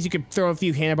 '60s, you could throw a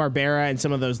few Hanna-Barbera and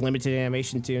some of those limited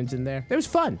animation tunes in there. It was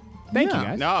fun. Thank you,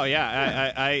 guys. No,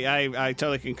 yeah, I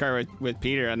totally concur with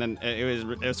Peter, and then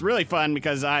it was really fun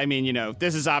because I mean,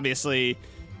 this is obviously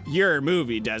your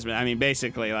movie, Desmond. I mean,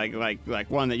 basically, like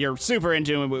one that you're super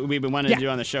into, and we've been wanting to do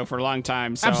on the show for a long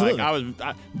time. So, Absolutely. I was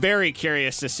very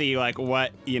curious to see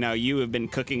what you have been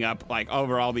cooking up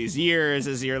over all these years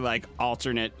as your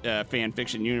alternate fan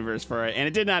fiction universe for it, and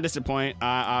it did not disappoint.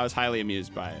 I was highly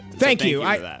amused by it. So Thank you.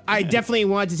 for that. I definitely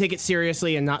wanted to take it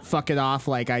seriously and not fuck it off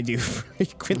like I do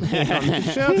frequently on the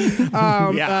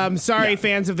show. Sorry,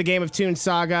 fans of the Game of Tunes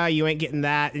saga, you ain't getting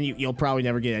that, and you'll probably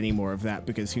never get any more of that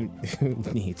because who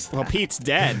needs that? Well, Pete's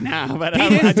dead now, but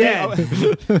Pete is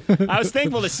dead. I was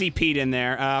thankful to see Pete in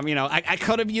there. I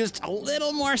could have used a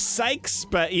little more Sykes,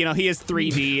 but he is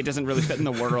 3D. It doesn't really fit in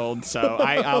the world, so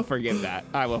I'll forgive that.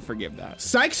 I will forgive that.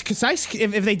 Sykes,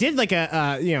 if they did like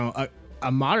a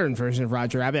modern version of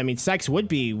Roger Rabbit, I mean, Sykes would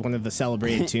be one of the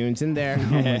celebrated tunes in there.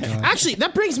 Actually,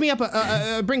 that brings me up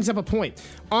a point.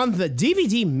 On the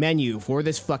DVD menu for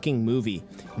this fucking movie,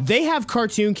 they have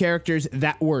cartoon characters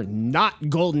that were not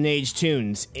Golden Age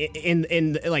tunes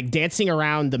in like dancing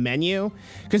around the menu,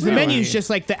 because the menu is just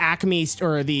like the Acme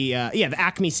or the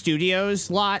Acme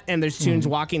Studios lot, and there's tunes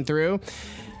walking through.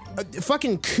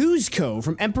 Fucking Kuzco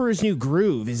from Emperor's New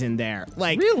Groove is in there.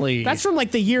 Like, Really? That's from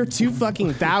like the year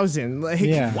 2000. Like,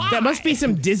 Yeah. that must be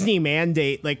some Disney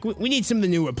mandate. Like, we need some of the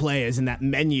newer players in that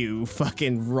menu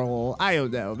fucking role. I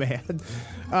don't know, man.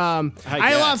 I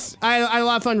had a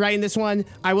lot of fun writing this one.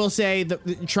 I will say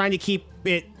that trying to keep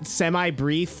it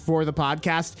semi-brief for the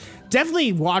podcast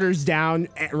definitely waters down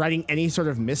writing any sort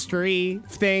of mystery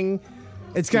thing.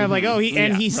 It's kind of like,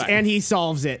 he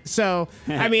solves it. So,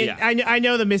 I mean, I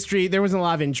know the mystery. There wasn't a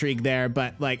lot of intrigue there,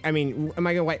 but like, I mean, am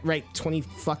I gonna write 20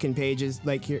 fucking pages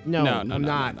like here? No, I'm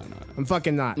not. No. I'm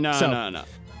fucking not. No.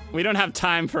 We don't have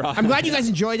time for all. I'm glad you guys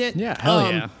enjoyed it. Yeah, hell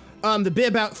yeah. The bit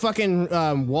about fucking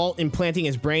Walt implanting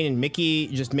his brain in Mickey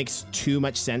just makes too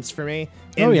much sense for me.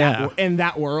 In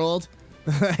that world.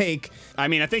 Like, I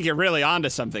mean, I think you're really onto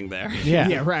something there. Yeah.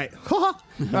 yeah, right.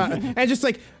 And just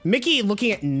like Mickey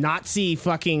looking at Nazi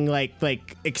fucking like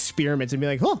experiments and be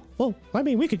like, well, I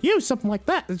mean, we could use something like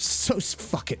that. It's so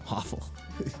fucking awful.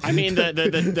 I mean,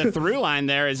 the through line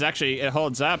there is actually, it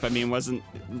holds up. I mean, wasn't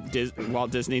Walt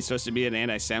Disney supposed to be an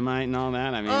anti-Semite and all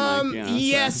that? I mean,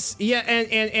 yes, yeah,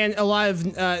 and a lot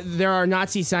of there are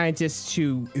Nazi scientists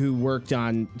who worked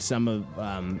on some of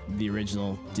the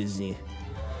original Disney.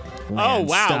 Oh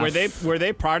wow, stuff. were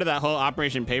they part of that whole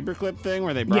Operation Paperclip thing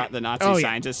where they brought the Nazi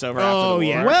scientists over after the war?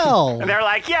 yeah. Well, And they're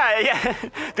like, yeah,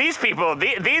 these people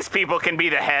can be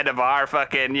the head of our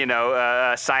fucking,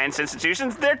 science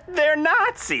institutions. They're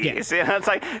Nazis. Yeah. It's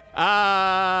like,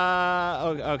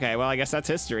 Okay, well, I guess that's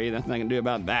history. Nothing I can do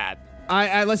about that.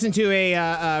 I listened to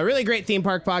a really great theme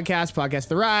park podcast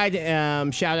The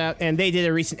Ride, shout out, and they did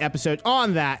a recent episode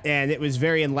on that, and it was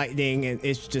very enlightening, and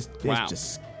it's just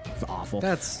awful.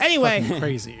 that's anyway fucking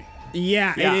crazy.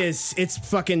 Yeah, Yeah. it is. It's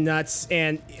fucking nuts,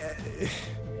 and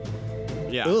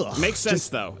Yeah, Ugh, makes sense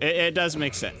though. It does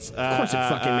make sense. Of course it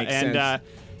fucking makes sense.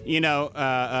 We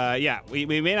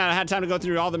may not have had time to go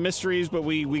through all the mysteries, but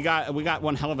we got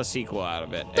one hell of a sequel out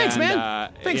of it. Thanks, And,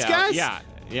 man. Thanks, guys.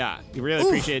 Yeah. You really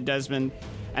appreciate it, Desmond.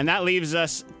 And that leaves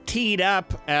us teed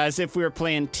up as if we were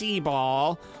playing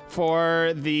T-ball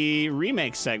for the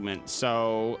remake segment.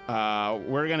 So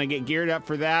we're going to get geared up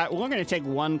for that. We're going to take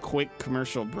one quick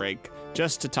commercial break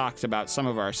just to talk about some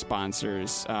of our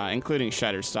sponsors, including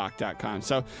Shutterstock.com.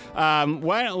 So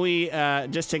why don't we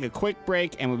just take a quick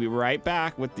break, and we'll be right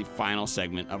back with the final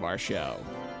segment of our show.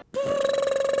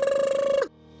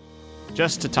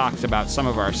 Just to talk about some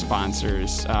of our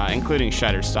sponsors, including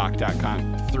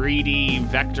Shutterstock.com. 3D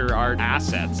vector art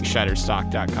assets.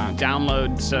 Shutterstock.com.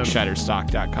 Downloads of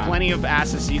Shutterstock.com. Plenty of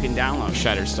assets you can download.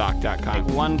 Shutterstock.com.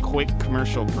 Take one quick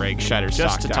commercial break. Shutterstock.com.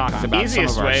 Just to talk about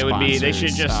easiest some of our way sponsors, would be they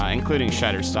should just, including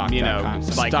Shutterstock.com. You know,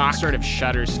 like stock sort of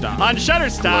Shutterstock. on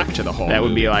Shutterstock. Look to the whole that would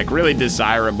be movie. like really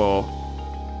desirable.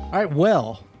 All right,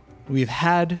 well, we've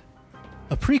had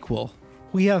a prequel.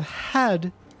 We have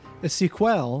had a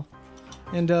sequel.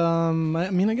 And, I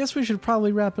mean, I guess we should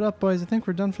probably wrap it up, boys. I think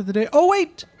we're done for the day. Oh,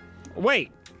 wait!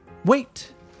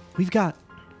 We've got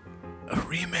a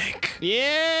remake.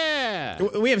 Yeah!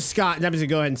 We have Scott, and I'm just going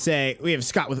to go ahead and say, we have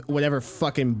Scott with whatever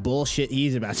fucking bullshit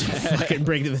he's about to fucking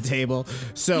bring to the table.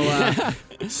 So,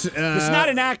 it's not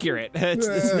inaccurate.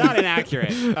 It's not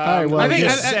inaccurate. All right, well, I think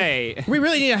say we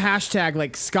really need a hashtag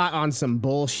like Scott on some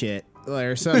bullshit.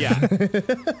 Or something. Yeah.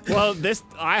 Well,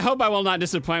 I hope I will not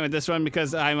disappoint with this one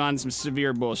because I'm on some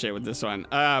severe bullshit with this one.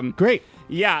 Great.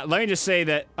 Yeah, let me just say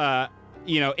that,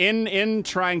 in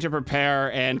trying to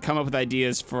prepare and come up with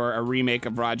ideas for a remake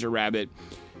of Roger Rabbit,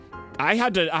 I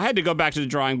had to go back to the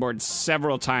drawing board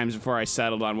several times before I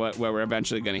settled on what we're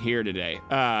eventually going to hear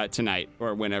tonight,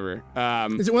 or whenever.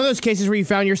 Is it one of those cases where you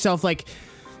found yourself like,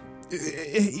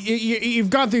 you've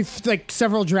gone through like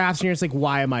several drafts and you're just like,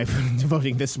 why am I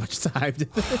devoting this much time to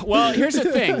this? Well, here's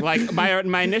the thing. Like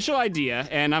my initial idea,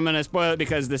 and I'm gonna spoil it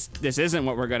because this isn't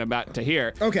what we're about to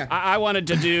hear. Okay. I wanted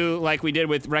to do like we did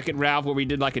with Wreck-It Ralph, where we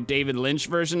did like a David Lynch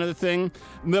version of the thing.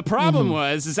 The problem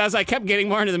was as I kept getting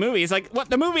more into the movie, it's like, what,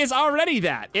 the movie is already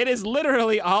that. It is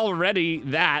literally already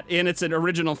that in its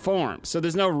original form. So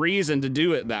there's no reason to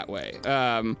do it that way.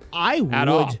 I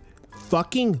would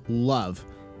fucking love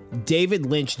David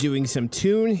Lynch doing some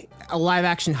a live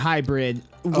action hybrid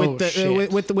with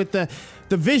the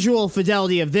visual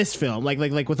fidelity of this film, like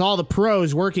with all the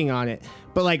pros working on it,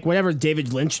 but like whatever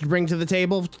David Lynch would bring to the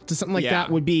table to something like that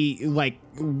would be like,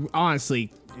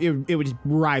 honestly, it would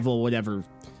rival whatever,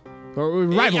 or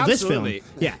rival this film.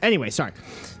 Yeah. Anyway, sorry.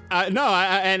 No,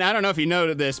 and I don't know if you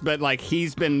noted this, but like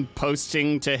he's been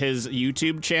posting to his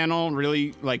YouTube channel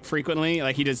really like frequently.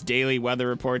 Like he does daily weather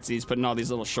reports. He's putting all these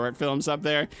little short films up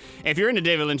there. If you're into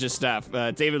David Lynch's stuff,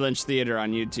 David Lynch Theater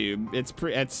on YouTube, it's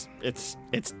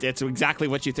exactly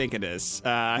what you think it is.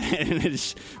 And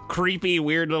it's creepy,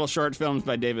 weird little short films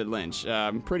by David Lynch.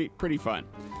 Pretty fun.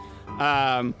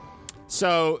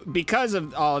 So because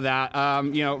of all of that,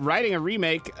 writing a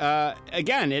remake,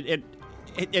 again,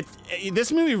 this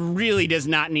movie really does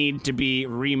not need to be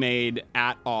remade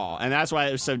at all, and that's why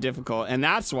it was so difficult, and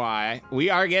that's why we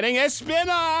are getting a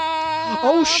spin-off!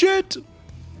 Oh, shit!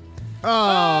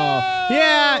 Oh.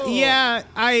 Yeah,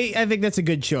 I think that's a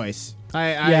good choice.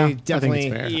 I definitely, I think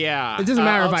it's fair. Yeah. It doesn't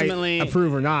matter if I ultimately,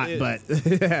 approve or not, but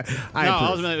I approve.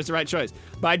 Ultimately it was the right choice.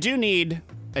 But I do need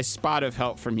a spot of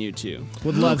help from you two.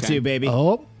 Would love to, baby.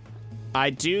 Oh. I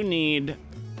do need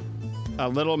a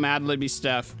little Mad Libby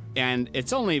stuff, and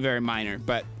it's only very minor,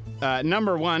 but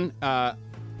number one,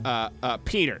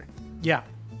 Peter. Yeah.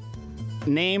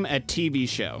 Name a TV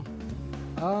show.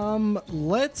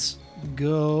 Let's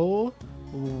go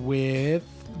with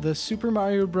the Super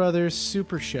Mario Brothers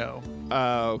Super Show.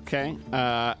 Okay.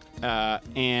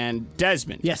 And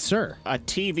Desmond. Yes, sir. A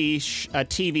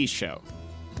TV show.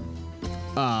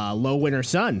 Low Winter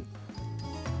Sun.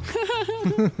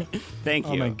 Thank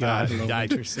you. Oh my God. Oh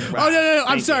no!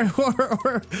 I'm sorry.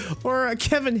 Or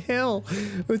Kevin Hill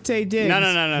with Tay Diggs. No.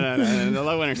 The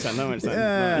Low Winter Sun.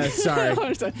 Sorry.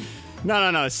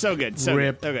 No. It's so good. So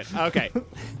Rip. good. Okay.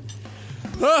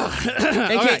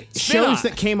 Okay, shows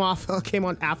spin-off. that came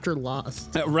on after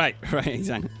Lost. Right,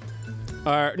 exactly.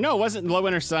 No, it wasn't Low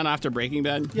Winter Sun after Breaking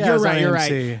Bad? Yeah, You're it's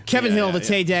right. IMC. Kevin Hill, the yeah.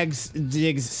 Tay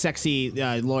Diggs sexy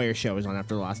lawyer show was on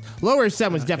after Lost. Lower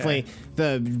Sun was definitely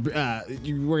the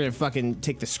we're gonna fucking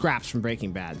take the scraps from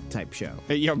Breaking Bad type show.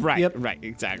 Yeah, right. Yep. Right,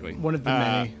 exactly. One of the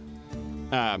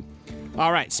many.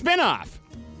 All right, spin-off.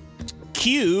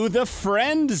 Cue the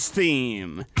Friends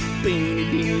theme.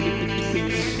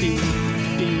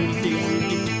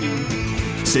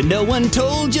 So no one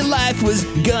told you life was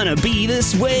gonna be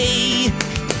this way.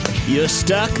 You're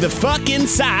stuck the fuck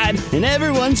inside and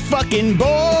everyone's fucking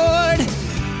bored.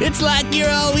 It's like you're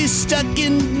always stuck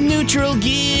in neutral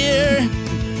gear.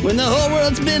 when the whole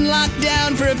world's been locked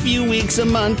down for a few weeks, a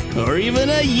month, or even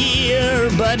a year.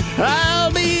 But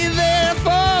I'll be there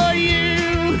for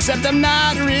you, except I'm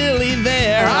not really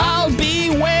there. I'll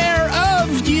beware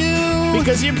of you,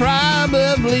 because you're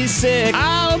probably sick.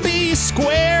 I'll be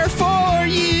square for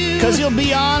you, because you'll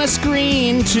be on a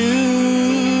screen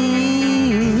too.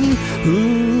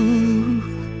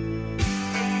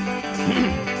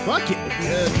 Fuck it.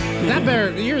 That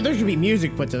better. There should be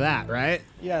music put to that, right?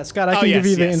 Yeah, Scott, I can give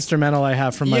you the instrumental I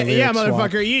have from my lyrics. Yeah,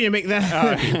 motherfucker, you need to make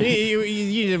that. you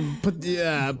need to put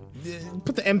the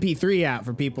MP3 out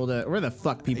for people to. Where the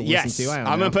fuck people listen to? I don't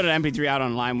know. I'm gonna put an MP3 out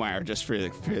on LimeWire just for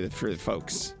the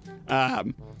folks.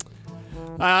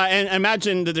 And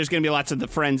imagine that there's going to be lots of the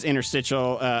Friends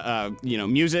interstitial,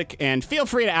 music, and feel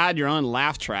free to add your own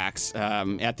laugh tracks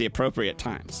at the appropriate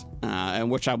times,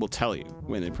 and which I will tell you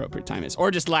when the appropriate time is,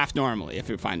 or just laugh normally if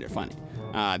you find it funny.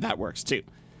 That works too.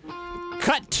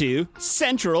 Cut to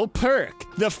Central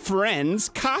Perk, the Friends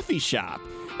coffee shop.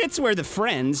 It's where the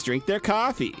Friends drink their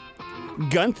coffee.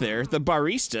 Gunther, the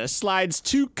barista, slides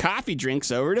 2 coffee drinks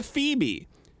over to Phoebe.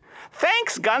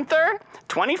 Thanks, Gunther.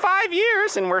 25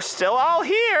 years and we're still all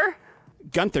here.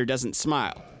 Gunther doesn't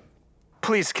smile.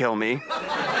 Please kill me.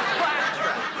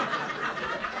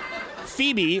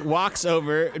 Phoebe walks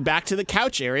over back to the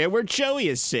couch area where Joey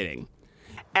is sitting.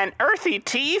 An earthy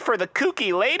tea for the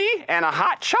kooky lady and a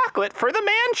hot chocolate for the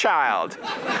man-child.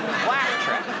 Laugh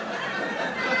track.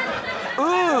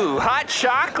 Ooh, hot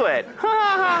chocolate.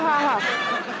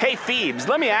 Hey, Phoebes,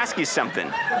 let me ask you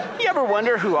something. You ever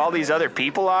wonder who all these other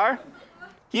people are?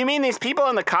 You mean these people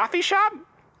in the coffee shop?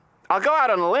 I'll go out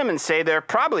on a limb and say they're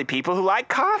probably people who like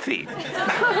coffee.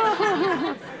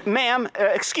 Ma'am,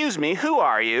 excuse me, who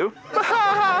are you?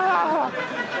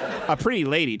 A pretty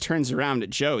lady turns around at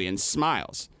Joey and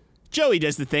smiles. Joey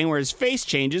does the thing where his face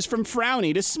changes from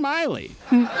frowny to smiley.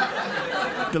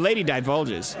 The lady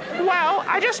divulges. Well,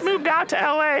 I just moved out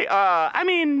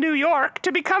to New York,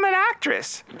 to become an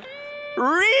actress.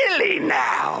 Really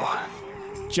now?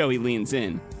 Joey leans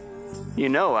in. You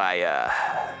know, I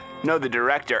know the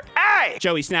director. Hey!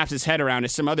 Joey snaps his head around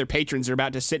as some other patrons are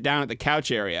about to sit down at the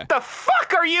couch area. The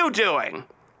fuck are you doing?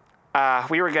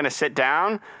 We were gonna sit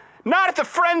down? Not at the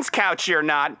Friends couch, you're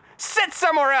not. Sit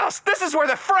somewhere else. This is where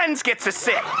the Friends get to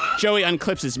sit. Joey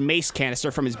unclips his mace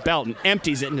canister from his belt and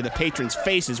empties it into the patrons'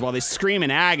 faces while they scream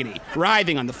in agony,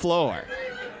 writhing on the floor.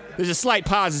 There's a slight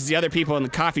pause as the other people in the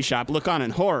coffee shop look on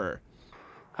in horror.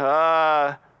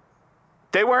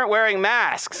 They weren't wearing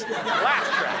masks.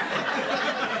 Laugh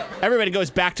track. Everybody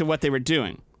goes back to what they were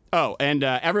doing. Oh, and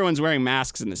everyone's wearing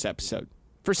masks in this episode.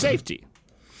 For safety.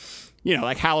 You know,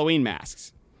 like Halloween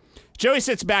masks. Joey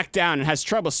sits back down and has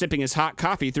trouble sipping his hot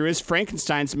coffee through his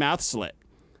Frankenstein's mouth slit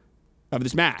of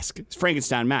his mask, his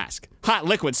Frankenstein mask. Hot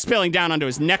liquid spilling down onto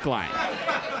his neckline.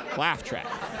 Laugh track.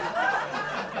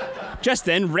 Just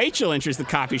then, Rachel enters the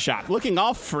coffee shop, looking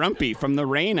all frumpy from the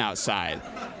rain outside.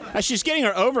 As she's getting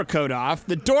her overcoat off,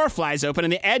 the door flies open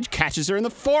and the edge catches her in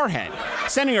the forehead,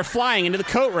 sending her flying into the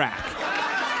coat rack.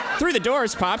 Through the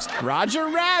doors pops Roger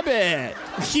Rabbit.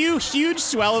 Cue huge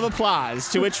swell of applause,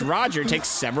 to which Roger takes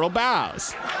several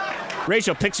bows.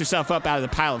 Rachel picks herself up out of the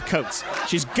pile of coats.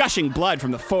 She's gushing blood from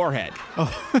the forehead.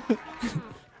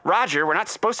 Roger, we're not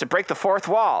supposed to break the fourth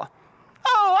wall.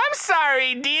 Oh, I'm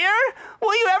sorry, dear.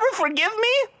 Will you ever forgive me?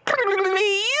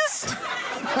 Please?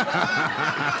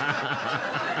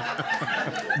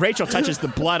 Rachel touches the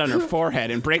blood on her forehead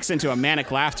and breaks into a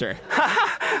manic laughter.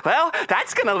 Well,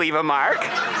 that's gonna leave a mark.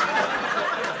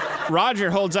 Roger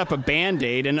holds up a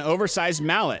Band-Aid and an oversized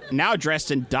mallet, now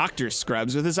dressed in doctor's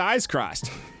scrubs with his eyes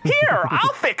crossed. Here,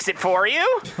 I'll fix it for you.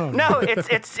 No,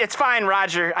 it's fine,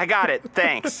 Roger. I got it.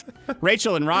 Thanks.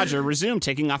 Rachel and Roger resume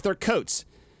taking off their coats.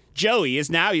 Joey is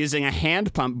now using a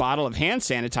hand pump bottle of hand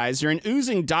sanitizer and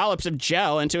oozing dollops of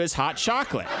gel into his hot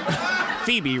chocolate.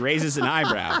 Phoebe raises an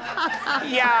eyebrow.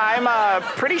 Yeah, I'm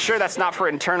pretty sure that's not for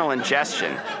internal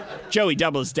ingestion. Joey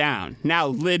doubles down, now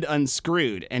lid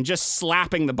unscrewed, and just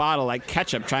slapping the bottle like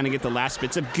ketchup trying to get the last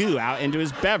bits of goo out into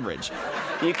his beverage.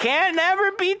 You can't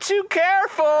never be too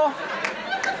careful.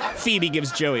 Phoebe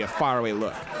gives Joey a faraway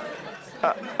look.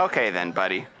 Okay then,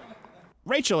 buddy.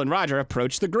 Rachel and Roger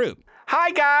approach the group.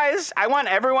 Hi, guys. I want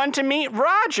everyone to meet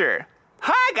Roger.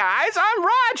 Hi, guys. I'm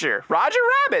Roger. Roger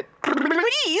Rabbit.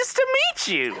 Pleased to meet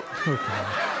you.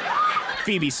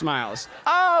 Phoebe smiles.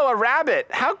 Oh, a rabbit.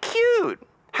 How cute.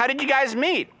 How did you guys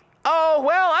meet? Oh,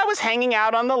 well, I was hanging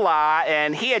out on the lot,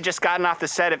 and he had just gotten off the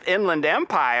set of Inland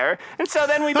Empire, and so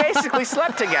then we basically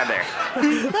slept together.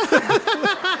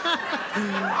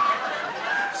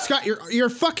 Scott, you're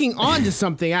fucking on to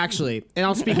something, actually. And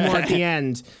I'll speak more at the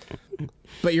end.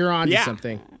 But you're on to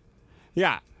something.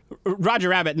 Yeah. Roger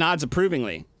Rabbit nods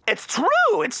approvingly. It's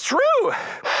true.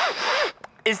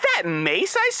 Is that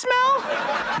mace I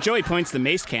smell? Joey points the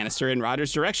mace canister in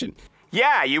Roger's direction.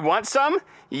 Yeah, you want some?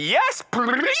 Yes,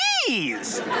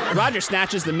 please! Roger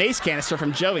snatches the mace canister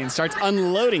from Joey and starts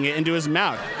unloading it into his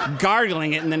mouth,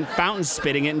 gargling it and then fountain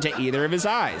spitting it into either of his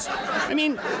eyes. I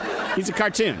mean, he's a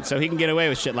cartoon, so he can get away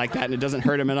with shit like that and it doesn't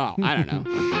hurt him at all. I don't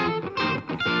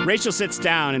know. Rachel sits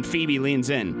down and Phoebe leans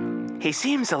in. He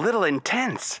seems a little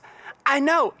intense. I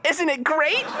know, isn't it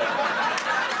great?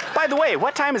 By the way,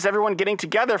 what time is everyone getting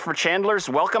together for Chandler's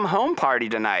welcome home party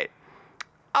tonight?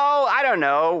 Oh, I don't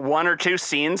know, 1 or 2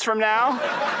 scenes from now?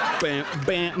 Bam,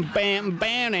 bam, bam,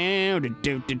 bam, now.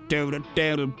 Bam,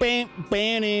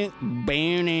 bam,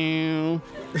 bam.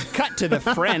 Cut to the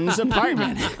friend's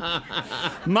apartment.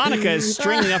 Monica is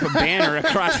stringing up a banner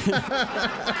across...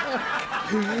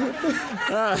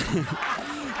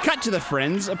 Cut to the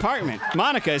friend's apartment.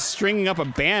 Monica is stringing up a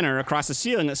banner across the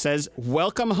ceiling that says,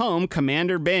 "Welcome home,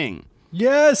 Commander Bing."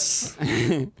 Yes!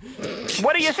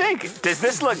 What do you think? Does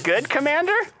this look good,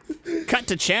 Commander? Cut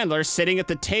to Chandler sitting at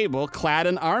the table clad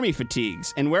in army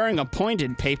fatigues and wearing a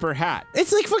pointed paper hat.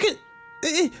 It's like fucking...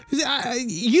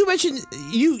 You mentioned,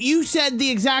 you said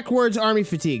the exact words army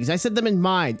fatigues. I said them in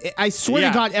mine. I swear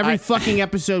to God, every fucking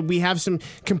episode we have some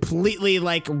completely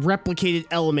like replicated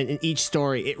element in each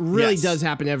story. It really does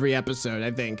happen every episode,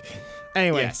 I think.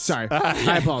 Anyway, sorry.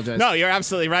 I apologize. No, you're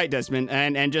absolutely right, Desmond,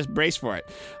 and just brace for it.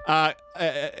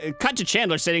 Cut to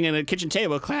Chandler sitting at the kitchen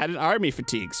table clad in army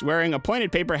fatigues, wearing a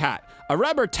pointed paper hat. A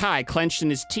rubber tie clenched in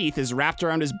his teeth is wrapped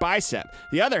around his bicep,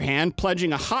 the other hand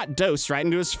plunging a hot dose right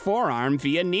into his forearm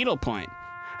via needlepoint.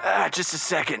 Just a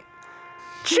second.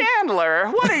 Chandler,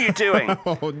 what are you doing?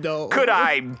 Oh, no. Could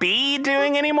I be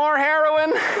doing any more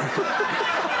heroin?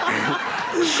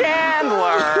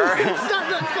 Chandler! It's not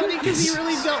that funny because he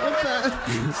really dealt with that.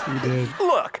 Yes, he did.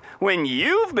 Look, when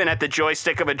you've been at the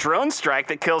joystick of a drone strike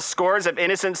that kills scores of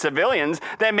innocent civilians,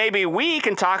 then maybe we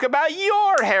can talk about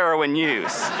your heroin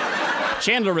use.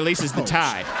 Chandler releases the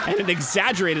tie, and an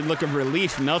exaggerated look of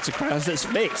relief melts across his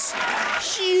face.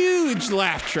 Huge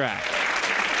laugh track.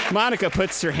 Monica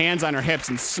puts her hands on her hips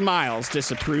and smiles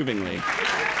disapprovingly.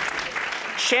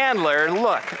 Chandler,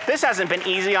 look, this hasn't been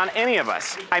easy on any of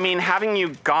us. I mean, having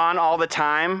you gone all the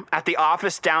time, at the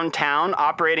office downtown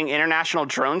operating international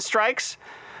drone strikes.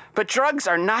 But drugs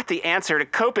are not the answer to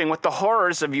coping with the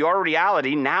horrors of your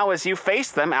reality now as you face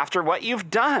them after what you've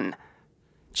done.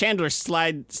 Chandler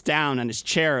slides down on his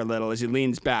chair a little as he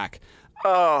leans back.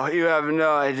 Oh, you have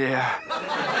no idea.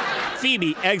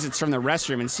 Phoebe exits from the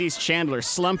restroom and sees Chandler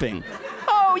slumping.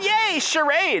 Oh, yay,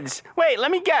 charades. Wait, let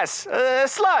me guess.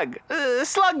 Slug.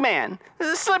 Slug man.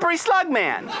 Slippery slug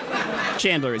man.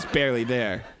 Chandler is barely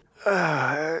there.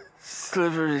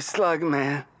 Slippery slug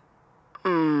man.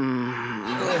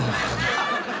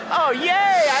 Oh, yay,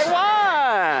 I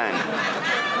won.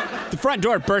 The front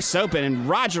door bursts open and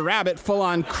Roger Rabbit,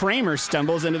 full-on Kramer,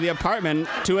 stumbles into the apartment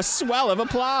to a swell of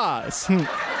applause.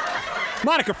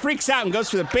 Monica freaks out and goes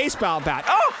for the baseball bat.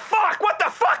 Oh, fuck! What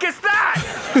the fuck is that?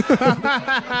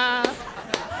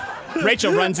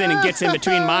 Rachel runs in and gets in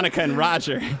between Monica and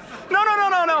Roger. No,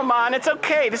 Mon. It's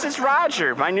okay. This is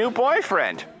Roger, my new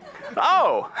boyfriend.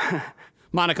 Oh.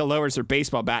 Monica lowers her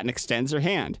baseball bat and extends her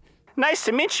hand. Nice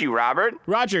to meet you, Robert.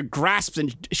 Roger grasps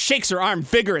and shakes her arm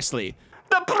vigorously.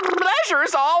 The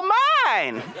pleasure's all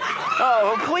mine.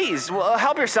 Oh, please, well,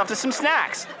 help yourself to some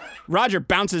snacks. Roger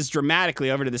bounces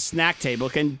dramatically over to the snack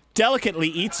table and delicately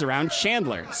eats around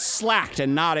Chandler, slacked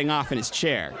and nodding off in his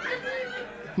chair.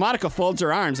 Monica folds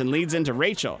her arms and leads into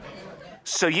Rachel.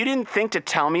 So you didn't think to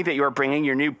tell me that you were bringing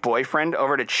your new boyfriend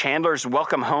over to Chandler's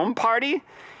welcome home party?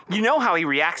 You know how he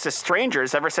reacts to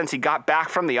strangers ever since he got back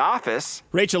from the office.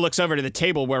 Rachel looks over to the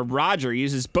table where Roger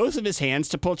uses both of his hands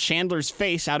to pull Chandler's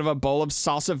face out of a bowl of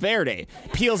salsa verde,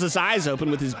 peels his eyes open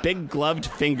with his big gloved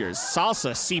fingers,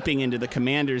 salsa seeping into the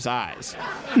commander's eyes.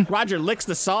 Roger licks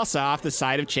the salsa off the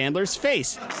side of Chandler's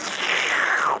face.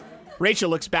 Rachel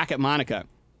looks back at Monica.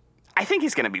 I think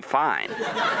he's gonna be fine.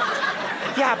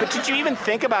 Yeah, but did you even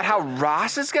think about how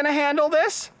Ross is gonna handle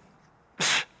this?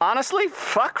 Honestly,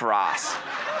 fuck Ross.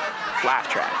 Laugh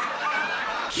track.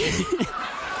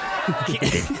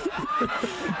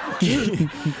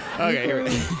 Okay, here we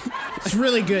go. It's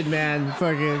really good, man.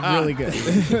 Fucking really good.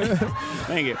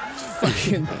 Thank you.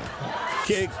 Fucking.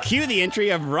 Cue the entry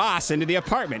of Ross into the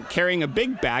apartment, carrying a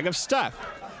big bag of stuff.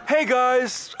 Hey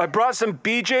guys, I brought some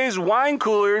BJ's wine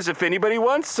coolers if anybody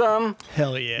wants some.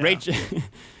 Hell yeah.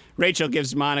 Rachel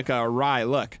gives Monica a wry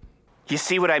look. You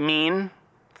see what I mean?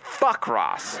 Fuck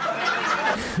Ross.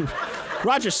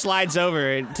 Roger slides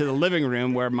over to the living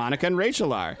room where Monica and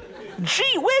Rachel are.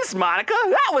 Gee whiz, Monica,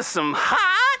 that was some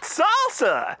hot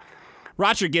salsa.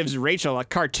 Roger gives Rachel a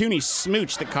cartoony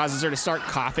smooch that causes her to start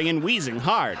coughing and wheezing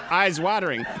hard, eyes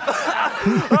watering. I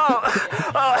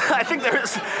think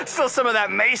there's still some of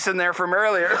that mace in there from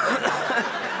earlier.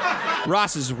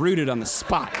 Ross is rooted on the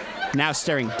spot, now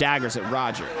staring daggers at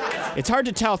Roger. It's hard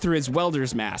to tell through his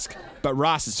welder's mask, but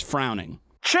Ross is frowning.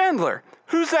 Chandler,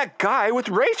 who's that guy with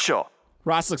Rachel?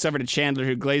 Ross looks over to Chandler,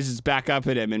 who glazes back up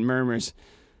at him and murmurs,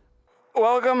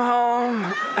 Welcome home.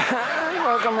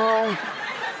 Welcome home.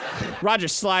 Roger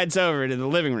slides over to the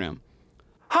living room.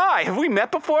 Hi, have we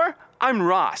met before? I'm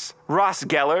Ross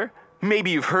Geller.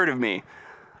 Maybe you've heard of me.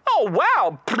 Oh,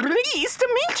 wow. Pleased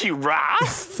to meet you,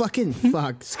 Ross. Fucking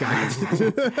fuck, Scott.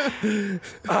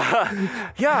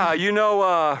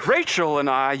 Yeah, Rachel and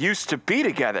I used to be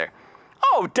together.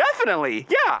 Oh, definitely.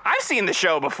 Yeah, I've seen the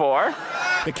show before.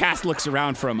 The cast looks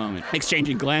around for a moment,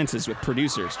 exchanging glances with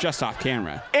producers just off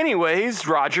camera. Anyways,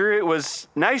 Roger, it was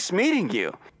nice meeting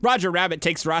you. Roger Rabbit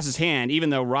takes Ross's hand, even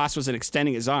though Ross wasn't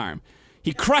extending his arm.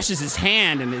 He crushes his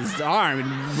hand and his arm,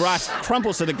 and Ross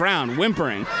crumples to the ground,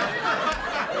 whimpering.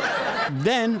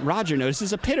 Then Roger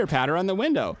notices a pitter-patter on the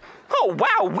window. Oh,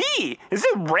 wow-wee! Is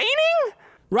it raining?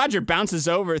 Roger bounces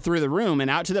over through the room and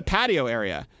out to the patio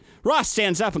area. Ross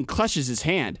stands up and clutches his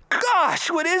hand. Gosh,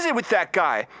 what is it with that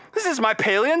guy? This is my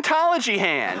paleontology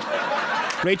hand.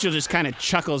 Rachel just kind of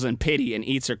chuckles in pity and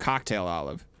eats her cocktail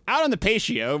olive. Out on the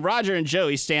patio, Roger and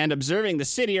Joey stand observing the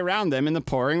city around them in the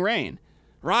pouring rain.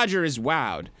 Roger is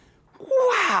wowed.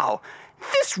 Wow,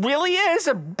 this really is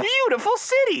a beautiful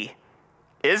city.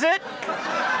 Is it?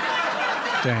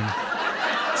 Dang.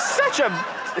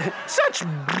 Such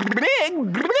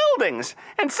big buildings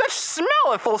and such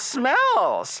smellful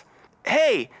smells.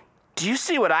 Hey, do you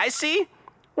see what I see?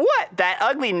 What, that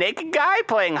ugly naked guy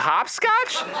playing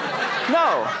hopscotch?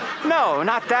 No,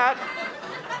 not that.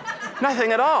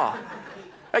 Nothing at all.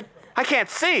 I can't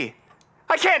see.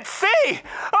 I can't see!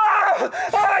 Oh,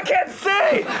 I can't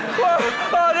see!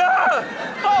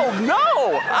 Oh,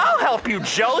 no! I'll help you,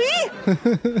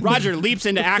 Joey! Roger leaps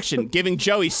into action, giving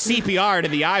Joey CPR to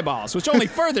the eyeballs, which only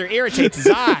further irritates his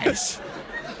eyes.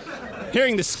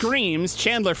 Hearing the screams,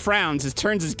 Chandler frowns as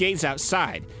turns his gaze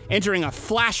outside, entering a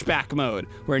flashback mode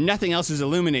where nothing else is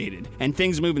illuminated and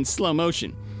things move in slow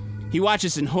motion. He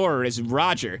watches in horror as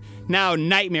Roger, now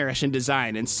nightmarish in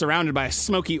design and surrounded by a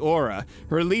smoky aura,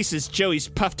 releases Joey's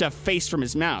puffed-up face from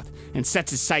his mouth and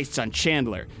sets his sights on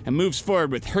Chandler and moves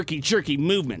forward with herky-jerky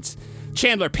movements.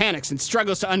 Chandler panics and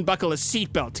struggles to unbuckle his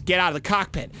seatbelt to get out of the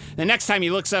cockpit. The next time he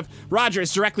looks up, Roger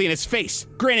is directly in his face,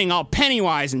 grinning all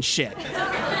Pennywise and shit.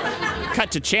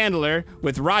 Cut to Chandler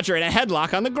with Roger in a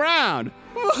headlock on the ground.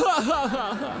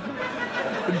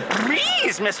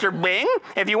 Please, Mr. Bing,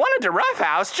 if you wanted to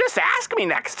roughhouse, just ask me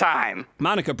next time.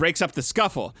 Monica breaks up the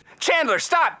scuffle. Chandler,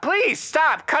 stop, please,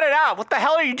 stop, cut it out. What the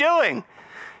hell are you doing?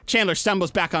 Chandler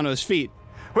stumbles back onto his feet.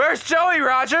 Where's Joey,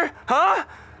 Roger? Huh?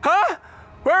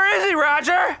 Where is he,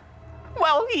 Roger?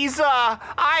 Well, he's,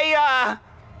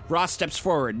 Ross steps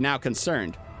forward, now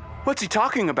concerned. What's he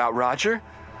talking about, Roger?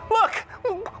 Look,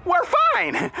 we're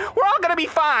fine. We're all gonna be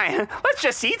fine. Let's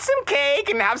just eat some cake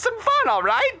and have some fun, all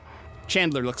right?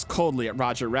 Chandler looks coldly at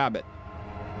Roger Rabbit.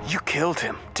 You killed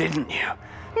him, didn't you?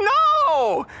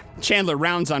 No! Chandler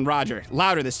rounds on Roger,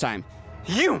 louder this time.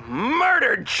 You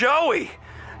murdered Joey!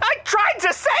 I tried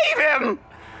to save him!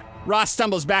 Ross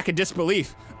stumbles back in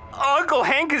disbelief. Uncle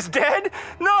Hank is dead?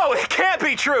 No, it can't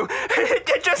be true.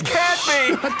 It just can't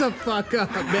be. Shut the fuck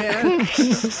up, man.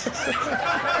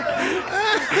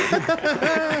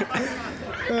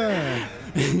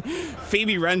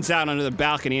 Phoebe runs out onto the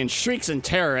balcony and shrieks in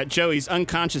terror at Joey's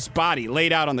unconscious body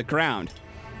laid out on the ground.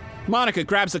 Monica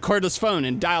grabs the cordless phone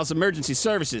and dials emergency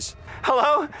services.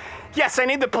 Hello? Yes, I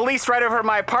need the police right over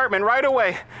my apartment right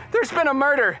away. There's been a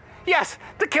murder. Yes,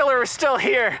 the killer is still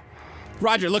here.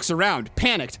 Roger looks around,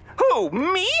 panicked. Who,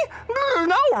 me?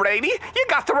 No, lady, you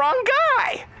got the wrong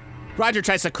guy. Roger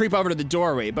tries to creep over to the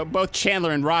doorway, but both Chandler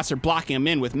and Ross are blocking him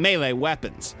in with melee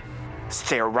weapons.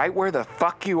 Stay right where the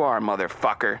fuck you are,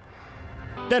 motherfucker.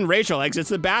 Then Rachel exits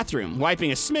the bathroom,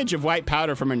 wiping a smidge of white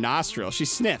powder from her nostril. She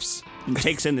sniffs and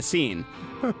takes in the scene.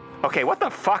 Okay, what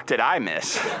the fuck did I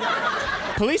miss?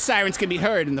 Police sirens can be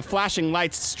heard and the flashing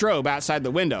lights strobe outside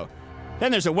the window.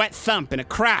 Then there's a wet thump and a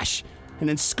crash, and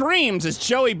then screams as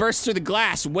Joey bursts through the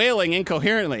glass, wailing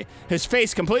incoherently, his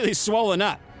face completely swollen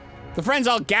up. The friends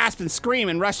all gasp and scream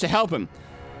and rush to help him.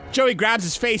 Joey grabs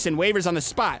his face and wavers on the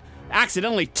spot,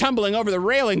 accidentally tumbling over the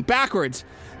railing backwards.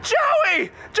 Joey!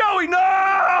 Joey,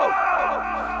 no!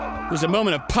 There's a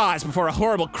moment of pause before a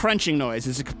horrible crunching noise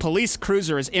as a police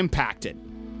cruiser is impacted.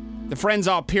 The friends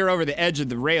all peer over the edge of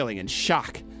the railing in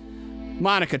shock.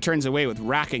 Monica turns away with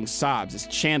racking sobs as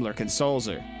Chandler consoles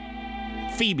her.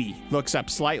 Phoebe looks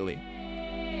up slightly.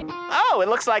 Oh, it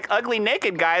looks like Ugly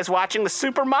Naked Guy is watching the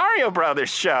Super Mario Brothers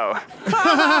show.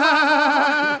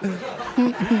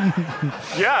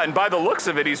 Yeah, and by the looks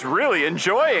of it, he's really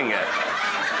enjoying it.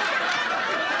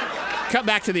 Cut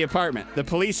back to the apartment. The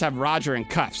police have Roger in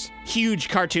cuffs, huge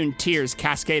cartoon tears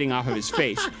cascading off of his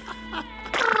face.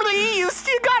 Please,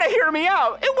 you gotta hear me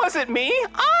out. It wasn't me,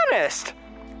 honest.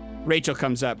 Rachel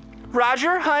comes up.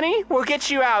 Roger, honey, we'll get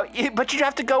you out, but you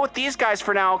have to go with these guys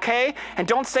for now, okay? And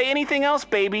don't say anything else,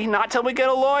 baby, not till we get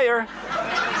a lawyer.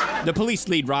 The police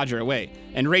lead Roger away,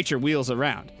 and Rachel wheels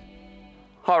around.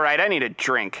 All right, I need a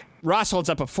drink. Ross holds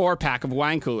up a 4-pack of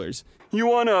wine coolers. You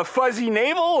want a fuzzy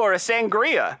navel or a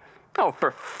sangria? Oh,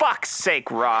 for fuck's sake,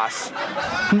 Ross.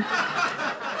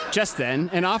 Just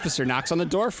then, an officer knocks on the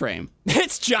door frame.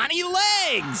 It's Johnny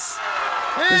Legs!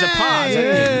 There's a pause.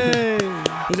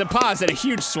 There's a pause and a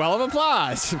huge swell of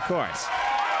applause, of course.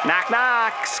 Knock,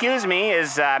 knock. Excuse me,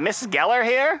 is Mrs. Geller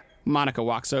here? Monica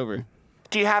walks over.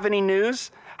 Do you have any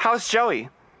news? How's Joey?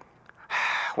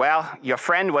 Well, your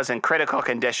friend was in critical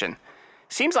condition.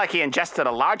 Seems like he ingested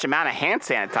a large amount of hand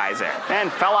sanitizer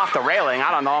and fell off the railing,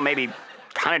 I don't know, maybe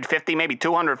 150, maybe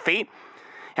 200 feet.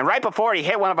 And right before he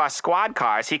hit one of our squad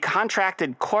cars, he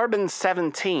contracted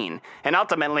Corbin-17. And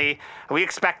ultimately, we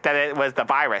expect that it was the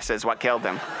virus is what killed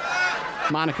him.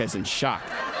 Monica's in shock.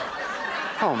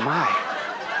 Oh my.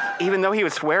 Even though he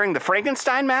was wearing the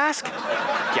Frankenstein mask?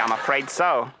 Yeah, I'm afraid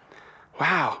so.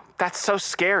 Wow, that's so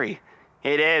scary.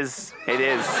 It is.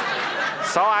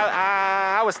 So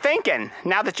I was thinking,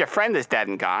 now that your friend is dead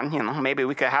and gone, maybe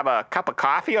we could have a cup of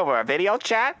coffee over a video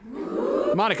chat?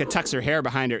 Monica tucks her hair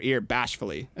behind her ear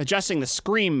bashfully, adjusting the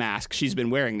scream mask she's been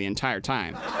wearing the entire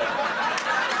time.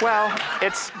 Well,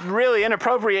 it's really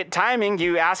inappropriate timing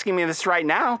you asking me this right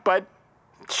now, but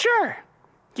sure.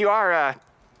 You are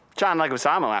John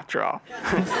Leguizamo after all.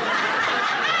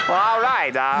 Well, all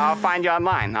right. I'll find you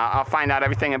online. I'll find out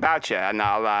everything about you, and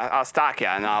I'll stalk you,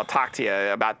 and I'll talk to you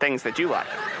about things that you like.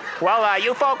 Well,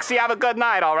 you folks, you have a good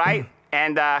night, all right?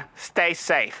 And stay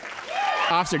safe.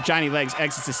 Officer Johnny Legs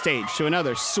exits the stage to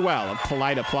another swell of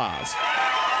polite applause.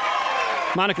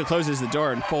 Monica closes the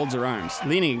door and folds her arms,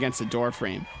 leaning against the door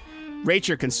frame.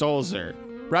 Rachel consoles her,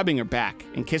 rubbing her back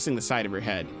and kissing the side of her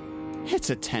head. It's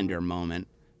a tender moment.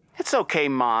 It's okay,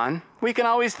 Mon. We can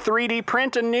always 3D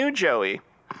print a new Joey.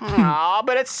 Aw,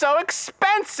 but it's so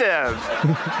expensive.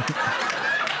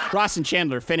 Ross and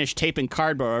Chandler finish taping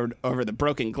cardboard over the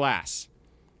broken glass.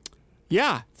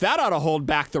 Yeah, that ought to hold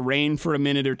back the rain for a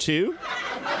minute or two.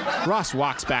 Ross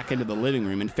walks back into the living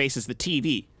room and faces the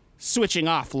TV, switching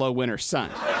off Low Winter Sun.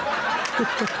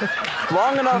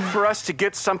 Long enough for us to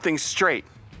get something straight.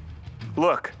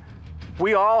 Look,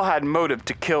 we all had motive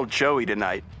to kill Joey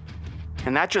tonight.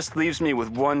 And that just leaves me with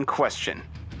one question.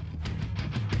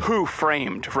 Who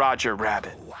framed Roger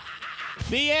Rabbit?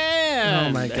 The end!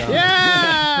 Oh my god.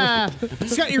 Yeah!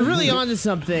 Scott, you're really onto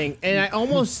something, and I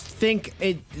almost think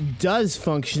it does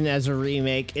function as a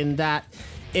remake in that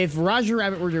if Roger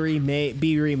Rabbit were to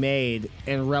be remade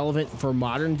and relevant for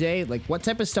modern day, like what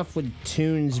type of stuff would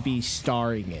Toons be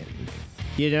starring in?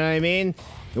 You know what I mean?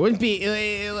 It wouldn't be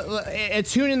a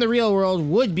Toon in the real world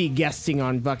would be guesting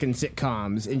on fucking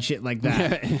sitcoms and shit like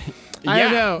that. I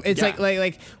don't know. It's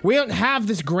like we don't have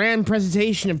this grand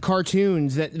presentation of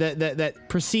cartoons that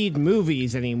precede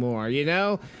movies anymore. You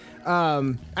know,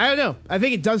 I don't know. I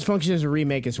think it does function as a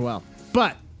remake as well.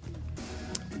 But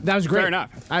that was great. Fair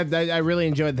enough. I really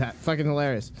enjoyed that. Fucking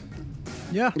hilarious.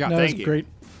 Yeah, Yeah, that thank was you. great.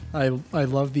 I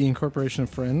love the incorporation of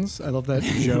Friends. I love that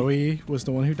Joey was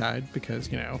the one who died because,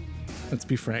 let's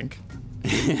be frank.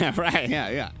 Yeah, right,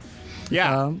 yeah.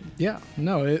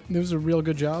 No, it was a real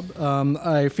good job.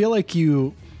 I feel like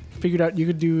you figured out you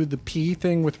could do the P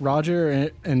thing with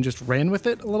Roger and just ran with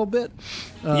it a little bit.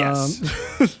 Yes.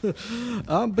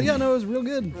 But yeah, no, it was real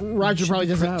good. Roger probably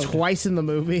does it twice in the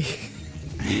movie.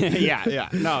 Yeah.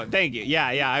 No, thank you.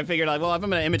 Yeah. I figured if I'm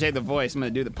going to imitate the voice, I'm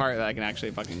going to do the part that I can actually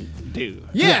fucking do.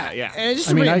 Yeah. And just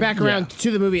to bring it back around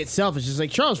to the movie itself, it's just like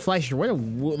Charles Fleischer, what a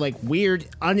weird,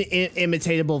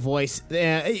 unimitatable voice.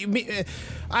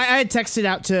 I had texted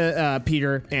out to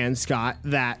Peter and Scott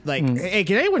that hey,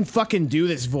 can anyone fucking do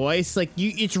this voice? Like,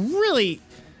 it's really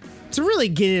to really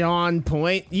get it on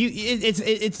point.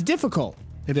 It's difficult.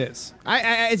 It is.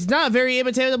 It's not a very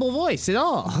imitatable voice at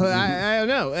all. I don't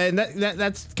know, and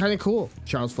that's kind of cool.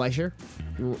 Charles Fleischer,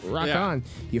 rock Yeah. on,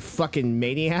 you fucking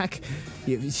maniac.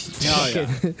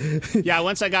 Yeah,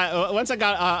 once I got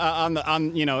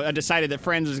I decided that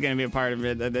Friends was going to be a part of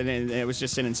it, then it was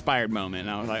just an inspired moment,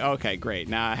 and I was like, okay, great.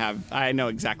 Now I know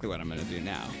exactly what I'm going to do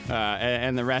now,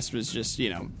 and the rest was just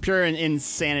pure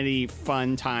insanity,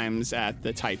 fun times at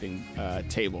the typing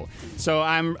table. So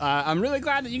I'm really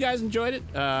glad that you guys enjoyed it.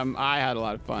 I had a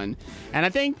lot of fun, and I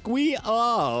think we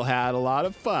all had a lot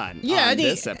of fun on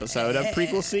this episode of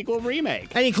Prequel Sequel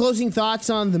Remake. Any closing thoughts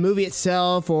on the movie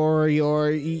itself, or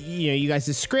you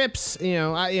guys' scripts?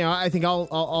 I think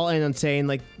I'll end on saying,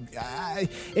 like,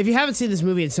 if you haven't seen this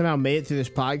movie and somehow made it through this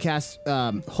podcast,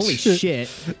 holy shit!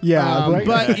 Yeah, right.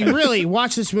 But you really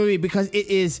watch this movie because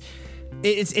it's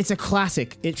a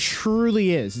classic. It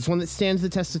truly is. It's one that stands the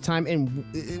test of time and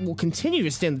it will continue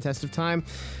to stand the test of time.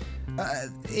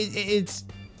 It's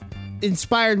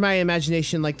inspired my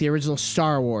imagination like the original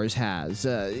Star Wars has.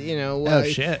 Oh,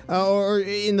 shit. Or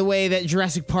in the way that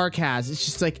Jurassic Park has. It's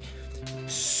just like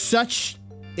such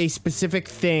a specific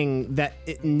thing that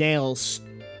it nails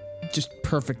just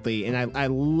perfectly, and I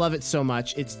love it so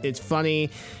much. It's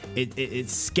funny,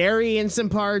 it's scary in some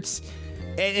parts,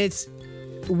 and it's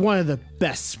one of the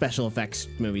best special effects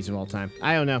movies of all time.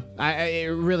 I don't know,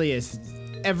 it really is.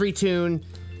 Every tune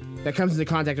that comes into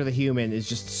contact with a human is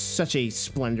just such a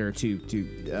splendor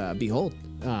to behold.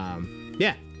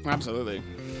 Yeah, Absolutely.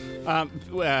 I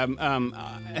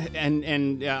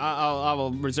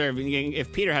will reserve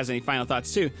if Peter has any final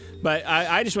thoughts too. But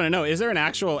I just want to know: is there an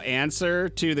actual answer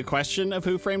to the question of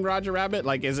who framed Roger Rabbit?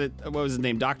 Like, is it what was his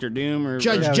name, Dr. Doom or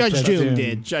Judge Doom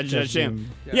did. Judge Doom?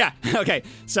 Yeah. Okay.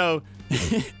 So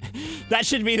that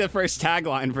should be the first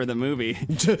tagline for the movie.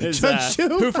 Is, Judge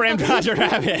Doom? Who framed Roger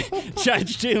Rabbit?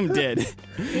 Judge Doom did.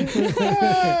 And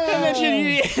then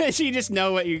you just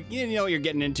know what you know what you're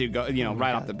getting into.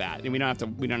 Right off the bat, and we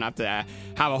don't have to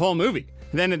have a whole movie.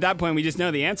 Then at that point, we just know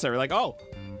the answer. We're like, oh,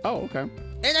 okay.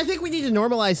 And I think we need to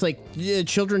normalize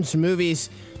children's movies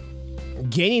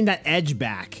gaining that edge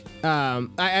back. I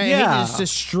hate to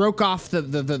stroke off the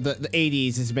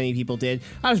 80s as many people did.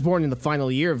 I was born in the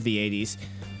final year of the 80s.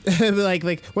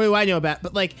 What do I know about?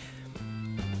 But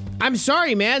I'm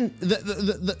sorry, man.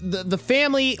 The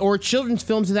family or children's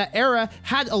films of that era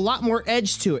had a lot more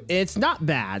edge to it. It's not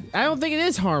bad. I don't think it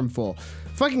is harmful.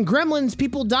 Fucking Gremlins,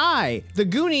 people die. The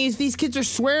Goonies, these kids are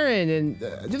swearing. And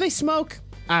do they smoke?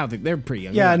 I don't think they're pretty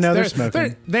young. Yeah, no, they're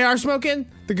smoking. They are smoking?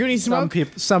 The Goonies smoke?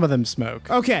 Some of them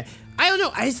smoke. Okay. I don't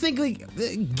know. I just think,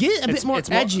 get a bit more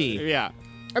edgy. Yeah.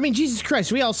 I mean, Jesus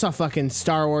Christ, we all saw fucking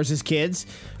Star Wars as kids.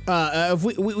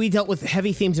 We dealt with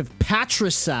heavy themes of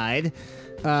patricide.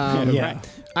 Yeah.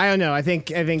 I don't know. I think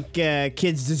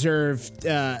kids deserve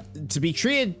to be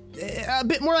treated a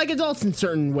bit more like adults in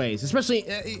certain ways, especially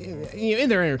in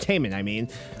their entertainment. I mean,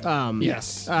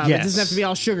 Yes. It doesn't have to be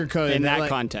all sugar-coated. In that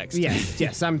context. Yes.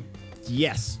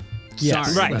 Yes.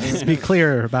 Sorry. Right. Let's be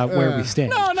clear about where we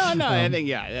stand. No. I think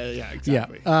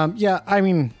exactly. I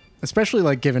mean,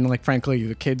 especially given frankly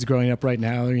the kids growing up right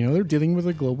now, they're dealing with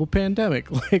a global pandemic.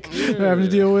 They're having to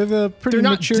deal with pretty They're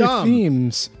not mature dumb.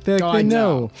 themes that Oh, they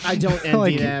know. I don't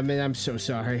envy them, and I'm so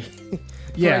sorry.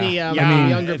 Yeah. For any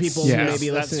younger people who may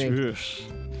be listening.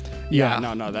 Yeah,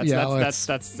 no,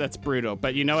 that's brutal.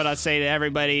 But you know what I'll say to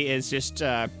everybody is just,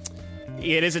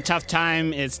 it is a tough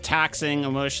time. It's taxing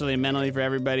emotionally and mentally for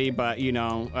everybody. But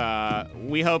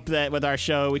we hope that with our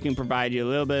show we can provide you a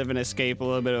little bit of an escape, a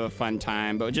little bit of a fun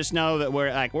time. But just know that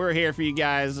we're here for you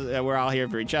guys. We're all here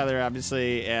for each other,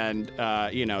 obviously, and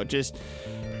just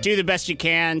do the best you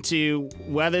can to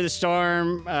weather the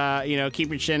storm. Keep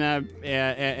your chin up,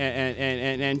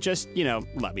 and just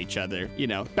love each other.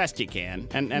 Best you can,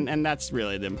 and that's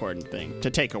really the important thing to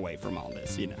take away from all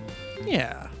this.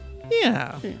 Yeah.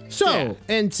 So,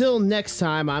 until next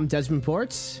time, I'm Desmond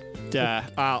Ports.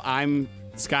 I'm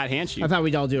Scott Hanshee. I thought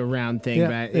we'd all do a round thing,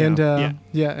 but And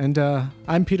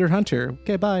I'm Peter Hunter.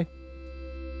 Okay, bye.